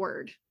a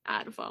word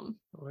out of them.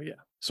 Oh yeah.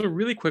 So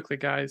really quickly,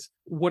 guys,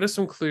 what are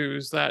some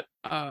clues that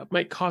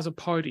might cause a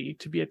party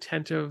to be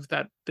attentive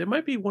that there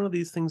might be one of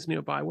these things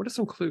nearby? What are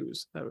some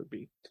clues that would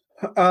be?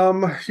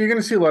 You're going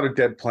to see a lot of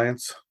dead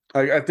plants.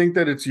 I think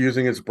that it's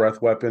using its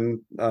breath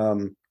weapon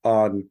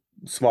on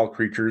small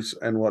creatures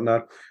and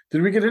whatnot.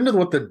 Did we get into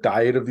what the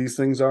diet of these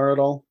things are at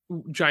all?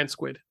 Giant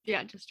squid.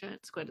 Yeah, just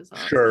giant squid is all.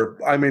 Sure.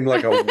 I mean,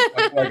 like a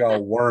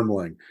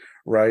wormling,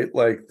 right?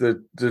 Like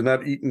they're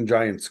not eating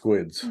giant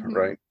squids,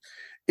 right?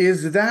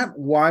 Is that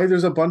why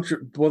there's a bunch of?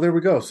 Well, there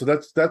we go. So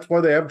that's why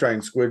they have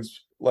giant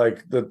squids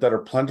like that are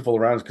plentiful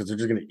around, because they're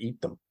just going to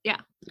eat them. Yeah.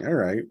 All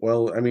right.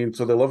 Well, I mean,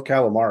 so they love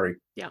calamari.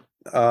 Yeah.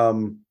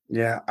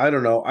 Yeah. I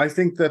don't know. I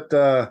think that.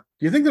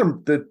 Do you think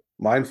that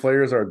mind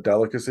flayers are a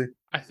delicacy?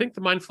 I think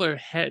the mind flayer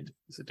head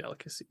is a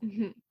delicacy.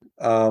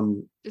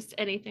 Just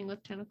anything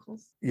with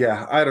tentacles.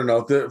 Yeah, I don't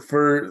know.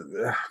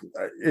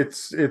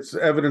 It's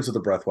evidence of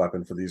the breath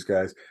weapon for these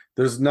guys.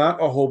 There's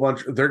not a whole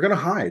bunch. They're going to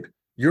hide.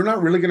 You're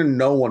not really going to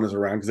know one is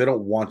around because they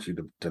don't want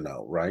you to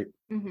know, right?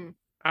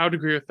 I would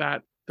agree with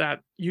that.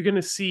 That you're going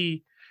to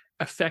see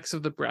effects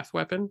of the breath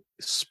weapon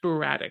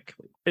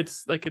sporadically.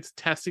 It's like it's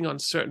testing on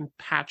certain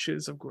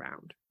patches of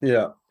ground.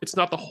 Yeah. It's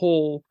not the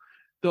whole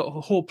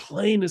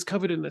plane is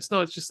covered in this.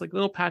 No, it's just like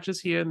little patches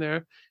here and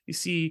there. You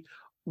see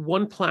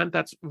one plant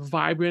that's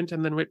vibrant,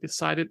 and then right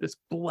beside it, this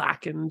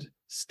blackened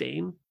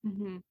stain.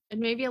 And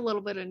maybe a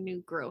little bit of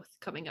new growth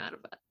coming out of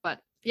it. But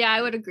yeah,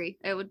 I would agree.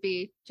 It would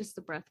be just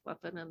the breath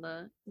weapon and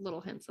the little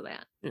hints of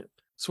that. Yeah.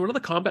 So what are the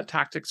combat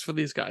tactics for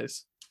these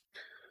guys?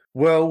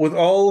 Well, with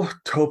all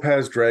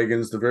topaz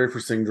dragons, the very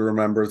first thing to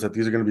remember is that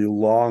these are going to be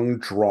long,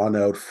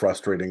 drawn-out,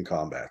 frustrating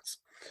combats,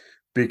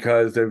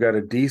 because they've got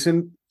a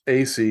decent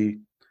AC.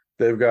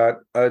 They've got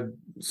a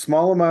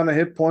small amount of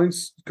hit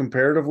points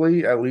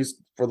comparatively, at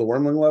least for the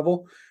wormling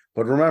level.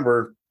 But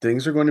remember,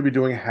 things are going to be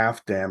doing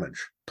half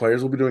damage.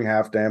 Players will be doing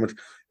half damage,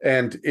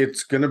 and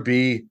it's going to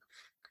be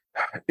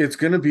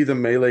the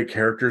melee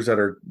characters that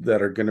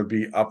are going to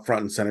be up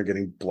front and center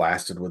getting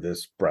blasted with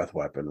this breath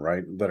weapon,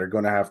 right? That are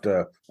going to have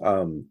to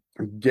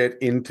get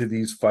into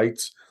these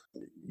fights.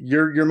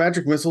 Your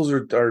magic missiles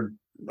are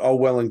all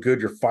well and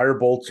good. Your fire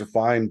bolts are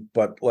fine,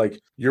 but like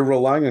you're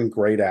relying on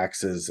great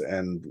axes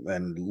and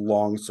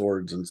long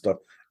swords and stuff,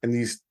 and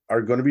these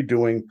are going to be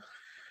doing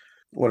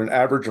an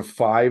average of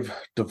 5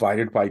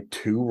 divided by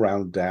 2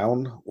 round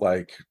down.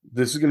 Like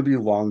this is going to be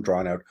long,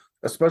 drawn out,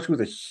 especially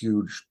with a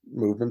huge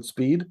movement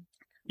speed.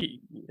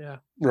 Yeah.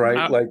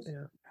 Right.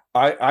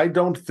 I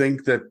don't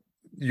think that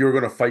you're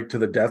going to fight to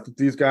the death with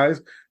these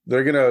guys.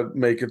 They're going to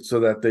make it so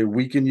that they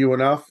weaken you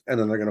enough, and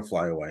then they're going to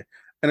fly away.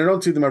 And I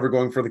don't see them ever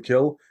going for the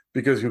kill,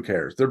 because who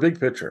cares? They're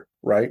big picture,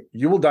 right?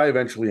 You will die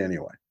eventually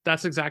anyway.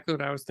 That's exactly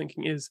what I was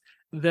thinking. Is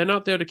they're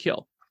not there to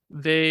kill.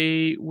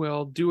 They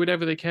will do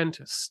whatever they can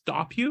to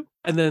stop you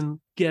and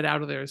then get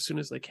out of there as soon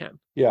as they can.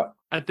 Yeah.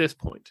 At this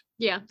point.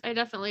 Yeah, I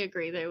definitely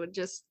agree. They would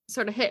just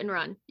sort of hit and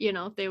run.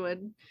 They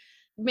would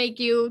make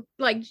you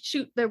like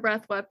shoot their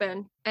breath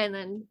weapon and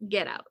then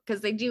get out,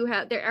 because they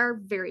are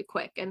very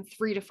quick in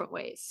 3 different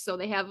ways. So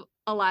they have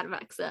a lot of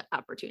exit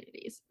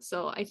opportunities.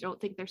 So I don't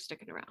think they're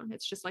sticking around.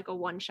 It's just like a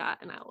one shot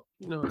and out.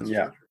 No.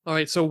 Yeah. All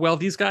right. So while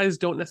these guys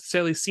don't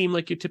necessarily seem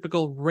like your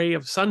typical ray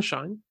of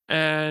sunshine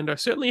and are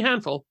certainly a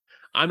handful,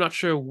 I'm not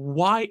sure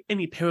why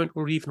any parent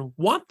would even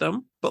want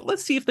them, but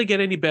let's see if they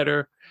get any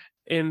better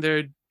in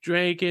their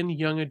dragon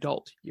young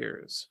adult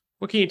years.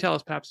 What can you tell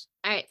us, Paps?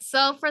 All right.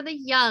 So for the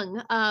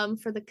young,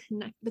 for the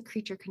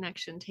creature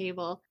connection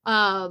table,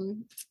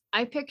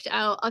 I picked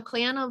out a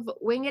clan of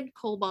winged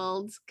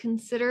kobolds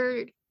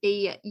considered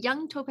a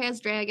young topaz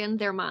dragon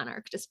their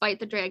monarch, despite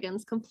the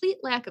dragon's complete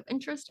lack of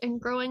interest and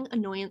growing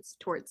annoyance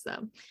towards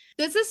them.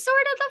 This is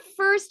sort of the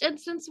first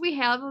instance we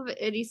have of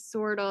any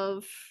sort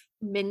of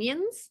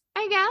minions,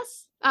 I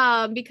guess,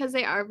 because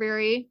they are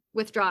very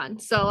withdrawn.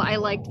 So I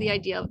liked the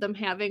idea of them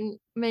having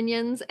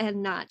minions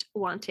and not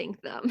wanting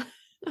them.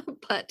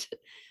 But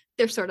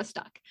they're sort of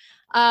stuck.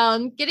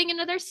 Getting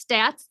into their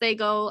stats, they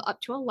go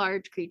up to a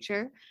large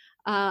creature.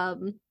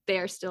 They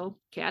are still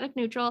chaotic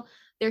neutral.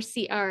 Their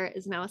CR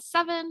is now a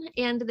 7,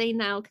 and they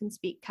now can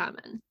speak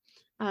common.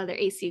 Their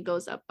AC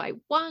goes up by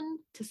 1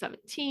 to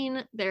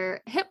 17.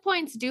 Their hit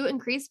points do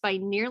increase by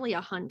nearly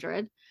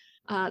 100.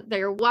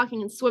 Their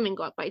walking and swimming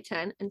go up by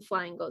 10, and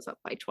flying goes up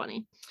by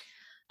 20.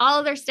 All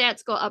of their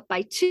stats go up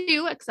by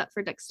 2, except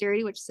for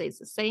dexterity, which stays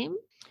the same.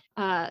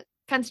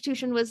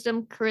 Constitution,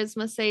 Wisdom,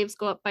 Charisma saves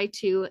go up by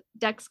 2.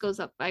 Dex goes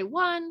up by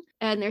 1.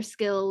 And their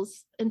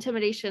skills,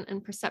 Intimidation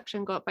and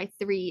Perception, go up by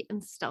 3.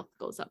 And Stealth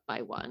goes up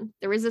by 1.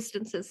 The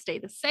resistances stay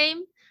the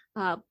same.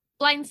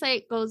 Blind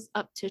Sight goes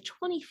up to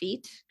 20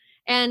 feet.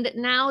 And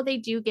now they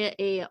do get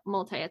a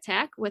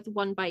multi-attack with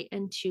 1 bite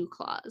and 2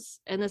 claws.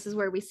 And this is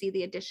where we see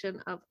the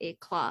addition of a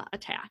claw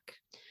attack.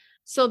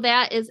 So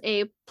that is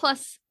a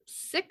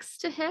 +6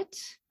 to hit,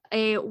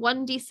 a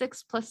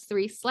 1d6 plus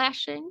 3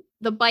 slashing.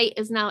 The bite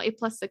is now a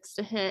 +6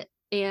 to hit,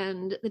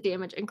 and the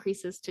damage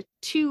increases to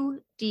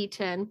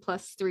 2d10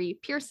 plus 3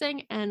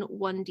 piercing and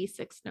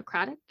 1d6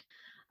 necrotic.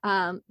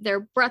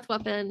 Their breath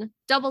weapon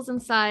doubles in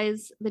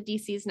size. The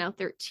DC is now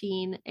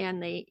 13,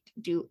 and they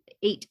do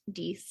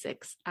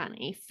 8d6 on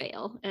a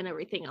fail, and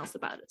everything else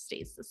about it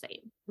stays the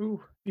same.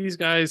 Ooh, these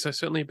guys are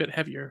certainly a bit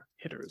heavier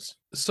hitters.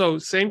 So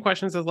same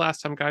questions as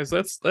last time, guys.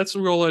 Let's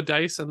roll a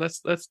dice, and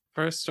let's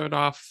first start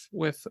off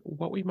with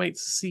what we might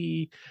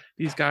see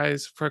these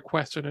guys for a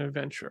quest or an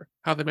adventure,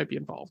 how they might be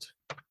involved.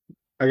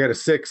 I got a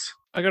 6.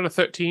 I got a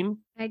 13.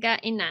 I got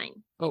a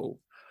 9. Oh,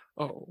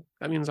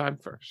 that means I'm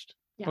first.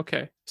 Yeah.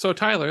 Okay. So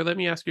Tyler, let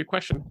me ask you a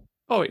question.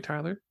 Oh wait,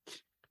 Tyler.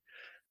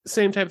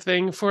 Same type of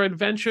thing. For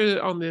adventure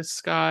on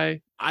this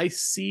guy, I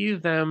see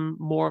them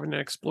more of an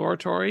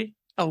exploratory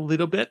a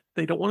little bit.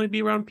 They don't want to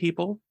be around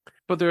people,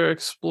 but they're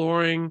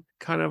exploring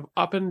kind of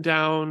up and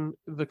down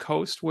the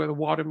coast where the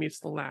water meets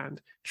the land,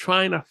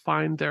 trying to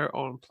find their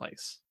own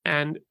place.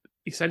 And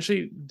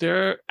essentially,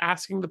 they're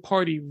asking the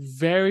party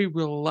very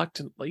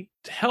reluctantly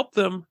to help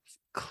them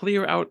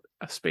clear out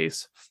a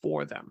space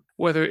for them,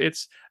 whether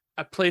it's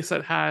a place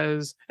that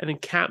has an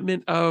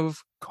encampment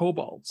of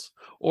kobolds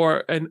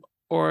or an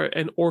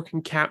orc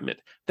encampment.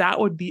 That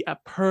would be a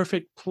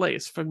perfect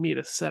place for me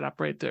to set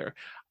up right there.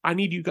 I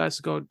need you guys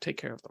to go take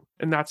care of them.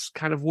 And that's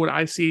kind of what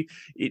I see.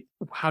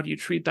 How do you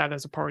treat that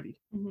as a party?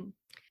 Mm-hmm.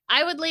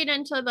 I would lean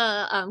into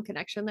the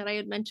connection that I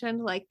had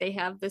mentioned. Like, they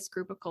have this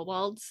group of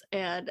kobolds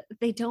and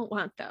they don't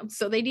want them.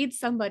 So they need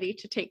somebody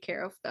to take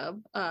care of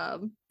them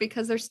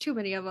because there's too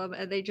many of them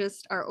and they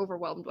just are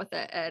overwhelmed with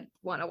it and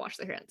want to wash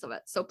their hands of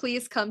it. So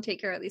please come take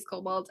care of these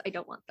kobolds. I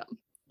don't want them.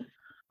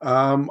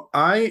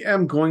 I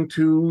am going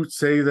to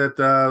say that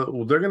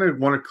they're going to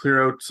want to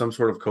clear out some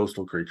sort of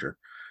coastal creature.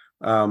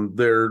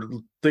 They're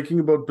thinking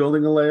about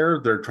building a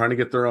lair. They're trying to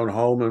get their own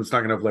home, and it's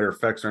not going to have lair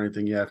effects or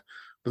anything yet.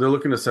 But they're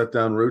looking to set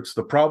down roots.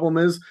 The problem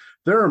is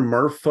there are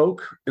merfolk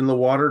in the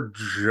water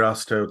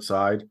just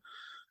outside.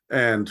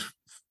 And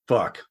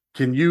fuck,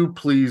 can you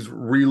please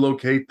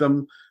relocate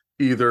them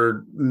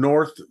either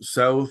north,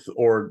 south,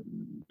 or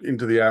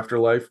into the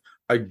afterlife?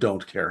 I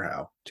don't care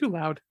how. Too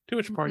loud. Too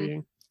much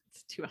partying.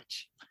 It's too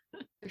much.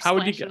 They're How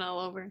would you get all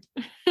over?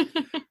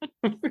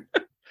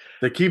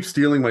 They keep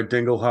stealing my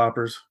dingle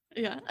hoppers.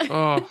 Yeah.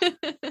 Oh,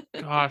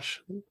 gosh.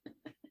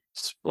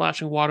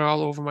 Splashing water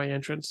all over my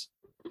entrance.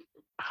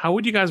 How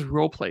would you guys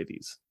role play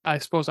these? I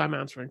suppose I'm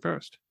answering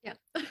first. Yeah.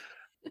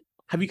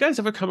 Have you guys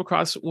ever come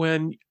across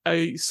when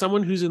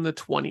someone who's in the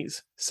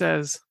 20s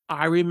says,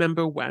 I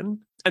remember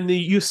when? And then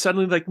you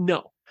suddenly like,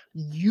 no,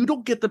 you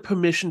don't get the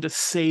permission to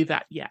say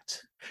that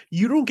yet.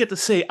 You don't get to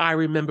say, I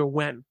remember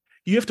when.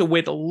 You have to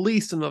wait at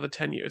least another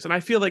 10 years. And I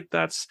feel like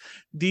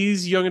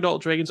these young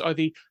adult dragons are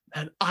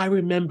I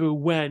remember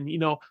when,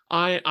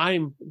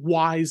 I'm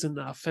wise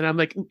enough. And I'm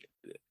like,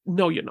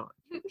 no, you're not.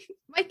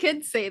 My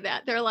kids say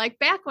that. They're like,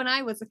 back when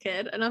I was a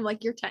kid. And I'm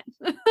like, you're 10.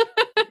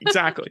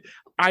 Exactly.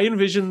 I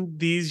envision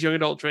these young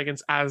adult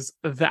dragons as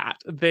that.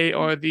 They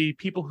are the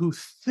people who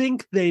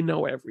think they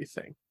know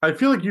everything. I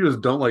feel like you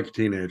just don't like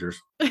teenagers.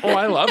 Oh,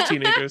 I love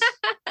teenagers.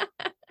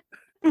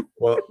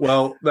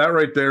 Well, that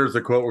right there is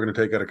a quote we're going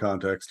to take out of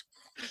context.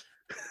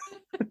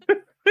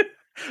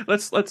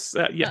 let's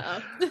yeah.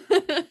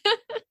 Uh-oh.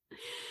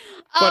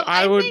 But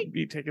I would think,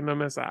 be taking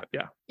them as that.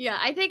 Yeah. Yeah,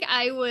 I think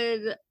I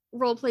would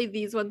roleplay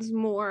these ones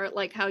more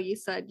like how you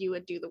said you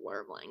would do the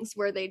wormlings,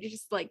 where they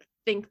just like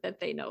think that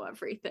they know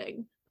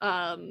everything.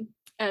 And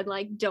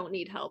like don't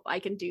need help. I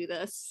can do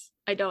this.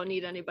 I don't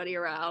need anybody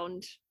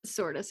around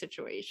sort of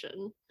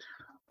situation.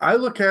 I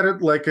look at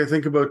it like I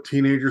think about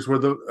teenagers where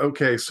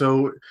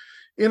so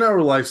in our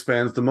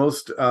lifespans, the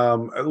most,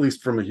 at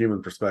least from a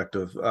human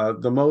perspective,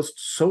 the most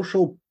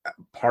social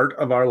part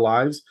of our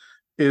lives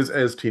is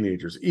as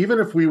teenagers. Even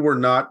if we were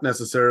not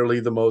necessarily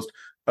the most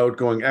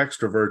outgoing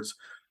extroverts,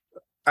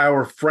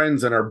 our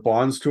friends and our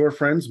bonds to our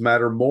friends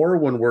matter more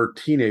when we're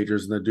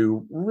teenagers than they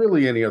do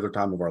really any other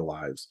time of our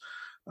lives.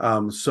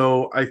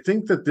 So I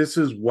think that this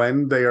is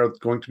when they are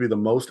going to be the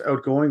most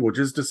outgoing, which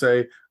is to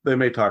say they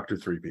may talk to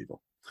 3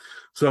 people.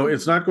 So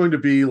it's not going to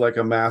be like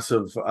a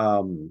massive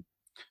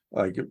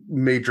like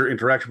major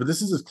interaction, but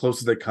this is as close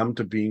as they come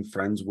to being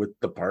friends with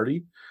the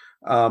party.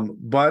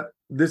 But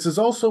this is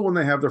also when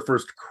they have their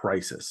first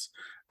crisis.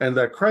 And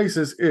that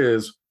crisis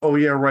is, oh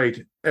yeah, right,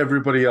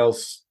 everybody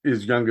else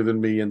is younger than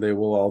me and they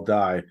will all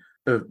die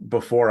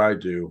before I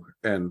do.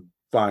 And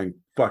fine,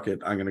 fuck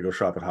it, I'm going to go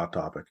shop at Hot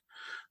Topic.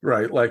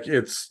 Right, like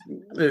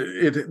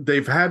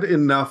they've had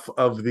enough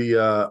of they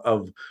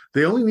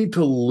only need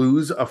to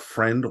lose a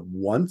friend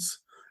once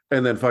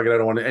and then fuck it, I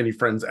don't want any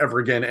friends ever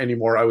again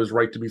anymore. I was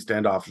right to be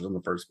standoffish in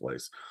the first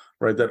place.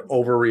 Right, that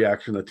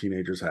overreaction that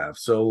teenagers have.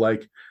 So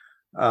like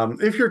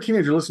if you're a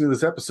teenager listening to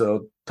this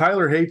episode,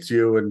 Tyler hates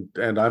you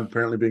and I'm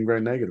apparently being very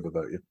negative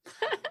about you.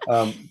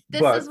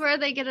 This is where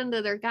they get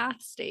into their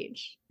goth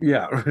stage.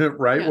 Yeah,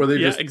 right. Yeah. Where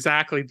they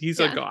exactly. These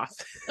are goth.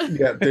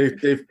 Yeah,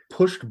 they've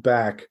pushed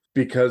back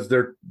because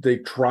they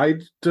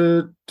tried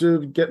to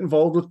get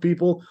involved with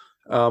people,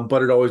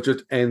 but it always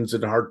just ends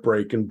in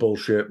heartbreak and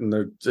bullshit, and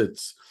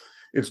it's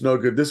no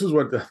good. This is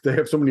what they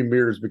have so many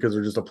mirrors because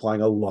they're just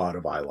applying a lot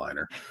of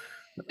eyeliner.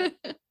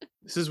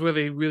 This is where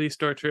they really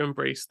start to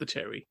embrace the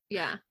cherry.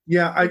 Yeah.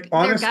 Yeah, I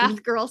honestly, their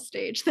goth girl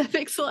stage. That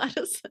makes a lot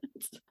of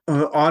sense.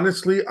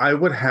 Honestly, I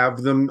would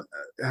have them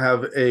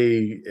have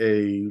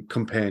a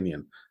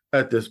companion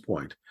at this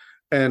point.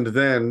 And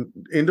then,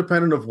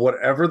 independent of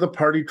whatever the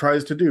party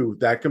tries to do,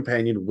 that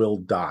companion will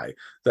die.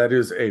 That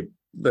is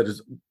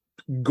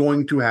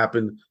going to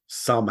happen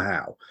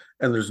somehow.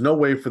 And there's no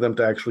way for them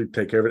to actually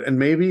take care of it. And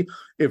maybe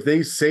if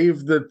they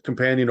save the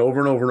companion over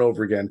and over and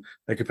over again,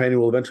 the companion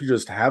will eventually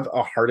just have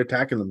a heart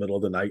attack in the middle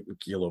of the night and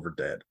keel over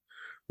dead.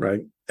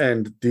 Right.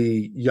 And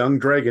the young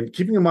dragon,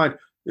 keeping in mind,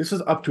 this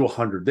is up to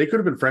 100. They could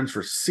have been friends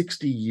for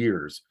 60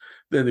 years.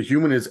 Then the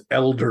human is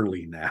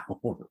elderly now.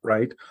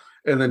 Right.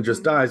 And then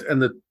just dies.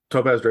 And the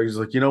Topaz dragon is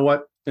like, you know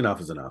what?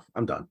 Enough is enough.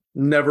 I'm done.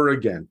 Never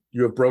again.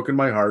 You have broken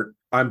my heart.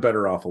 I'm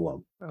better off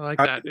alone. I like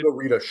that. I could go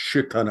read a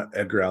shit ton of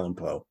Edgar Allan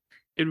Poe.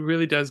 It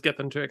really does get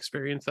them to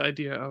experience the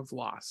idea of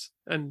loss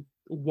and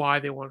why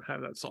they want to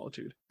have that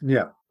solitude.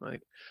 Yeah.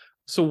 Like,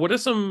 so what are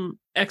some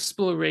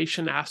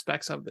exploration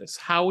aspects of this?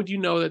 How would you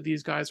know that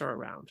these guys are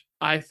around?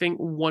 I think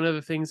one of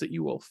the things that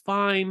you will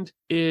find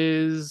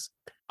is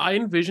I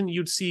envision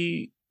you'd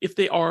see, if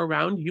they are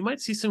around, you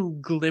might see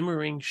some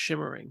glimmering,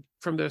 shimmering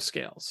from their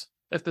scales.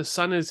 If the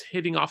sun is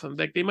hitting off them,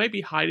 like they might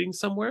be hiding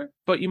somewhere,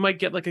 but you might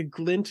get like a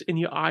glint in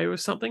your eye or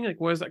something. Like,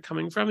 where's that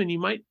coming from? And you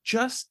might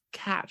just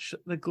catch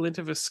the glint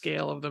of a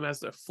scale of them as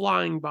they're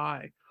flying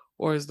by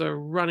or as they're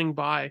running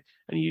by,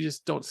 and you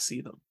just don't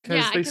see them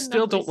because they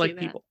still don't like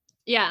people.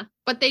 Yeah,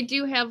 but they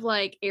do have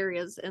like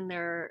areas in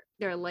their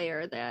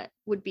lair that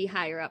would be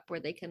higher up where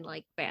they can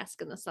like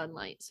bask in the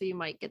sunlight. So you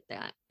might get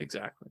that.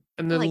 Exactly.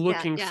 And they're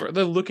looking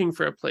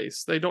for a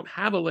place. They don't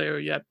have a lair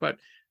yet, but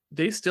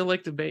they still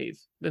like to bathe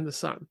in the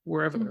sun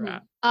wherever they're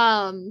at.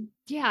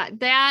 Yeah,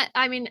 that,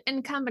 I mean,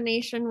 in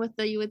combination with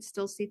you would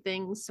still see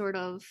things sort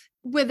of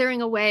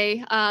withering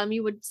away.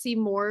 You would see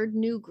more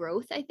new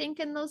growth, I think,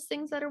 in those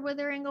things that are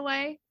withering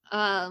away.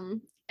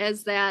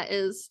 As that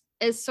is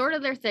sort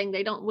of their thing.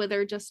 They don't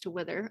wither just to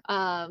wither.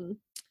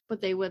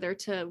 But they wither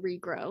to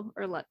regrow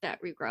or let that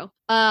regrow.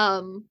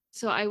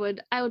 So I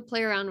would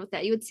play around with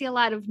that. You would see a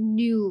lot of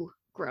new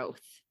growth,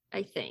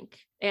 I think,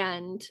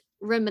 and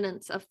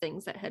remnants of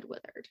things that had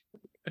withered.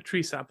 A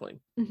tree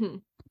sapling. Mm-hmm.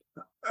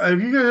 Have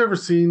you guys ever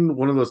seen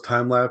one of those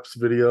time-lapse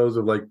videos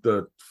of like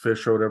the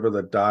fish or whatever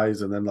that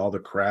dies and then all the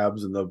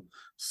crabs and the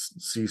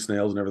sea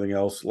snails and everything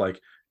else like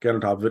get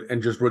on top of it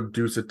and just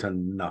reduce it to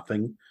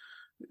nothing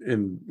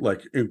in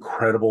like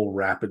incredible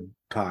rapid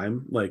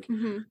time? Like,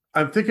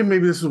 I'm thinking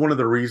maybe this is one of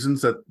the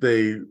reasons that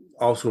they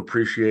also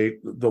appreciate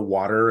the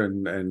water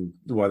and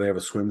why they have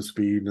a swim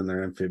speed and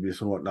they're amphibious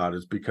and whatnot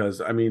is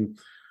because, I mean,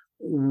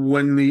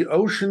 when the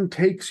ocean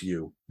takes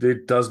you,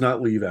 it does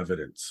not leave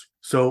evidence.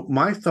 So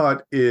my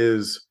thought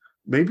is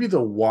maybe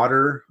the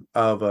water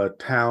of a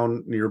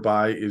town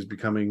nearby is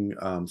becoming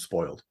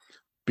spoiled.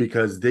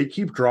 because they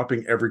keep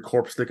dropping every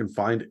corpse they can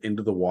find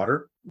into the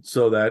water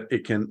so that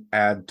it can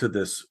add to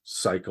this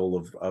cycle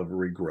of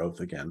regrowth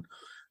again.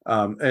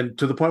 And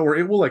to the point where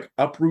it will like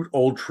uproot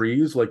old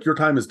trees, like your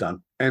time is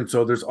done. And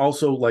so there's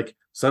also like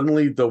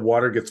suddenly the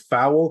water gets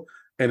foul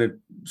and it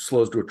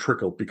slows to a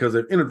trickle because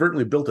they've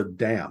inadvertently built a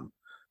dam,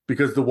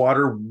 because the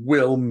water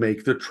will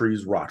make the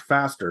trees rot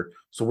faster.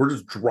 So we're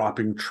just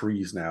dropping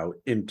trees now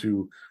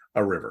into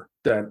a river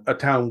that a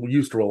town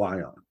used to rely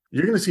on.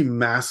 You're going to see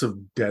massive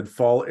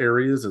deadfall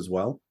areas as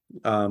well,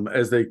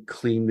 as they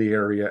clean the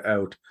area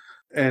out.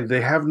 And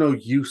they have no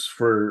use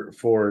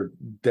for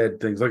dead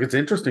things. Like, it's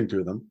interesting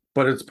to them,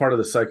 but it's part of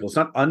the cycle. It's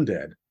not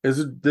undead. This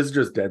is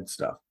just dead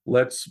stuff.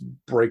 Let's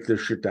break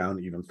this shit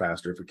down even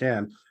faster if we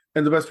can.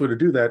 And the best way to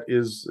do that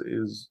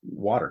is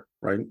water,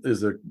 right?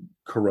 Is the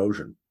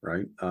corrosion,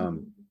 right?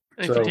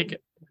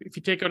 If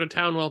you take out a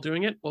town while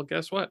doing it, well,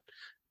 guess what?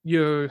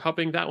 You're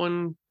helping that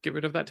one get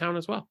rid of that town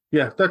as well.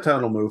 Yeah, that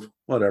town will move.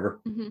 Whatever.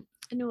 Mm-hmm.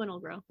 A new one will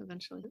grow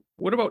eventually.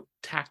 What about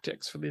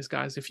tactics for these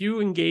guys? If you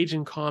engage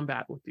in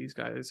combat with these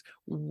guys,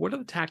 what are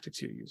the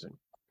tactics you're using?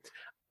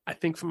 I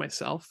think for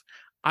myself,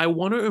 I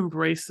want to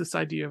embrace this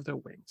idea of their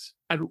wings.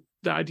 And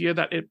the idea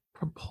that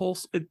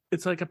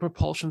it's like a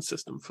propulsion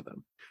system for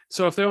them.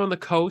 So if they're on the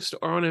coast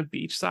or on a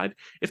beach side,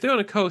 if they're on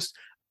a coast,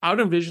 I would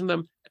envision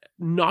them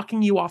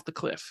knocking you off the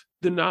cliff.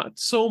 They're not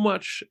so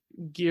much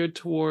geared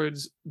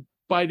towards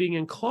biting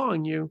and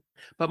clawing you,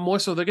 but more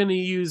so they're going to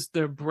use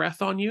their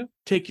breath on you,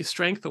 take your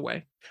strength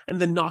away, and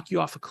then knock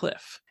you off a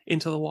cliff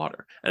into the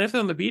water. And if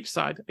they're on the beach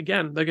side,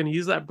 again, they're going to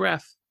use that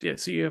breath,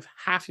 so you have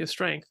half your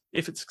strength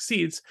if it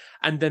succeeds,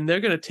 and then they're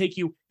going to take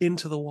you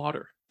into the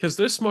water because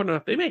they're smart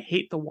enough. They may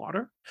hate the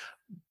water,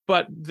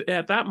 but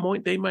at that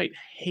point, they might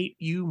hate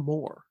you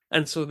more.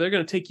 And so they're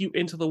going to take you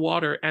into the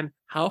water, and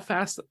how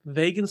fast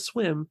they can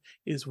swim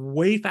is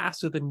way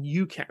faster than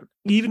you can.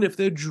 Even if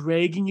they're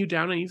dragging you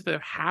down and even if they're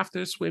half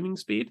their swimming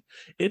speed,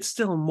 it's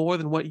still more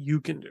than what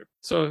you can do.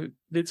 So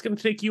it's going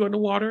to take you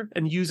underwater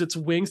and use its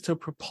wings to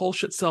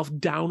propulse itself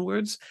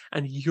downwards,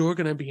 and you're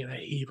going to be in a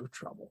heap of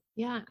trouble.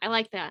 Yeah, I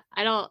like that.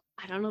 I don't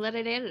know that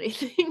I'd add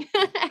anything.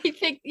 I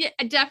think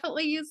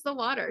definitely use the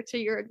water to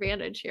your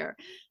advantage here,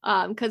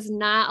 because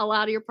not a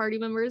lot of your party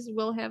members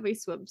will have a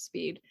swim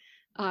speed.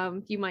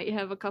 You might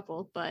have a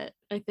couple, but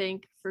I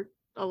think for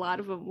a lot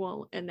of them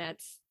won't, and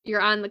that's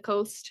you're on the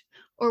coast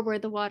or where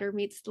the water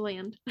meets the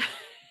land.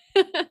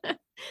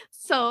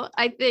 So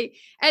I think,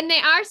 and they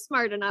are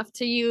smart enough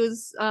to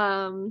use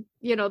the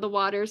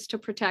waters to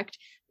protect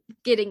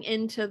getting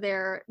into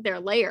their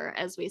lair,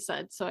 as we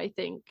said. So I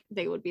think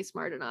they would be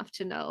smart enough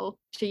to know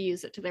to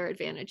use it to their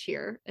advantage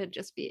here and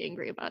just be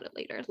angry about it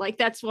later. Like,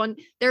 that's one,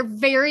 they're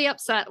very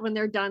upset when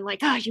they're done, like,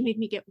 oh, you made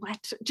me get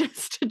wet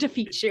just to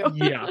defeat you.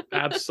 Yeah,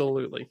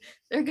 absolutely.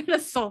 They're gonna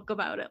sulk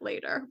about it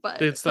later,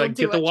 but it's like,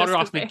 get the water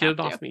off me, get it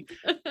off me.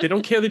 They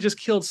don't care they just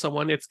killed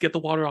someone, it's get the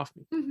water off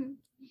me. Mm-hmm.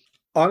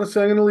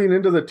 Honestly, I'm going to lean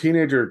into the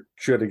teenager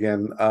shit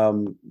again.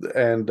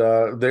 And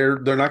they're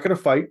not going to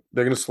fight.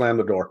 They're going to slam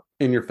the door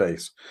in your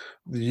face.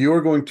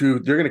 You're going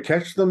to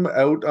catch them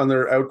out on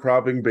their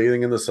outcropping,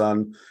 bathing in the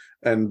sun,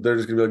 and they're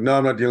just going to be like, no,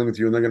 I'm not dealing with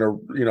you. And they're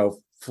going to,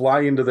 fly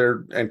into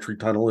their entry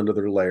tunnel, into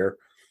their lair.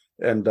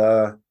 And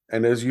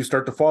as you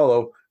start to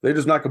follow, they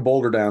just knock a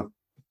boulder down,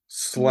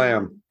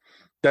 slam. Mm-hmm.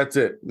 That's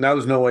it. Now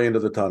there's no way into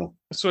the tunnel.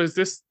 So is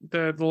this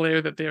the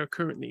layer that they are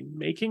currently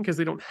making? Because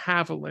they don't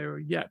have a layer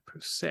yet,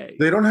 per se.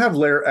 They don't have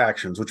layer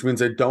actions, which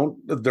means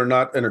they're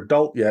not an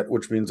adult yet,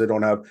 which means they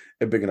don't have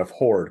a big enough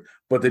horde,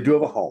 but they do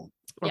have a home.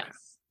 Yes. Okay.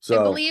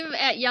 So, I believe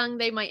at young,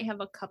 they might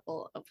have a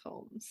couple of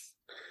homes.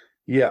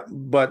 Yeah,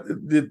 but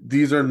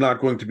these are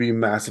not going to be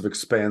massive,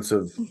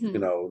 expansive,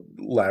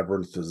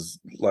 labyrinths.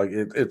 Like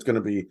it's going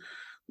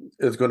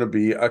to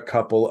be a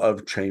couple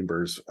of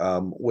chambers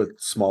with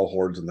small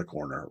hordes in the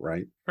corner,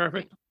 right?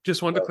 Perfect.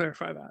 Just wanted to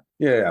clarify that.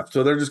 Yeah.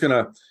 So they're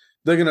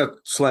gonna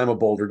slam a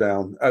boulder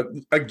down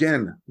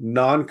again,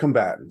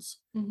 non-combatants,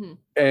 mm-hmm.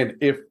 and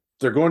if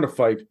they're going to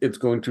fight, it's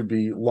going to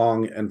be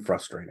long and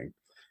frustrating,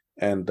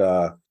 and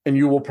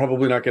you will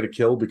probably not get a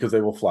kill because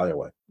they will fly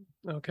away.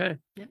 Okay.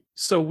 Yeah.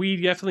 So we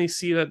definitely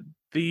see that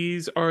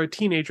these are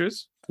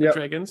teenagers, yep.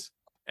 dragons.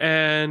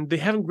 And they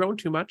haven't grown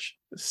too much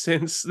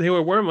since they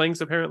were wormlings,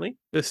 apparently.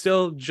 They're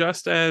still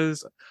just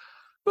as,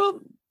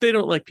 well, they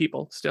don't like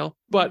people still.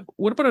 But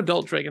what about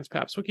adult dragons,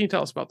 Paps? What can you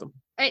tell us about them?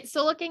 All right,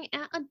 so looking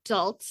at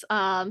adults,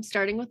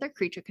 starting with their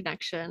creature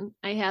connection,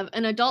 I have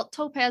an adult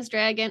topaz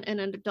dragon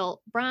and an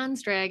adult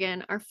bronze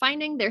dragon are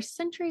finding their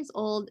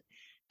centuries-old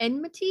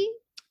enmity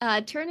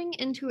turning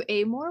into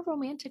a more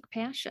romantic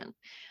passion.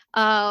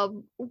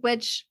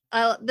 Which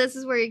this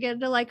is where you get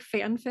into like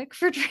fanfic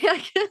for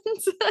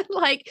dragons,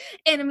 like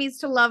enemies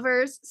to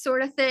lovers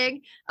sort of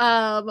thing.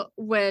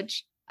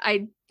 Which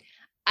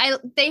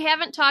they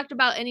haven't talked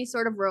about any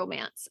sort of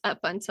romance up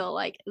until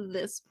like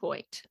this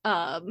point.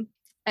 And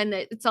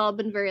it's all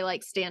been very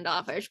like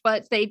standoffish,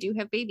 but they do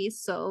have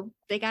babies, so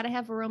they got to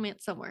have a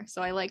romance somewhere.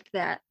 So I liked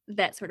that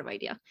sort of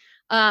idea.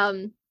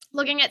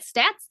 Looking at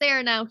stats, they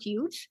are now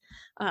huge.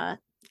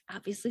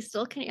 obviously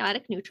still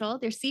chaotic neutral.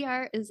 Their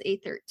CR is a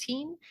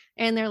 13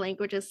 and their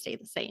languages stay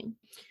the same.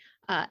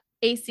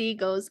 AC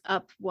goes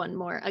up one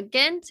more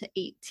again to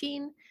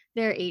 18.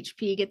 Their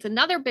HP gets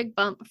another big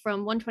bump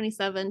from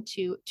 127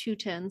 to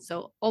 210,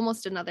 so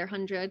almost another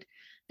 100.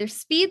 Their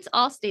speeds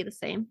all stay the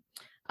same.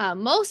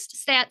 Most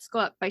stats go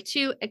up by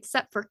 2,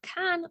 except for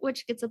Con,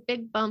 which gets a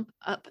big bump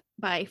up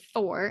by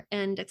 4,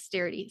 and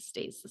dexterity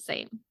stays the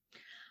same.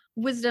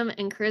 Wisdom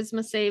and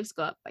charisma saves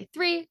go up by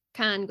 3,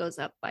 Con goes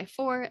up by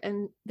 4,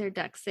 and their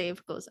dex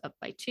save goes up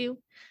by 2.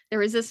 Their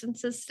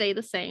resistances stay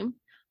the same.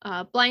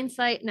 Blind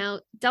sight now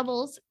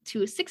doubles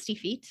to 60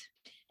 feet.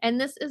 And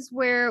this is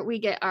where we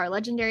get our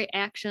legendary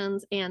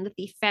actions and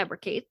the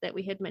fabricate that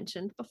we had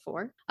mentioned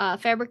before.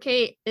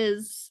 Fabricate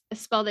is a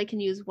spell they can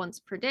use once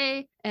per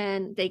day,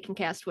 and they can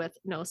cast with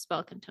no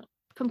spell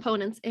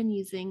components and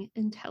using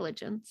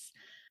intelligence.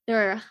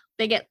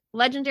 They get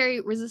legendary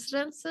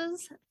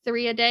resistances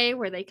 3 a day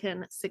where they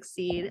can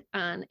succeed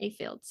on a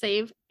failed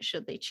save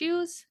should they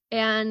choose.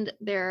 And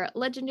their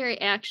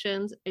legendary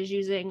actions is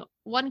using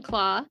 1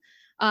 claw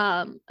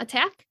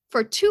attack.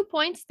 For 2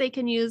 points, they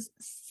can use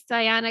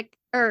psychic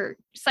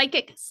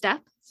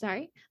step,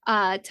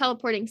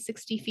 teleporting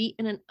 60 feet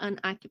in an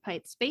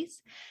unoccupied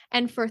space.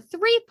 And for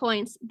 3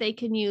 points, they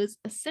can use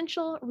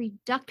essential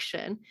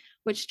reduction,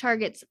 which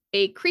targets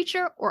a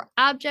creature or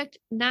object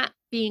not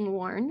being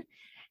worn.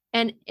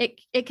 And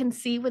it can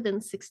see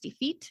within 60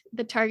 feet.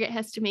 The target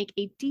has to make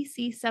a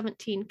DC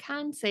 17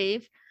 con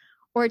save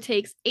or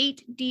takes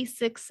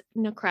 8d6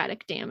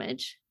 necrotic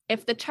damage.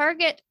 If the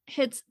target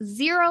hits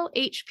 0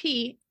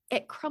 HP,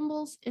 it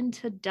crumbles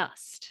into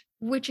dust,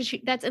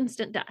 that's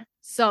instant death.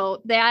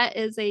 So that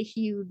is a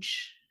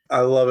huge...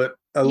 I love it.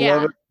 I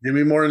love it. Give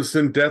me more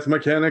instant death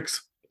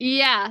mechanics.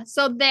 Yeah.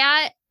 So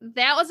that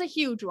was a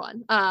huge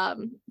one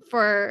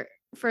for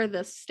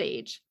this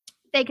stage.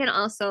 They can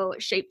also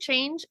shape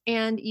change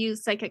and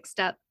use Psychic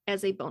Step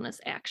as a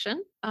bonus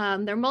action.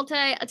 Their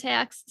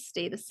multi-attacks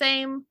stay the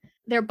same.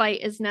 Their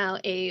bite is now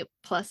a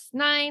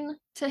 +9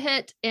 to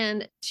hit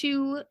and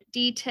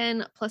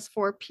 2d10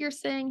 +4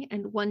 piercing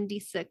and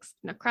 1d6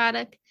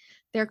 necrotic.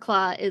 Their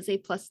claw is a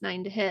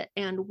 +9 to hit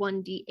and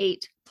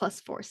 1d8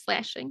 +4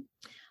 slashing.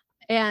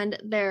 And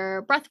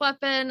their breath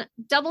weapon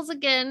doubles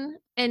again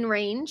in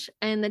range,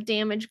 and the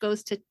damage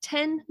goes to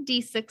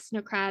 10d6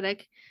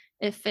 necrotic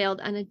if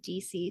failed on a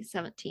DC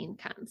 17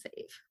 con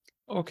save.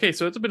 Okay,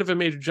 so it's a bit of a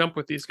major jump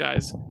with these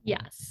guys.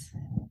 Yes.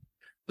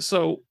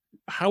 So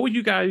how would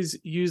you guys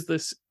use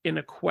this in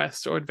a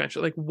quest or adventure?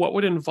 Like, what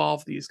would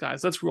involve these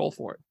guys? Let's roll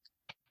for it.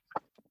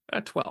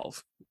 At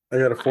 12. I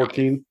got a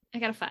 14. I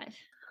got a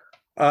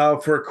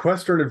 5. For a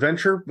quest or an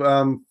adventure,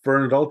 for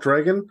an adult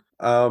dragon,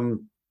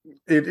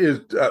 it is...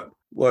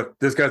 look,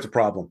 this guy's a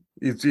problem.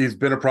 He's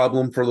been a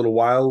problem for a little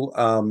while,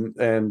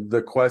 and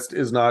the quest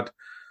is not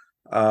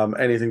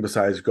anything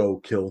besides go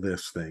kill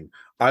this thing.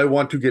 I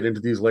want to get into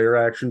these layer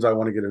actions. I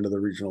want to get into the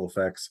regional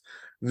effects.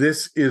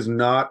 This is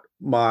not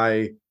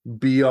my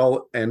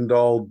be-all,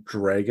 end-all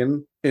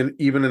dragon,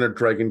 even in a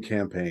dragon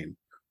campaign,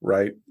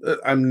 right?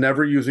 I'm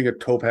never using a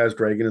topaz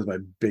dragon as my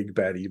big,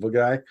 bad, evil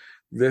guy.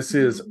 This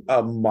is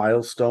a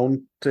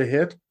milestone to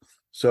hit,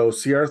 so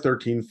CR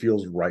 13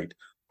 feels right.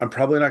 I'm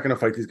probably not going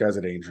to fight these guys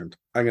at Ancient.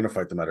 I'm going to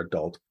fight them at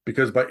Adult,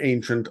 because by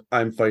Ancient,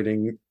 I'm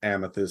fighting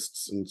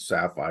amethysts and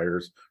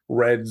sapphires,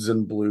 reds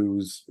and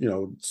blues,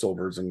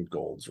 silvers and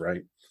golds,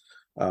 right?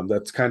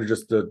 That's kind of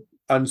just the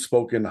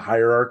unspoken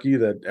hierarchy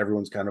that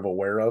everyone's kind of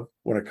aware of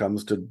when it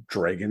comes to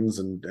dragons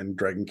and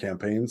dragon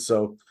campaigns.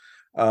 So,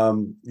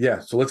 so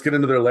let's get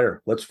into their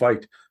lair. Let's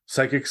fight.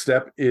 Psychic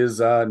Step is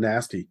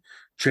nasty.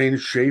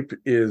 Change shape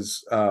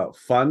is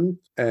fun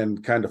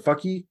and kind of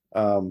fucky.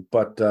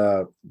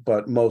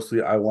 But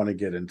mostly I want to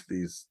get into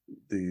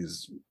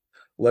these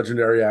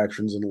legendary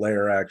actions and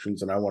layer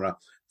actions, and I want to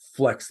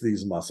flex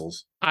these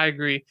muscles. I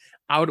agree.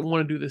 I would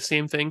want to do the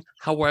same thing.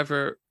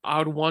 However, I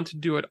would want to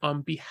do it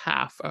on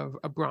behalf of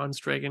a bronze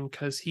dragon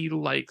because he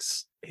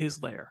likes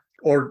his lair.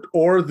 Or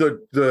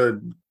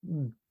the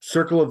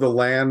Circle of the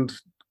Land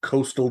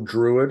coastal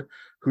druid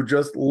who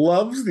just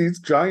loves these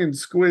giant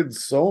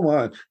squids so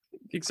much.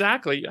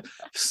 Exactly.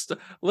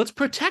 Let's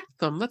protect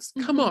them.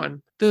 Come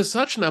on. There's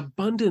such an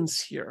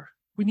abundance here.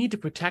 We need to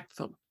protect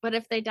them. But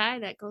if they die,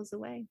 that goes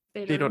away.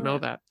 They don't know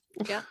that.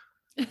 Yeah.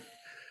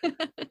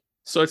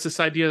 So it's this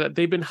idea that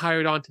they've been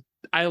hired on to.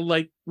 I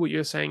like what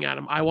you're saying,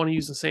 Adam. I want to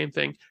use the same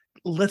thing.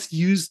 Let's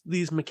use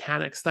these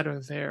mechanics that are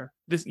there.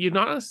 You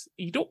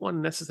don't want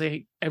to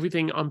necessarily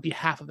everything on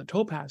behalf of the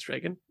Topaz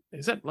Dragon.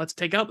 They said, let's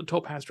take out the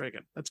Topaz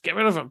Dragon. Let's get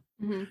rid of him.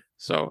 Mm-hmm.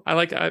 So I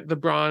like the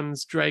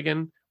Bronze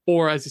Dragon,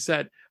 or as you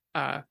said,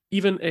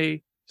 even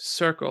a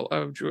circle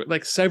of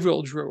like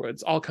several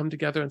druids all come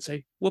together and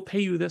say, we'll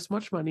pay you this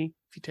much money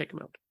if you take him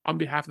out on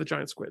behalf of the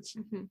giant squids.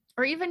 Mm-hmm.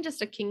 Or even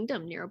just a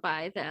kingdom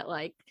nearby that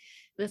like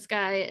this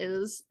guy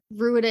is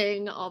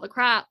ruining all the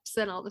crops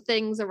and all the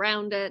things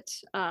around it,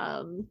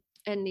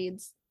 and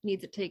needs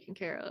it taken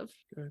care of.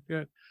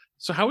 Good.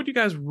 So how would you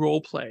guys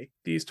role play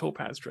these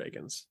Topaz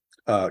Dragons?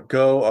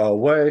 Go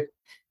away.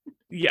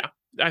 Yeah,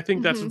 I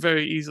think that's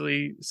very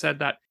easily said.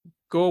 That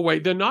go away.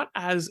 They're not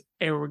as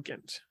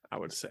arrogant, I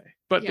would say,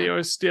 but they Yeah.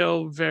 are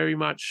still very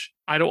much,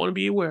 I don't want to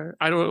be aware.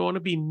 I don't want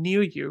to be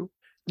near you.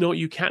 No,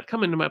 you can't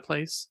come into my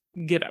place.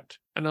 Get out.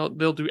 And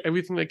they'll do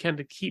everything they can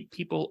to keep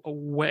people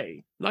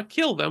away. Not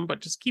kill them,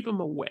 but just keep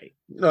them away.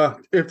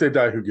 If they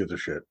die, who gives a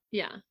shit?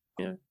 Yeah.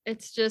 Yeah.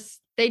 It's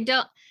just, they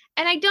don't,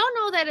 and I don't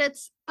know that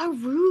it's a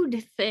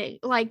rude thing.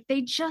 Like,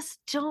 they just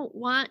don't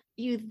want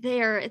you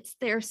there. It's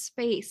their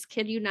space.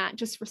 Can you not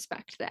just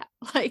respect that?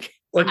 Like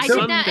I they're,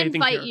 did not sunbathing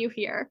invite here. you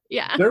here.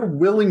 Yeah. they're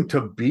willing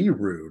to be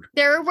rude.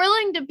 They're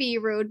willing to be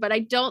rude, but I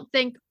don't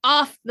think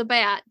off the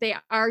bat they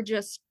are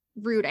just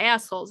rude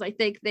assholes. I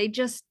think they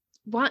just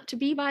want to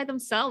be by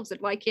themselves. And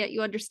why can't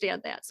you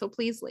understand that? So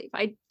please leave.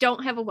 I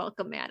don't have a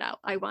welcome mat out.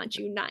 I want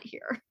you not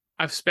here.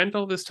 I've spent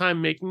all this time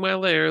making my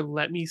lair.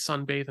 Let me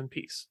sunbathe in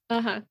peace.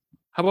 Uh-huh.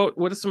 How about,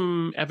 what is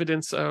some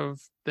evidence of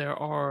there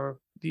are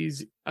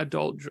these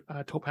adult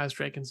topaz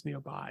dragons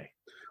nearby?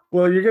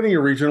 Well, you're getting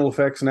your regional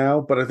effects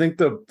now, but I think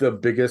the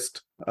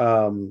biggest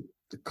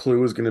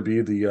clue is going to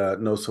be the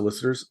no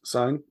solicitors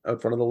sign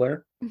out front of the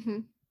lair. Mm-hmm.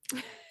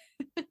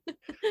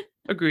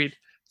 Agreed.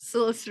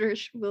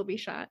 Solicitors will be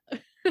shot.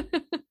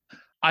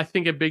 I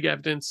think a big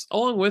evidence,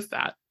 along with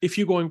that, if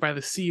you're going by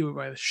the sea or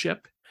by the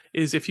ship,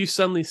 is if you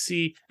suddenly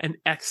see an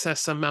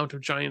excess amount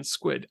of giant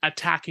squid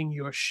attacking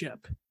your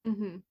ship,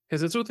 Mm-hmm.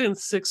 because it's within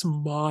 6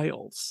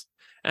 miles.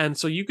 And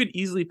so you could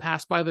easily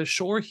pass by the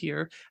shore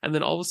here, and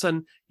then all of a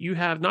sudden you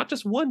have not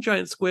just one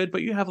giant squid,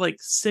 but you have like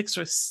 6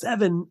 or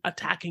 7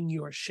 attacking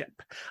your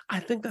ship. I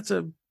think that's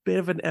a bit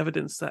of an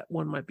evidence that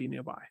one might be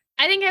nearby.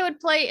 I think I would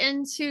play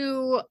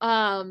into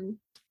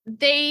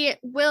they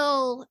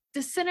will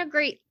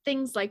disintegrate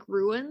things like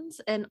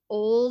ruins and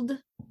old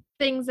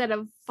things that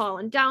have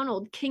fallen down,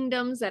 old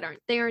kingdoms that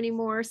aren't there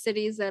anymore,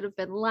 cities that have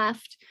been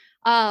left.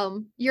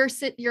 Your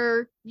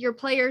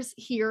players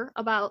hear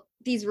about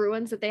these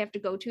ruins that they have to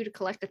go to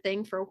collect a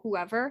thing for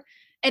whoever,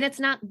 and it's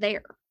not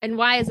there. And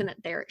why isn't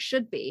it there? It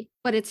should be,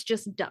 but it's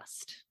just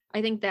dust.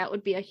 I think that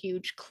would be a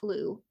huge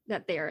clue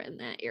that they're in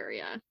that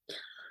area.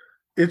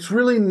 It's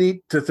really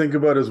neat to think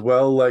about as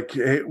well. Like,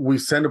 hey, we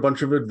send a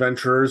bunch of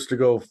adventurers to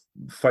go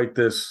fight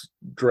this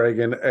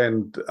dragon,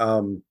 and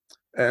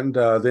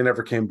they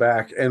never came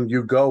back. And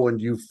you go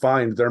and you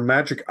find their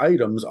magic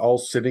items all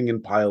sitting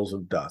in piles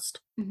of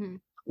dust, Mm-hmm.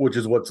 which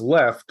is what's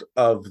left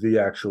of the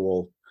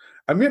actual.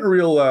 I'm getting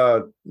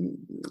real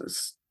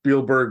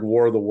Spielberg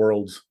War of the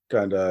Worlds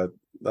kind of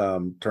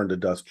turn to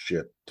dust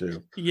shit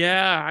too.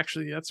 Yeah,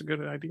 actually, that's a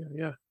good idea.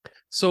 Yeah.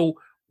 So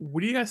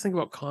what do you guys think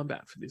about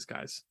combat for these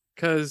guys?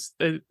 Because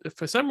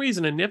for some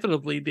reason,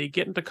 inevitably, they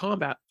get into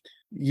combat.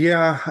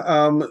 Yeah,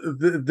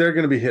 they're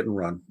going to be hit and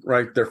run,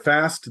 right? They're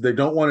fast. They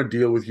don't want to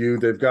deal with you.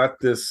 They've got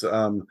this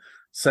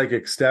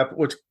psychic step,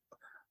 which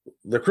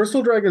the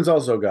crystal dragons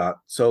also got.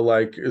 So,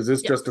 like, is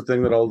this just a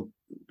thing that all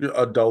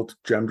adult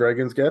gem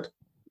dragons get?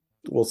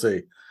 We'll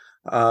see.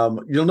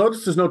 You'll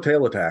notice there's no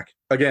tail attack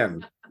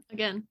again,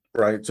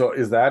 right? So,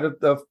 is that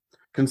a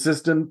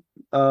consistent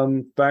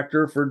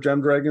factor for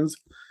gem dragons?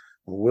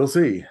 We'll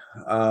see.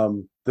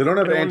 They don't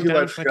have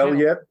anti-life shell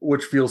yet,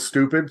 which feels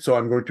stupid, so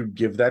I'm going to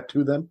give that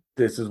to them.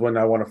 This is when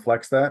I want to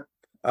flex that.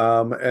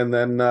 And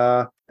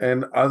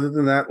other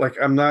than that, like,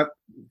 I'm not.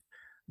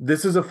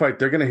 This is a fight.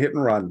 They're going to hit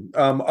and run.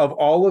 Of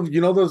all of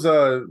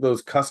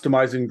those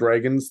customizing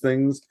dragons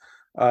things,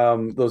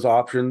 those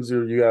options.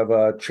 You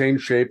have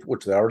change shape,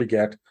 which they already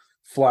get.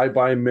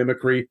 Flyby,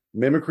 mimicry.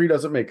 Mimicry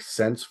doesn't make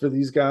sense for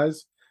these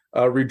guys.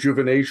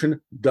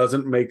 Rejuvenation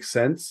doesn't make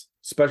sense.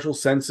 Special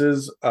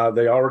senses,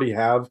 they already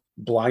have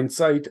blind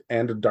sight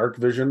and dark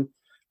vision,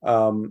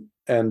 or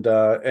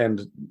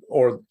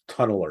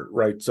tunneler,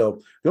 right?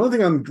 So the only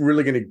thing I'm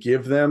really going to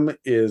give them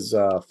is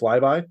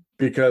flyby,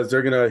 because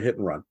they're going to hit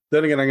and run.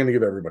 Then again, I'm going to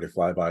give everybody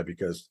flyby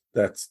because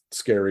that's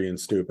scary and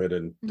stupid,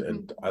 and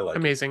I like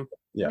amazing. It.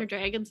 Yeah, they're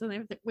dragons and they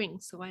have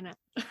wings, so why not?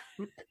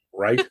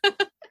 Right?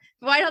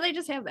 Why don't they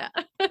just have that?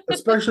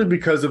 Especially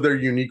because of their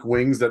unique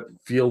wings that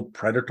feel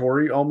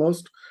predatory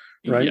almost.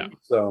 Right. Yeah.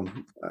 So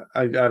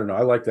I don't know.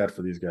 I like that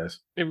for these guys.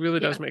 It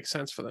really does make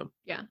sense for them.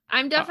 Yeah.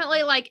 I'm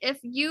definitely like, if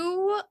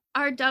you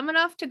are dumb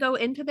enough to go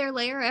into their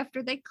lair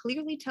after they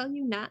clearly tell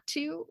you not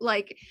to,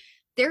 like,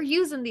 they're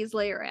using these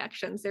layer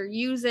actions. They're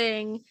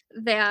using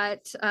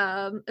that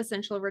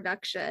essential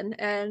reduction.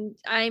 And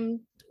I'm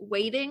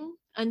waiting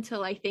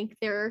until I think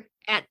they're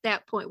at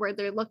that point where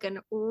they're looking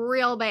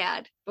real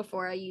bad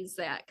before I use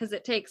that, because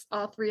it takes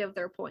all 3 of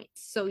their points.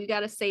 So you got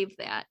to save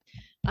that.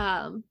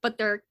 But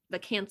they're the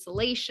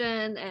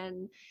cancellation,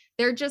 and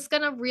they're just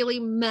gonna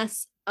really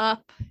mess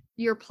up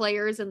your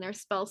players and their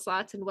spell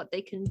slots and what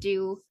they can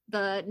do.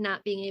 The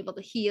not being able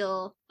to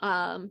heal,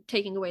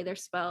 taking away their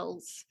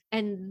spells,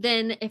 and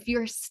then if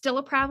you're still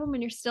a problem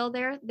and you're still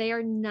there, they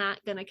are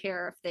not gonna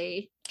care if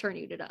they turn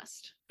you to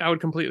dust. I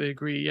would completely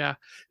agree. Yeah,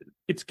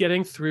 it's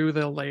getting through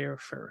the layer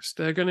first.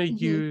 They're gonna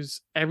use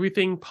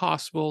everything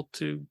possible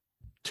to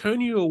turn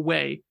you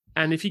away.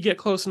 And if you get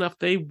close enough,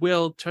 they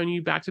will turn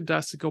you back to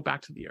dust to go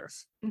back to the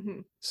earth.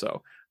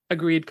 So,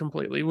 agreed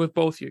completely with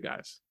both you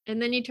guys.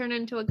 And then you turn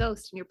into a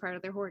ghost and you're part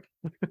of their horde.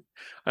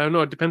 I don't know.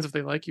 It depends if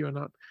they like you or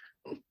not.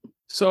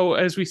 So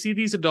as we see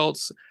these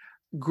adults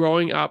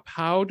growing up,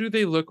 how do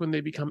they look when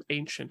they become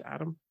ancient,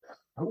 Adam?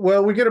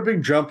 Well, we get a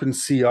big jump in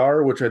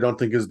CR, which I don't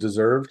think is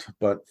deserved,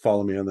 but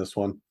follow me on this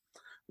one.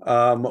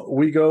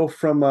 We go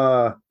from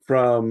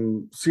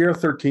CR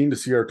 13 to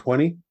CR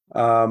 20,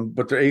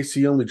 but their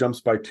AC only jumps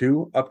by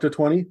 2 up to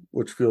 20,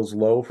 which feels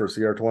low for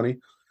CR 20.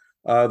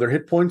 Their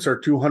hit points are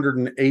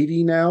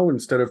 280 now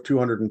instead of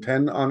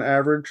 210 on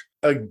average.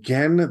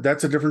 Again,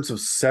 that's a difference of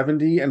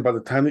 70, and by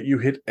the time that you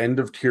hit end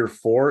of tier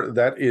 4,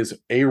 that is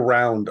a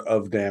round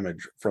of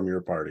damage from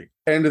your party.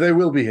 And they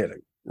will be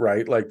hitting,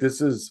 right? Like,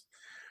 this is...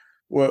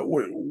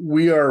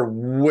 we are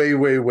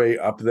way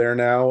up there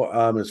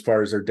now as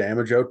far as their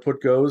damage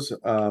output goes.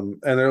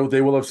 And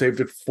they will have saved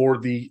it for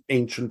the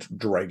Ancient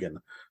Dragon.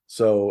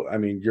 So, I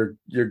mean,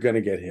 you're going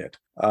to get hit.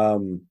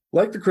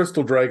 Like the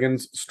Crystal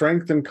Dragons,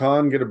 Strength and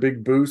Con get a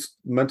big boost.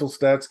 Mental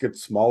stats get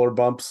smaller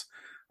bumps.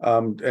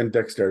 And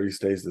Dexterity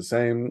stays the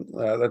same.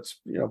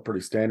 That's,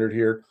 pretty standard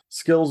here.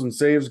 Skills and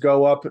saves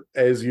go up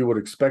as you would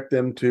expect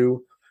them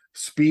to.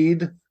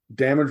 Speed,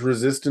 damage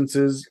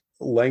resistances,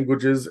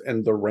 languages,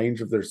 and the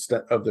range of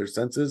their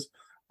senses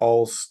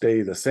all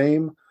stay the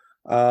same.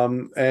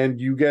 And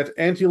you get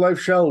Anti-Life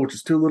Shell, which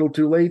is too little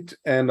too late,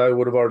 and I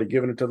would have already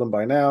given it to them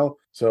by now.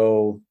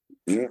 So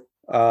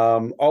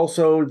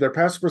also their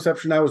passive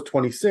perception now is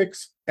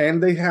 26,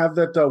 and they have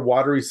that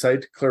Watery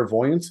Sight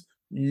Clairvoyance.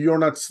 You're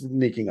not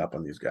sneaking up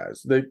on these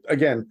guys. They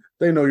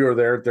know you're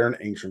there. They're an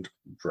Ancient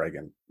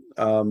Dragon.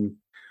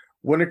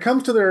 When it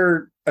comes to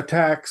their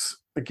attacks,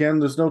 again,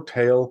 there's no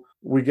tail.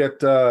 We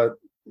get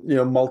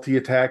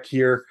multi-attack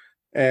here,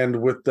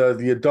 and with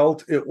the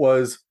adult it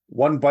was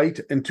 1 bite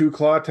and 2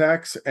 claw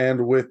attacks,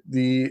 and with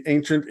the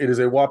ancient it is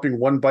a whopping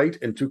 1 bite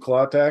and 2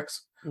 claw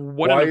attacks.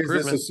 Why is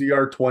this a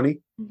CR 20?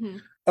 Mm-hmm.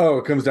 Oh,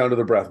 it comes down to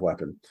the breath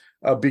weapon,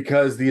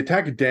 because the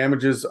attack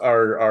damages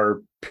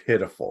are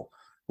pitiful,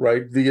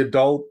 right? The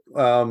adult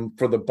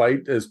for the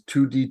bite is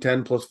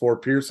 2d10 plus 4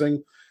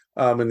 piercing,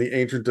 and the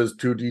ancient does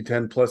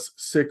 2d10 plus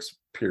 6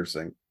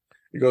 piercing.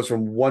 It goes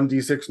from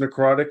 1d6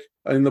 necrotic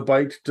in the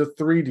bite to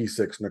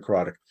 3d6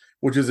 necrotic,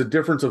 which is a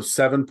difference of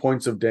 7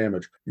 points of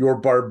damage. Your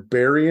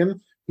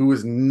barbarian, who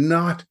is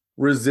not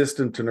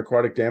resistant to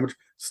necrotic damage,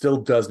 still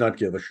does not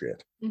give a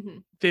shit. Mm-hmm.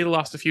 They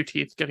lost a few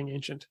teeth getting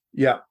ancient.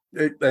 Yeah,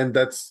 and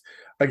that's,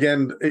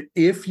 again,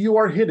 if you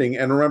are hitting,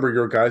 and remember,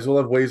 your guys will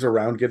have ways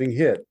around getting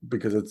hit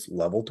because it's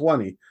level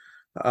 20.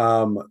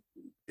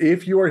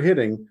 If you are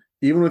hitting,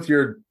 even with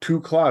your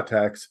 2 claw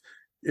attacks,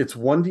 it's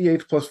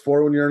 1d8 plus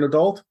 4 when you're an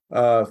adult,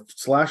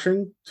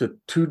 slashing to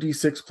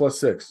 2d6 plus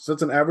 6. So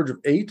that's an average of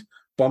 8,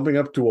 bumping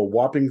up to a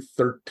whopping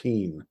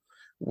 13,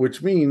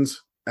 which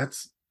means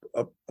that's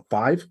a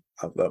 5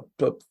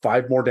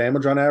 more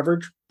damage on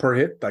average per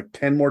hit, like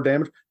 10 more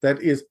damage. That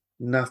is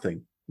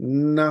nothing.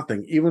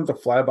 Even with the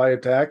flyby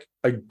attack,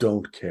 I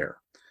don't care.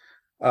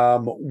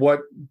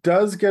 What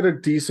does get a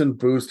decent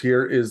boost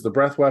here is the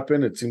breath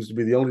weapon. It seems to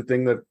be the only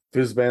thing that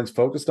Fizban's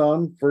focused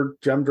on for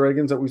Gem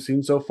Dragons that we've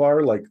seen so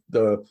far. Like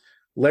the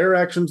lair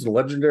actions and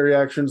legendary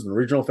actions and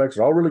regional effects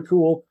are all really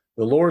cool.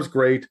 The lore is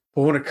great,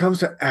 but when it comes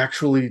to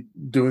actually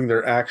doing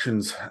their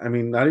actions, I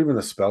mean, not even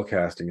the spell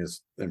casting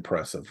is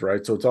impressive,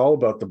 right? So it's all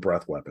about the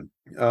breath weapon.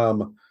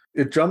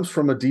 It jumps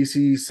from a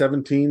DC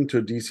 17 to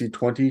a DC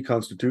 20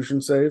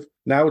 Constitution save.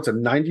 Now it's a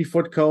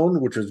 90-foot cone,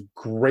 which is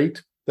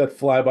great. That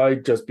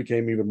flyby just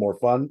became even more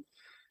fun.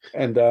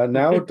 And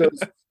now it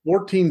does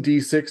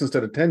 14d6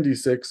 instead of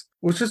 10d6,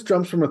 which just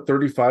jumps from a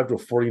 35 to a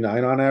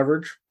 49 on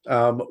average,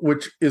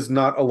 which is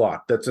not a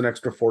lot. That's an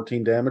extra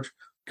 14 damage.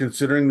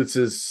 Considering this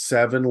is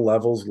 7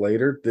 levels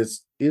later,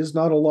 this is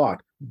not a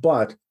lot.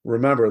 But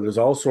remember, there's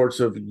all sorts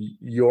of,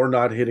 you're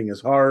not hitting as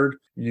hard,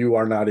 you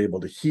are not able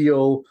to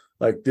heal.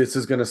 Like, this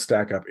is going to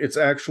stack up. It's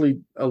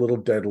actually a little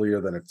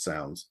deadlier than it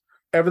sounds.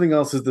 Everything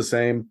else is the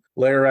same.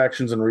 Layer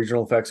actions and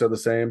regional effects are the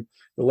same.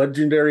 The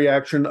legendary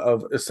action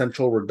of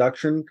Essential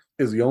Reduction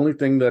is the only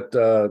thing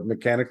that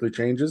mechanically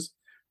changes,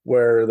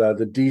 where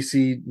the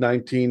DC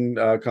 19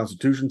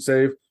 Constitution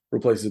save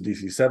replaces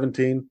DC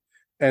 17.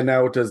 And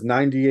now it does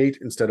 98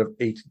 instead of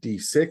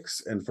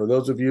 8d6. And for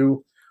those of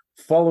you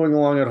following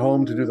along at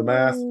home to do the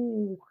math,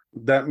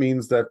 that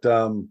means that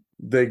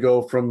they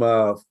go from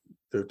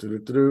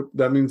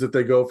that means that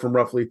they go from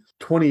roughly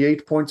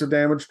 28 points of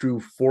damage to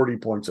 40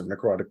 points of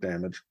necrotic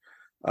damage,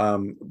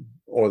 and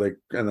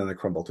then they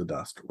crumble to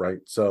dust, right?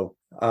 So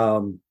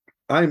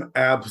I'm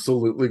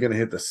absolutely going to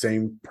hit the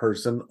same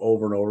person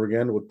over and over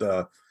again with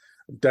the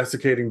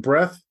Desiccating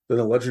Breath, then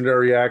the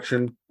legendary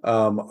action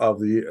of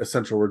the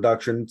Essential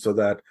Reduction, so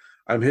that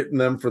I'm hitting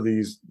them for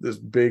this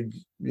big,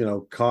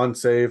 con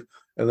save,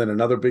 and then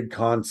another big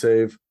con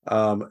save,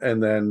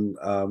 and then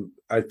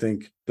I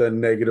think the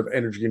negative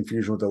energy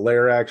infusion with the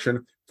layer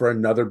action for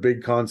another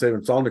big con save.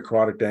 It's all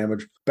necrotic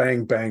damage.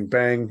 Bang, bang,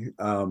 bang.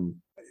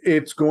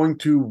 It's going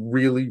to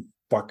really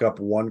fuck up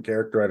one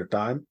character at a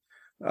time.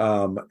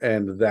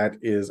 And that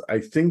is, I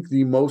think,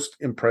 the most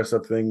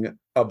impressive thing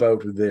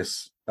about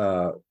this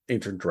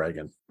Ancient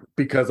Dragon.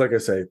 Because, like I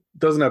say,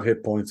 doesn't have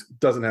hit points,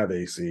 doesn't have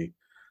AC.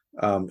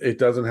 It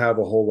doesn't have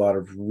a whole lot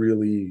of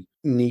really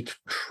neat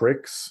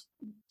tricks.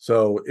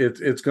 So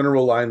it's going to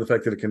rely on the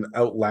fact that it can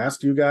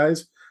outlast you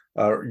guys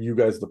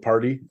the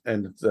party,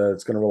 and it's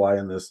going to rely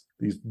on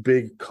these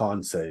big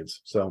con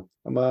saves. So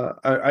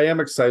I am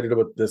excited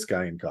about this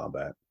guy in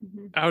combat.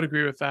 I would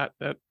agree with that.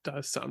 That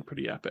does sound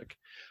pretty epic.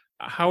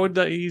 How would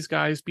these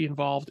guys be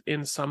involved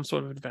in some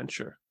sort of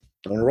adventure?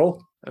 Want to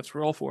roll? Let's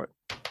roll for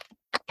it.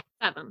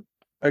 7.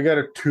 I got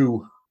a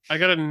 2. I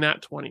got a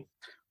nat 20.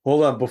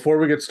 Hold on, before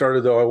we get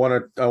started though, I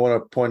want to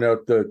point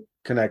out the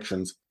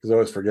connections, because I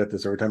always forget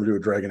this every time we do a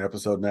dragon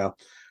episode now.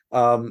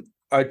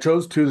 I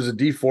chose 2 as a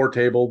D4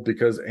 table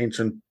because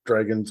ancient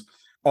dragons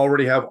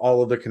already have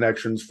all of the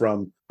connections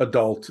from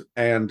adult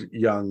and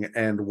young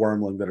and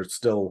wormling that are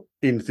still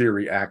in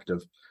theory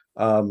active.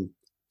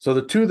 So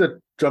the 2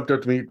 that jumped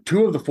out to me,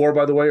 2 of the 4,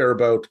 by the way, are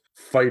about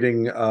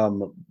fighting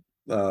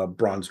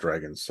bronze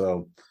dragons.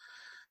 So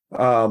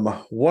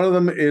one of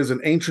them is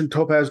an ancient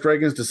topaz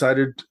dragons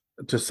decided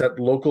to set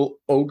local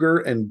ogre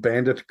and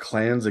bandit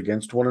clans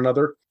against one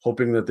another,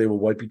 hoping that they will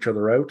wipe each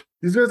other out.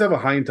 These guys have a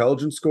high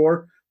intelligence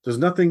score. There's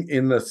nothing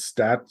in the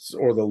stats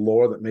or the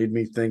lore that made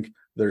me think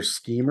they're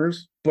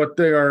schemers, but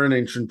they are an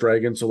ancient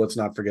dragon, so let's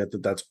not forget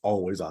that that's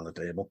always on the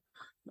table.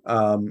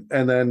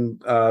 And then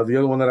the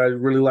other one that I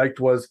really liked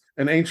was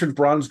an ancient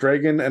bronze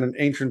dragon and an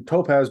ancient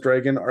topaz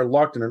dragon are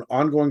locked in an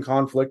ongoing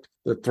conflict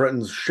that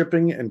threatens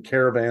shipping and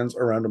caravans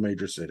around a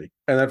major city.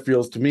 And that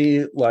feels to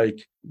me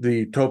like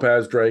the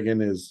topaz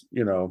dragon is,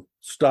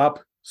 stop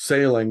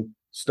sailing,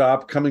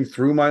 stop coming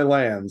through my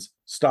lands,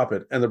 stop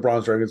it. And the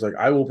bronze dragon's like,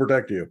 I will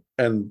protect you.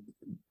 And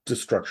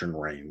destruction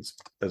reigns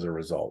as a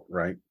result,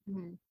 right?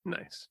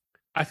 Nice.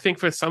 I think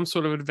for some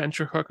sort of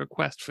adventure hook or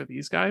quest for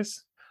these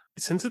guys,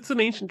 since it's an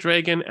ancient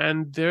dragon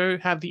and they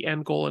have the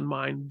end goal in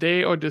mind,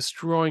 they are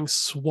destroying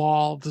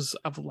swaths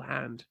of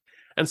land.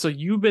 And so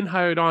you've been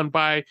hired on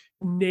by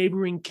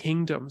neighboring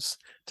kingdoms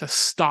to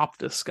stop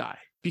this guy,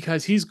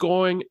 because he's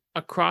going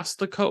across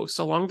the coast,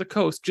 along the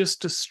coast,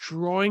 just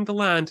destroying the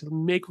land to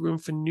make room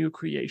for new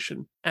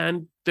creation.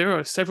 And there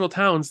are several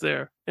towns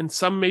there and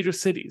some major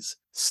cities.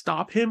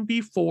 Stop him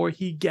before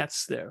he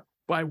gets there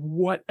by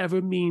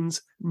whatever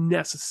means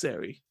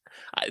necessary.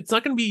 It's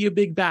not going to be a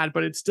big bad,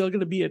 but it's still going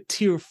to be a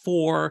tier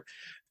 4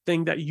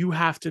 thing that you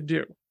have to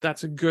do.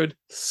 That's a good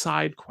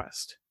side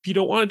quest. If you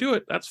don't want to do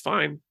it, that's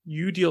fine.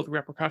 You deal with the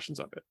repercussions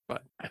of it.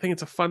 But I think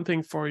it's a fun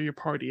thing for your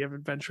party of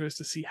adventurers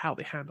to see how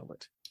they handle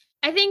it.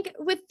 I think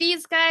with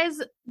these guys,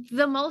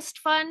 the most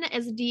fun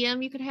as a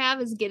DM you could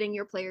have is getting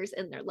your players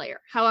in their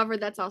lair. However,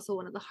 that's also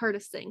one of the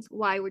hardest things.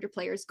 Why would your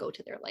players go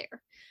to their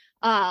lair?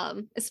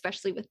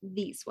 Especially with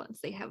these ones,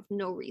 they have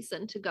no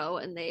reason to go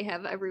and they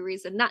have every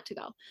reason not to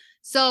go.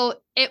 So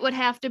it would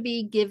have to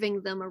be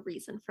giving them a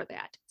reason for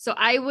that. So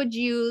I would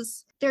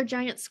use their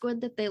giant squid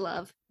that they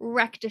love,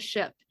 wrecked a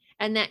ship.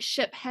 And that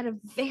ship had a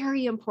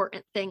very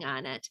important thing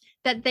on it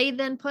that they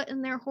then put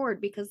in their hoard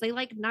because they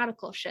like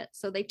nautical shit.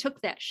 So they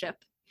took that ship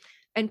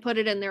and put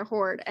it in their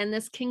hoard. And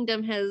this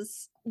kingdom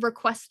has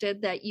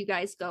requested that you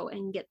guys go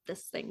and get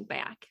this thing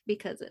back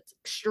because it's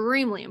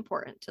extremely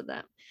important to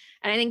them.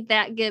 And I think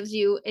that gives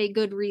you a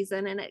good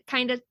reason, and it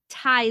kind of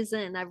ties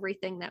in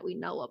everything that we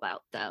know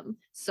about them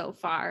so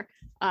far.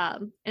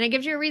 And it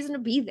gives you a reason to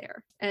be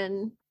there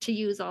and to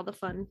use all the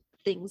fun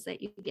things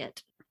that you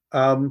get.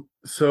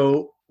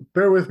 So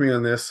bear with me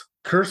on this.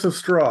 Curse of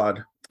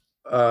Strahd.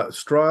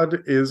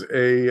 Strahd is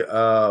a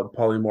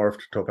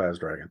polymorphed topaz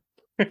dragon.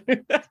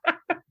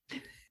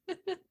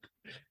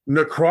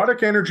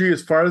 Necrotic energy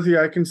as far as the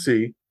eye can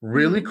see.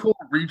 Really cool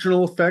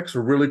regional effects,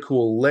 really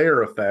cool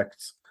layer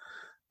effects,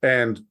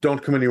 and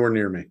don't come anywhere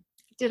near me.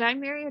 Did I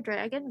marry a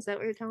dragon? Is that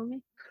what you're telling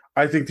me?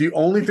 I think the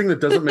only thing that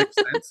doesn't make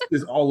sense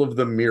is all of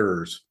the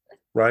mirrors,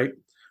 right?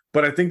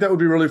 But I think that would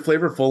be really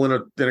flavorful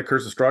in a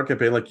Curse of Strahd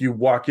campaign. Like you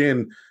walk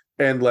in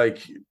and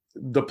like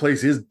the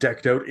place is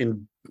decked out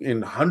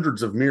in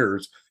hundreds of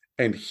mirrors,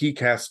 and he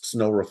casts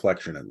no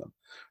reflection in them,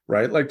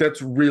 right? Like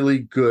that's really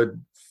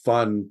good,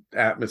 fun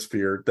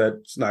atmosphere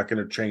that's not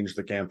going to change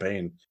the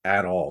campaign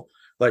at all.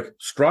 Like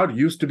Strahd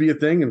used to be a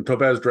thing, and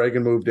Topaz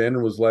Dragon moved in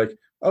and was like,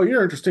 oh,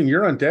 you're interesting,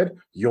 you're undead,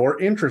 you're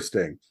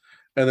interesting.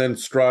 And then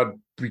Strahd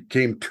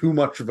became too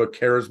much of a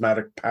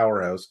charismatic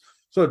powerhouse,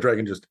 so the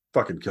dragon just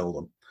fucking killed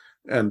him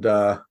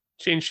and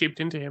changed shaped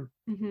into him.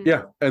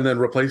 Yeah, and then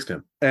replaced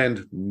him,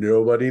 and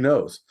nobody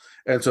knows.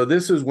 And so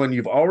this is when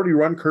you've already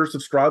run Curse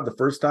of Strahd the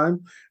first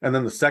time, and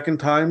then the second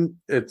time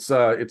it's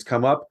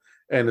come up,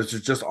 and it's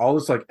just all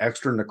this like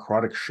extra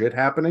necrotic shit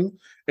happening,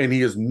 and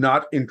he is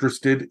not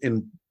interested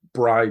in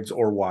brides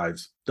or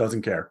wives.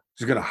 Doesn't care.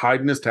 He's gonna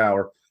hide in his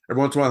tower.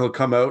 Every once in a while he'll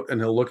come out and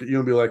he'll look at you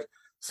and be like,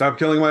 "Stop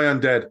killing my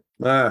undead."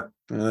 And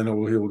then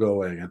he will go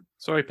away again.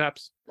 Sorry,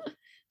 Peps.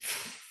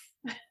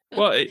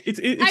 Well, it's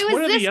I was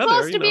one this or the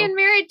close other, to being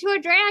married to a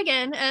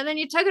dragon, and then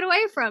you took it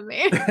away from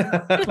me.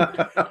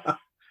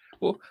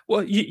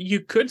 Well, you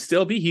could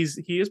still be. He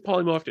is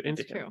polymorphed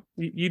into That's him.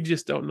 true. You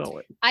just don't know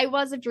it. I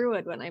was a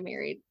druid when I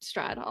married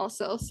Strahd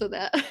also, so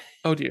that...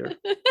 Oh, dear.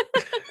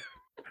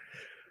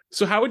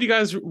 So how would you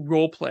guys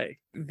role play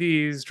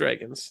these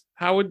dragons?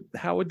 How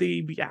would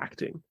they be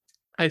acting?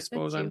 I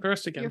suppose That's I'm you.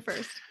 first again. You're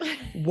first.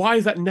 Why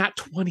is that nat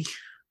 20?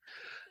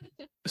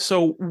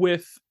 So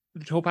with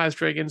the Topaz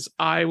Dragons,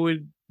 I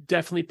would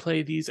definitely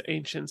play these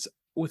ancients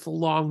with a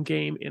long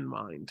game in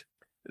mind.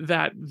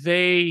 That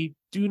they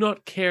do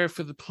not care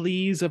for the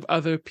pleas of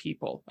other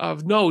people.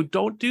 Of, no,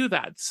 don't do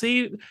that.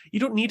 Say, you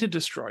don't need to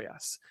destroy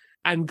us.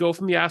 And go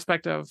from the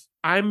aspect of,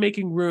 I'm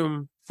making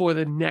room for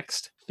the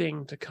next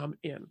thing to come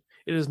in.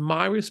 It is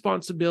my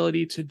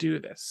responsibility to do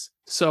this.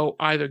 So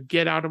either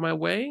get out of my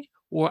way,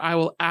 or I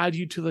will add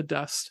you to the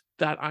dust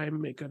that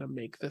I'm going to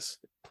make this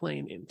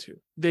plane into.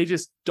 They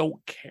just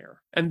don't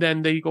care. And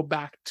then they go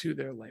back to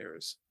their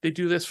lairs. They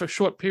do this for a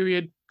short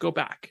period, go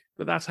back.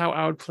 But that's how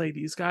I would play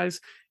these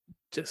guys,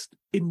 just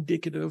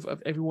indicative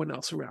of everyone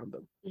else around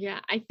them. Yeah,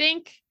 I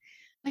think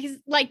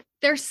like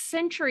they're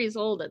centuries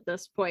old at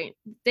this point.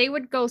 They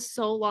would go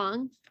so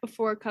long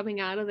before coming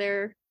out of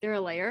their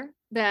lair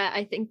that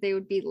I think they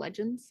would be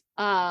legends.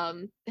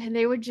 And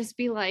they would just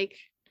be like,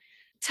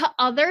 to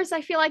others,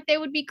 I feel like they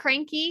would be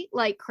cranky,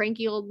 like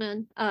cranky old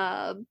men,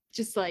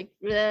 just like,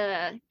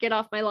 get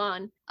off my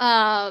lawn.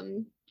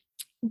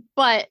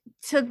 But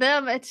to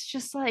them, it's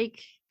just like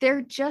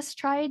they're just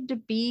trying to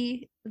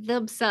be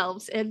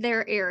themselves in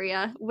their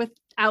area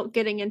without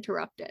getting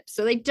interrupted.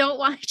 So they don't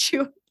want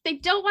you. They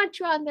don't want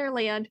you on their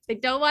land. They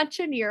don't want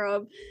you near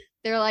them.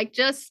 They're like,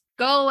 just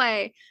go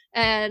away,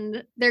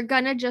 and they're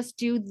gonna just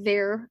do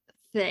their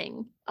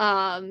thing.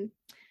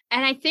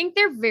 And I think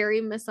they're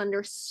very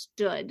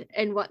misunderstood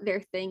in what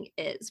their thing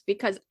is,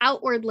 because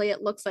outwardly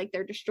it looks like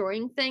they're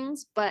destroying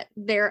things, but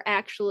they're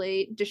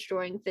actually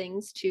destroying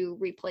things to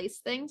replace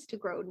things, to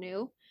grow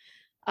new.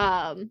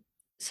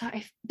 So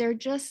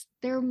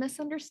they're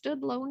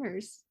misunderstood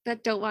loners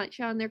that don't want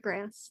you on their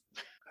grass.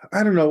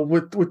 I don't know.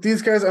 With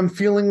these guys, I'm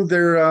feeling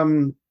they're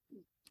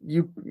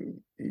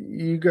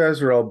you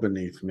guys are all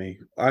beneath me.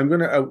 I'm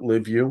gonna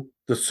outlive you.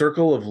 The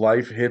circle of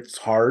life hits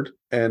hard,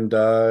 and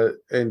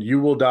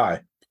you will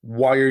die.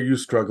 Why are you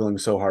struggling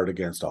so hard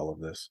against all of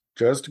this?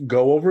 Just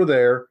go over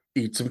there,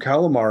 eat some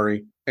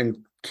calamari, and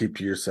keep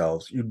to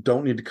yourselves. You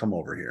don't need to come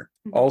over here.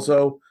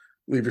 Also,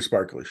 leave your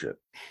sparkly shit.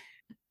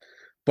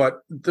 But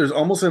there's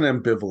almost an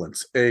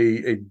ambivalence,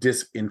 a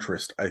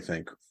disinterest, I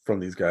think, from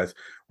these guys.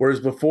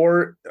 Whereas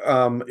before,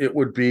 it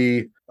would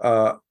be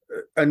a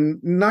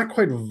not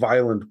quite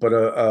violent, but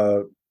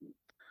a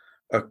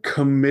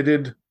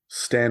committed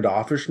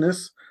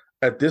standoffishness.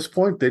 At this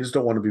point, they just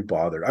don't want to be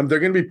bothered. They're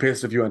going to be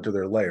pissed if you enter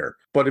their lair.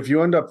 But if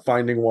you end up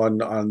finding one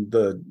on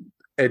the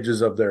edges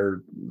of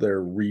their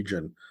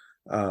region,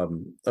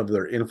 of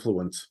their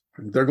influence,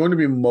 they're going to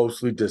be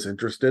mostly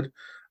disinterested.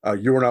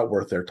 You are not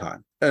worth their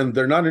time. And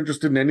they're not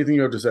interested in anything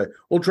you have to say.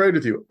 We'll trade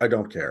with you. I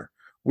don't care.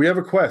 We have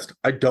a quest.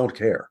 I don't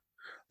care.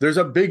 There's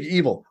a big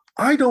evil.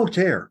 I don't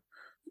care.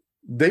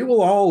 They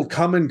will all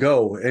come and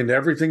go, and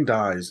everything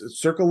dies.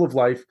 Circle of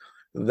life,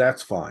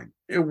 that's fine.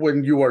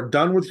 When you are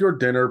done with your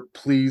dinner,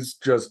 please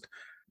just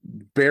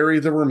bury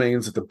the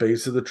remains at the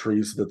base of the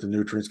tree so that the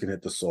nutrients can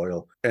hit the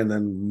soil, and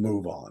then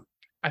move on.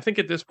 I think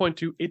at this point,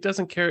 too, it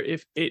doesn't care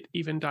if it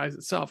even dies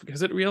itself,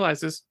 because it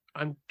realizes,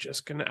 I'm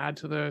just going to add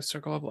to the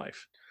circle of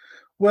life.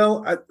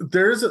 Well,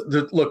 there's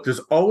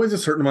always a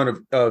certain amount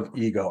of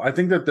ego. I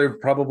think that they're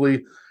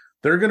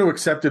going to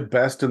accept it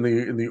best in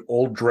the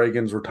old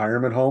dragon's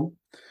retirement home,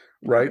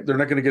 right? They're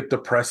not going to get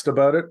depressed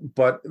about it,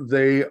 but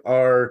they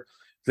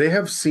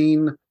have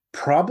seen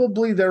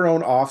probably their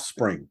own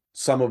offspring.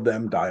 Some of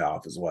them die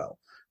off as well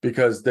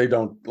because they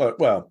don't.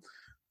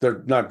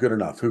 They're not good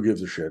enough. Who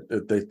gives a shit?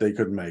 They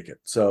couldn't make it.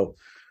 So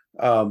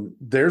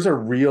there's a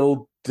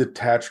real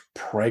detached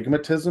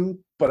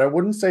pragmatism, but I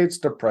wouldn't say it's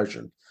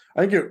depression.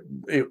 I think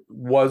it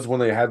was when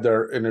they had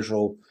their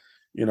initial,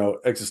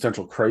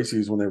 existential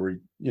crises when they were,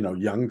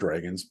 young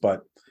dragons.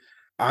 But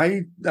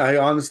I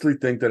honestly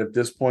think that at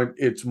this point,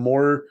 it's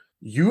more,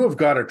 you have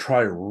got to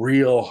try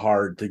real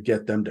hard to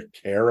get them to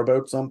care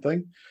about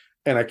something.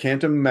 And I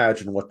can't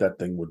imagine what that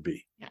thing would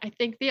be. I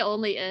think the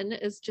only in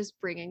is just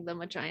bringing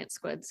them a giant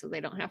squid so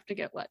they don't have to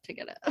get wet to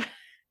get it.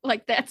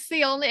 Like, that's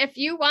the only, if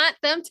you want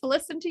them to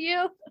listen to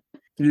you.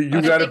 You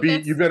gotta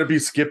be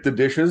skip the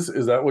dishes.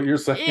 Is that what you're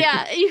saying?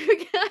 Yeah.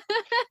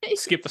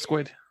 Skip the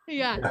squid.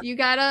 Yeah. You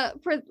gotta,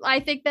 I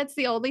think that's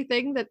the only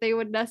thing that they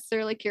would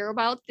necessarily care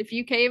about. If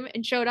you came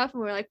and showed up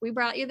and we're like, we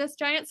brought you this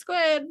giant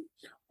squid.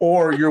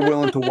 Or you're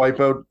willing to wipe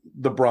out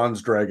the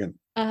bronze dragon.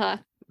 Uh-huh.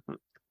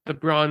 The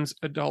bronze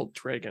adult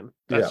dragon.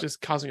 That's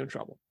just causing him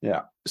trouble.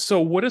 Yeah. So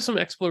what are some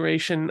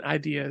exploration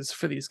ideas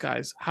for these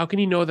guys? How can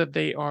you know that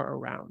they are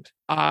around?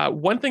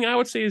 One thing I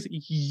would say is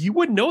you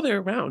would know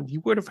they're around.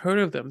 You would have heard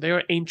of them. They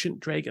are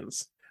ancient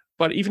dragons.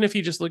 But even if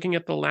you're just looking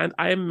at the land,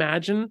 I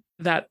imagine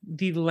that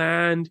the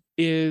land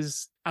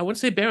is, I wouldn't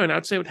say barren. I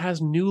would say it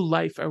has new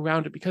life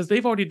around it because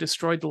they've already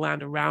destroyed the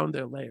land around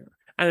their lair.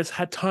 And it's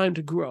had time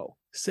to grow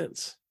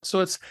since. So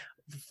it's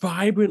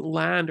vibrant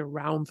land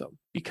around them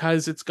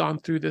because it's gone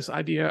through this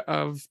idea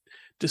of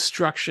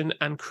destruction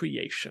and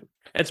creation.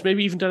 And it's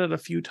maybe even done it a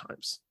few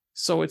times.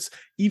 So it's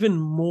even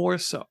more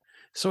so.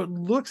 So it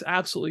looks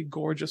absolutely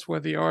gorgeous where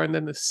they are. And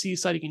then the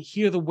seaside, you can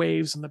hear the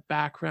waves in the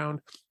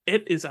background.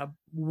 It is a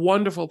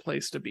wonderful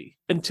place to be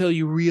until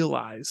you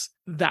realize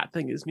that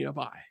thing is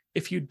nearby,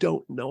 if you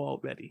don't know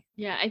already.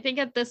 Yeah, I think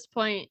at this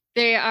point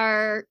they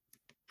are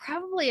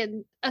probably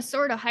in a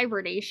sort of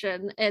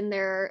hibernation in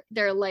their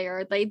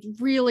lair. They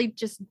really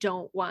just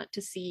don't want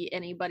to see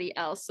anybody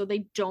else, so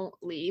they don't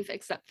leave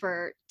except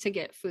for to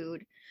get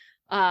food,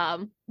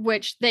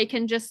 which they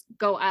can just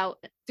go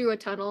out through a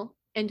tunnel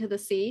into the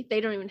sea.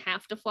 They don't even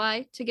have to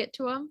fly to get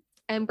to them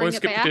and bring Or it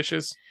skip back. the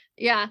dishes.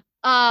 Yeah.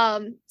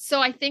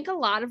 So I think a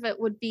lot of it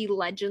would be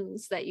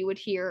legends that you would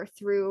hear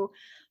through.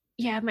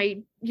 Yeah,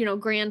 my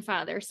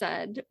grandfather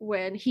said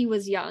when he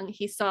was young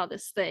he saw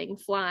this thing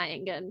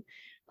flying, and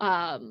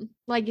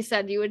like you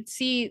said, you would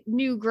see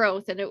new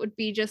growth, and it would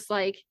be just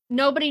like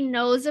nobody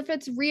knows if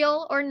it's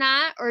real or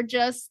not, or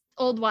just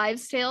old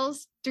wives'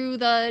 tales through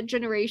the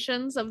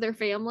generations of their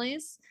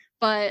families,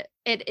 but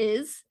it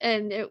is,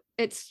 and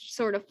it's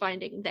sort of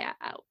finding that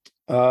out.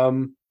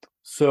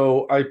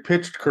 So I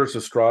pitched Curse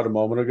of Strahd a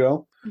moment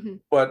ago,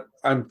 but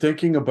I'm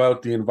thinking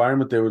about the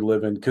environment they would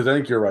live in, because I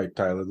think you're right,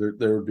 Tyler.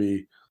 There would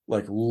be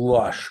like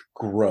lush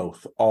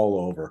growth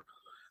all over.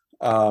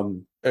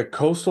 A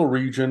coastal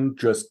region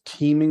just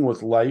teeming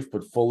with life,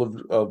 but full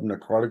of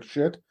necrotic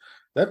shit.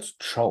 That's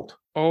Chult.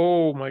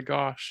 Oh my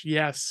gosh.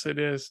 Yes, it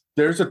is.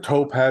 There's a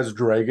topaz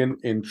dragon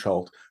in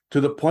Chult,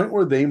 to the point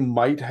where they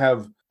might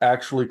have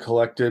actually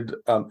collected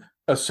a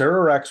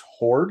Sararak's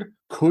horde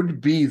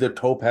could be the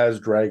topaz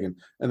dragon.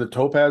 And the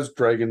topaz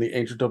dragon, the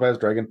ancient topaz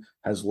dragon,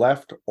 has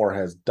left or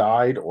has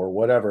died or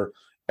whatever.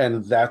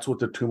 And that's what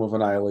the Tomb of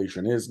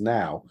Annihilation is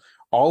now.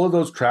 All of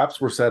those traps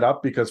were set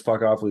up because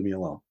fuck off, leave me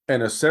alone.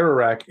 And a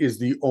Sararak is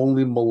the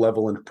only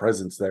malevolent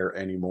presence there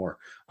anymore.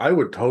 I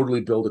would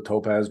totally build a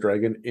topaz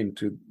dragon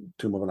into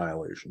Tomb of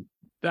Annihilation.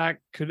 That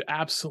could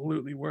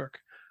absolutely work.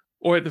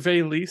 Or at the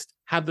very least,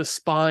 have the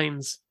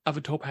spines of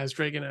a topaz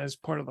dragon as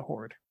part of the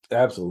horde.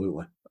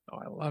 Absolutely. Oh,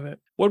 I love it.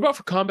 What about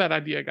for combat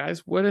idea, guys?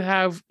 What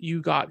have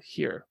you got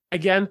here?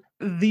 Again,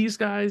 these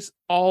guys,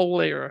 all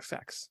layer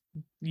effects.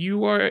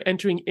 You are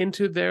entering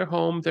into their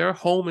home. Their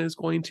home is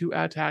going to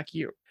attack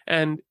you.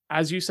 And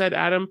as you said,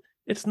 Adam,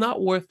 it's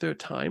not worth their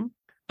time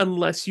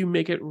unless you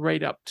make it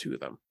right up to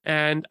them.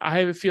 And I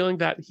have a feeling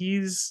that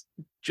he's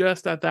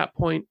just at that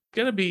point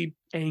going to be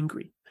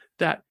angry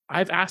that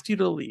I've asked you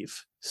to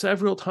leave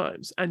several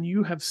times and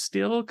you have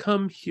still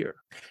come here.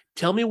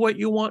 Tell me what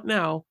you want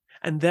now,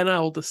 and then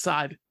I'll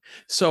decide.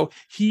 So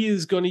he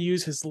is going to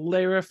use his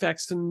layer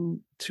effects to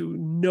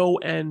no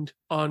end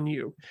on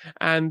you.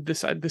 And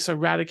this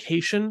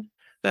eradication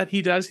that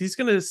he does, he's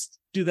going to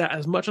do that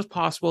as much as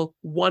possible,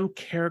 one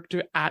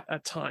character at a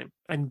time,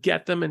 and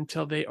get them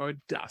until they are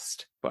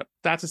dust. But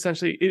that's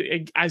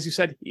essentially, as you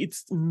said,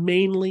 it's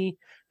mainly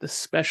the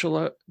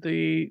special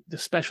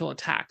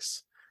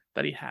attacks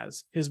that he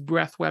has, his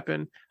breath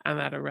weapon and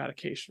that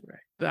eradication ray.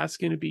 That's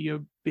going to be your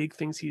big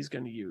things he's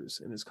going to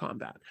use in his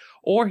combat.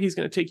 Or he's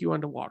going to take you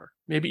underwater,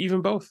 maybe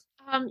even both.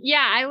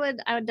 Yeah, I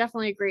would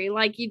definitely agree.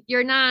 Like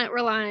you're not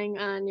relying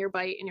on your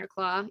bite and your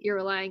claw. You're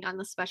relying on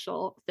the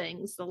special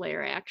things, the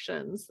layer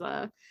actions,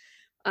 the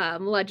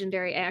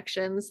legendary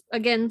actions.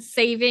 Again,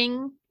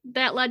 saving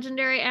that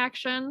legendary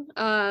action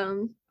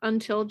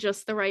until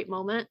just the right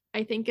moment,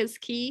 I think, is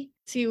key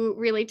to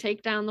really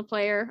take down the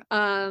player.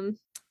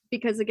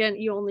 Because again,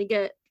 you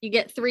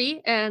get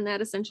 3, and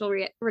that essential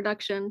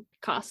reduction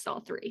costs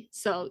all 3.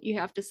 So you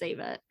have to save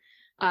it.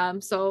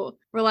 So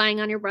relying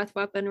on your breath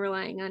weapon,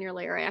 relying on your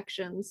layer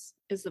actions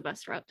is the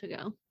best route to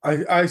go.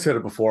 I said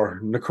it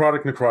before,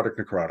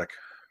 necrotic,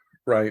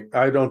 right?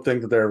 I don't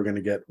think that they're ever going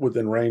to get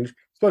within range,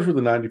 especially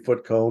with the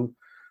 90-foot cone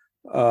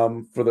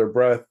for their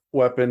breath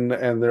weapon,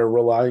 and they're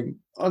relying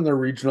on their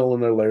regional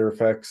and their layer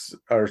effects,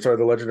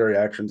 the legendary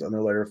actions and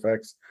their layer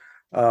effects.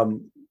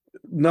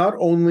 Not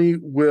only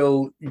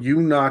will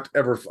you not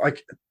ever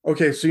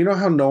okay, so you know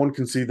how no one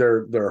can see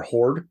their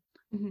horde?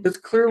 Mm-hmm. It's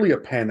clearly a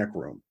panic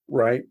room,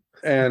 right?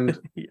 And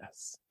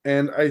yes.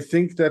 And I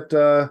think that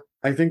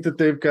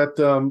they've got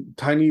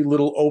tiny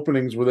little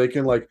openings where they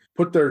can like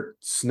put their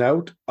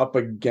snout up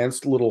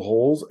against little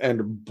holes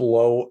and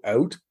blow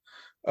out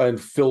and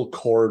fill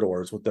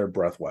corridors with their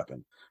breath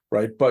weapon,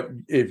 right? But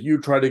if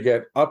you try to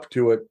get up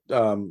to it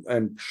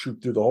and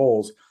shoot through the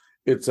holes,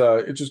 it's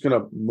just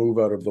gonna move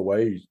out of the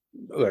way,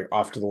 like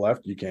off to the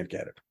left. You can't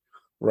get it,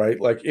 right?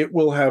 Like it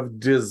will have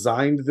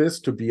designed this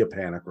to be a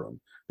panic room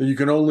that you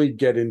can only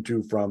get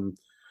into from,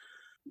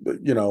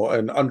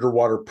 an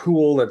underwater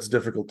pool that's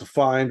difficult to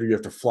find, or you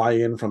have to fly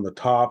in from the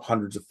top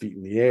hundreds of feet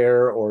in the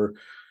air, or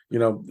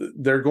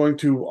they're going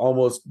to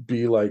almost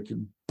be like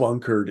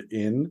bunkered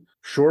in,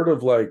 short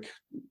of like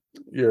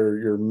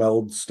your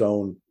meld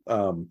stone.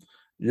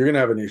 You're gonna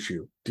have an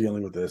issue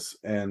dealing with this,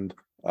 and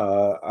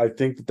I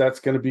think that's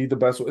going to be the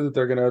best way that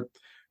they're going to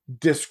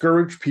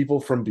discourage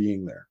people from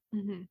being there.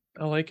 Mm-hmm.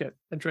 I like it.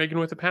 A dragon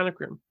with a panic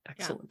room.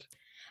 Excellent. Yeah.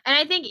 And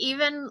I think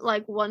even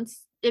like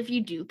once, if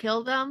you do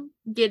kill them,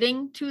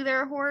 getting to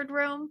their horde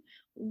room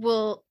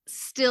will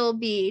still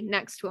be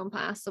next to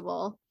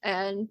impossible,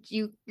 and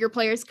your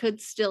players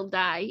could still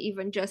die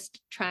even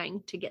just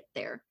trying to get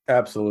there.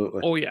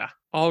 Absolutely. Oh yeah.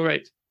 All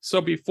right. So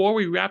before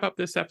we wrap up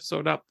this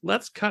episode up,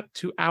 let's cut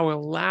to our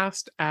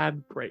last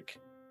ad break.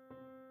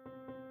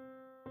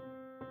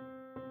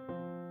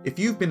 If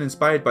you've been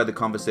inspired by the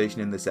conversation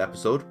in this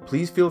episode,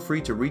 please feel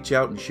free to reach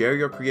out and share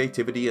your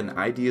creativity and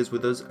ideas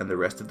with us and the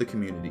rest of the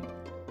community.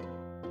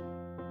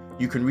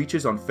 You can reach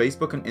us on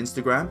Facebook and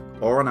Instagram,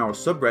 or on our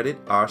subreddit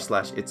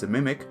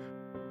r/itsamimic.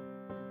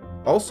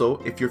 Also,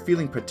 if you're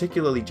feeling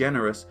particularly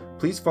generous,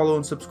 please follow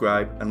and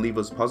subscribe and leave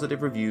us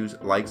positive reviews,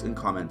 likes and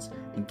comments.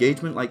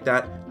 Engagement like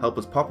that help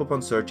us pop up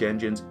on search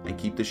engines and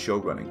keep this show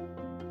running.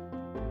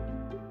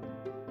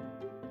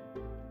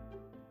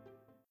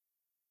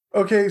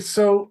 Okay,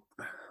 so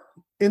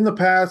in the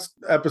past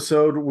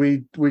episode,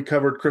 we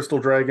covered crystal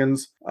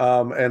dragons,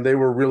 and they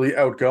were really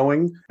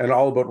outgoing and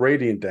all about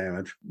radiant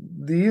damage.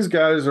 These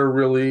guys are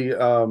really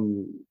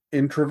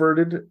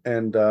introverted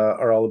and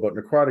are all about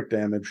necrotic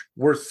damage.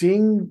 We're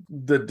seeing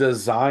the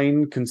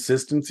design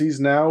consistencies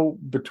now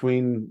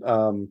between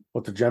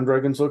what the gem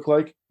dragons look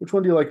like. Which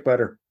one do you like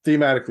better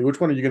thematically?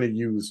 Which one are you going to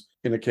use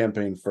in a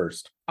campaign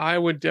first? I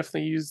would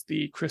definitely use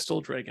the crystal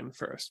dragon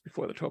first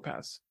before the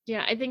topaz.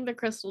 Yeah, I think the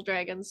crystal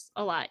dragon's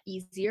a lot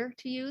easier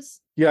to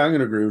use. Yeah, I'm going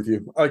to agree with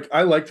you. Like,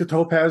 I like the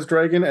topaz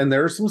dragon, and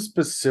there are some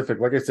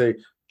specific, like I say,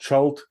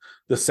 Chult,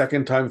 the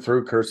second time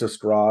through Curse of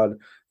Strahd.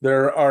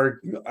 There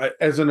are,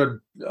 as an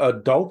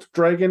adult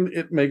dragon,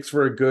 it makes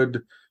for a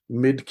good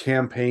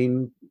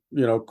mid-campaign,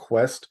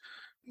 quest.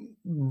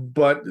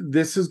 But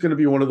this is going to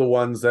be one of the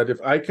ones that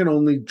if I can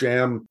only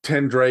jam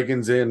 10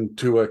 dragons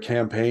into a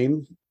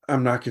campaign,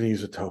 I'm not going to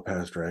use a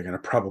topaz dragon. I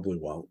probably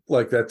won't.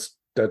 Like, that's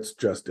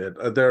just it.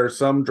 There are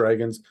some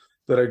dragons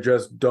that I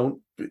just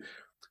don't.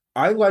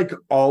 I like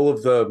all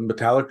of the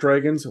metallic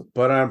dragons,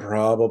 but I'm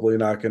probably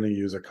not going to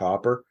use a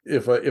copper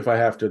if I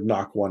have to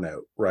knock one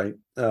out, right?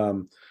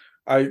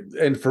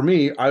 And for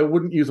me, I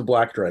wouldn't use a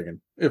black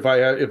dragon. If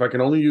I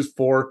can only use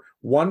 4,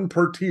 1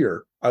 per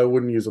tier, I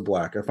wouldn't use a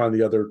black. I find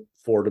the other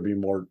 4 to be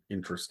more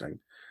interesting.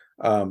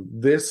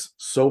 This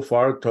so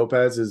far,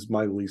 topaz is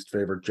my least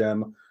favorite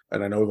gem,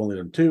 and I know we've only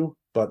done 2,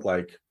 but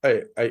like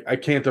I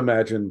can't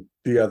imagine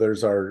the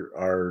others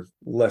are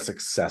less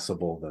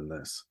accessible than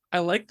this. I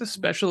like the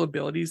special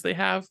abilities they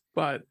have,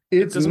 but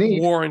It's it doesn't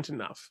neat. warrant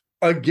enough.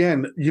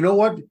 Again, you know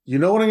what? I'm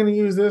going to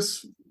use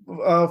this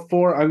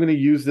for? I'm going to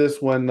use this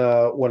when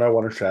I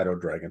want a shadow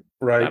dragon,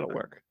 right? That'll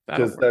work.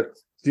 Because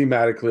that's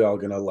thematically all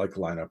going to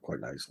line up quite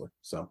nicely.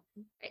 So.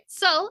 Right,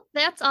 so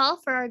that's all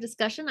for our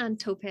discussion on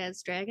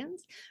topaz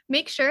dragons.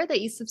 Make sure that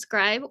you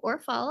subscribe or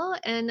follow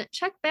and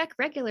check back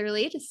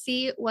regularly to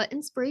see what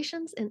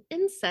inspirations and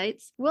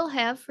insights we'll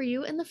have for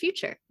you in the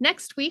future.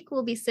 Next week,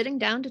 we'll be sitting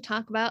down to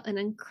talk about an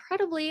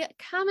incredibly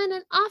common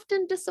and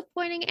often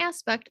disappointing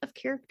aspect of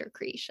character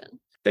creation.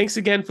 Thanks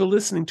again for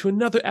listening to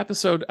another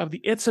episode of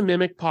the It's a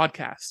Mimic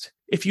podcast.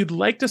 If you'd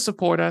like to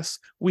support us,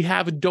 we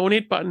have a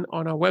donate button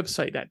on our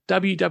website at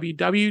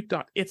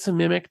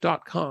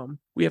www.itsamimic.com.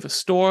 We have a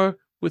store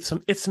with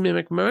some It's a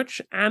Mimic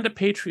merch and a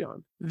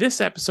Patreon.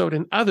 This episode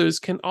and others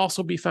can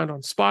also be found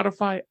on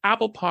Spotify,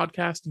 Apple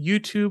Podcast,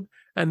 YouTube,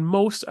 and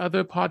most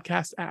other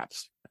podcast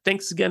apps.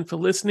 Thanks again for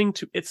listening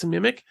to It's a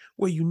Mimic,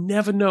 where you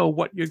never know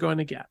what you're going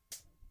to get.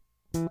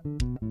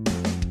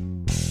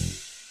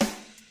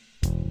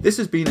 This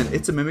has been an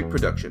It's a Mimic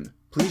production.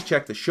 Please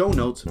check the show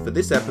notes for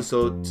this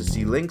episode to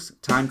see links,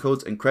 time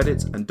codes, and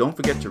credits, and don't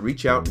forget to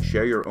reach out and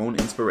share your own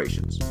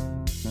inspirations.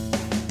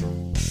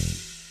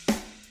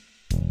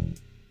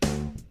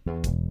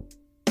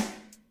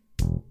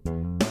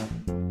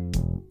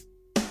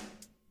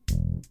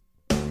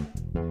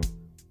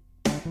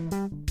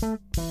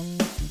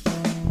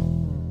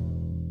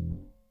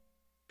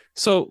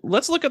 So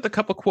let's look at the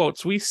couple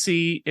quotes we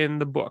see in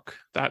the book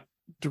that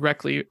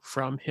directly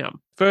from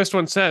him. First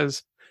one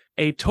says,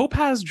 a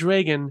topaz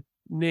dragon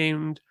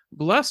named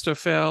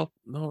Blusterfail.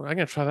 No, I'm going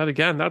to try that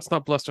again. That's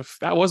not Bluster.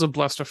 That was a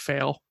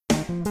Blusterfail.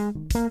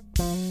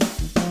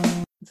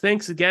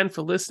 Thanks again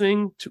for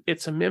listening to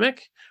It's a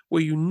Mimic,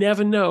 where you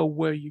never know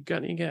where you're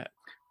going to get.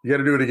 You got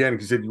to do it again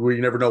because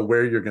you never know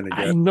where you're going to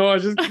get. I know. I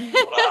just. Let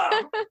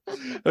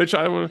me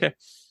try one. Okay.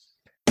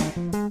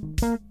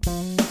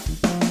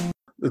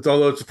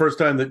 Although it's the first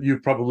time that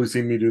you've probably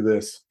seen me do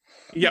this.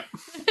 Yep.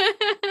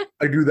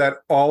 I do that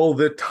all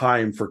the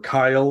time for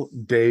Kyle,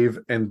 Dave,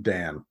 and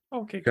Dan.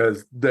 Okay.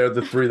 Because they're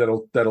the 3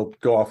 that'll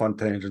go off on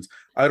tangents.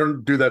 I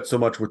don't do that so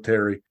much with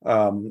Terry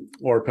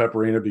or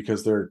Pepperina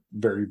because they're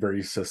very,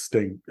 very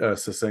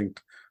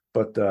succinct.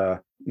 But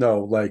no,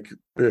 like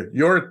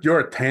you're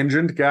a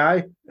tangent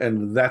guy,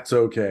 and that's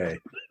okay.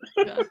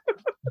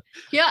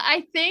 Yeah,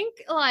 I think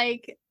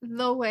like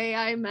the way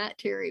I met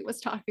Terry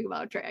was talking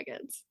about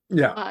dragons.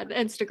 Yeah. On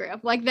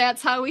Instagram. Like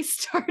that's how we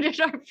started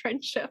our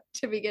friendship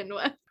to begin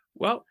with.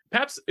 Well,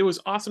 Peps, it was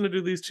awesome to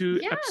do these 2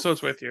 Yes.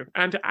 episodes with you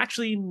and to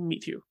actually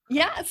meet you.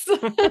 Yes.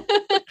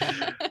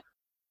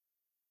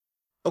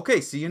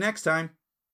 Okay, see you next time.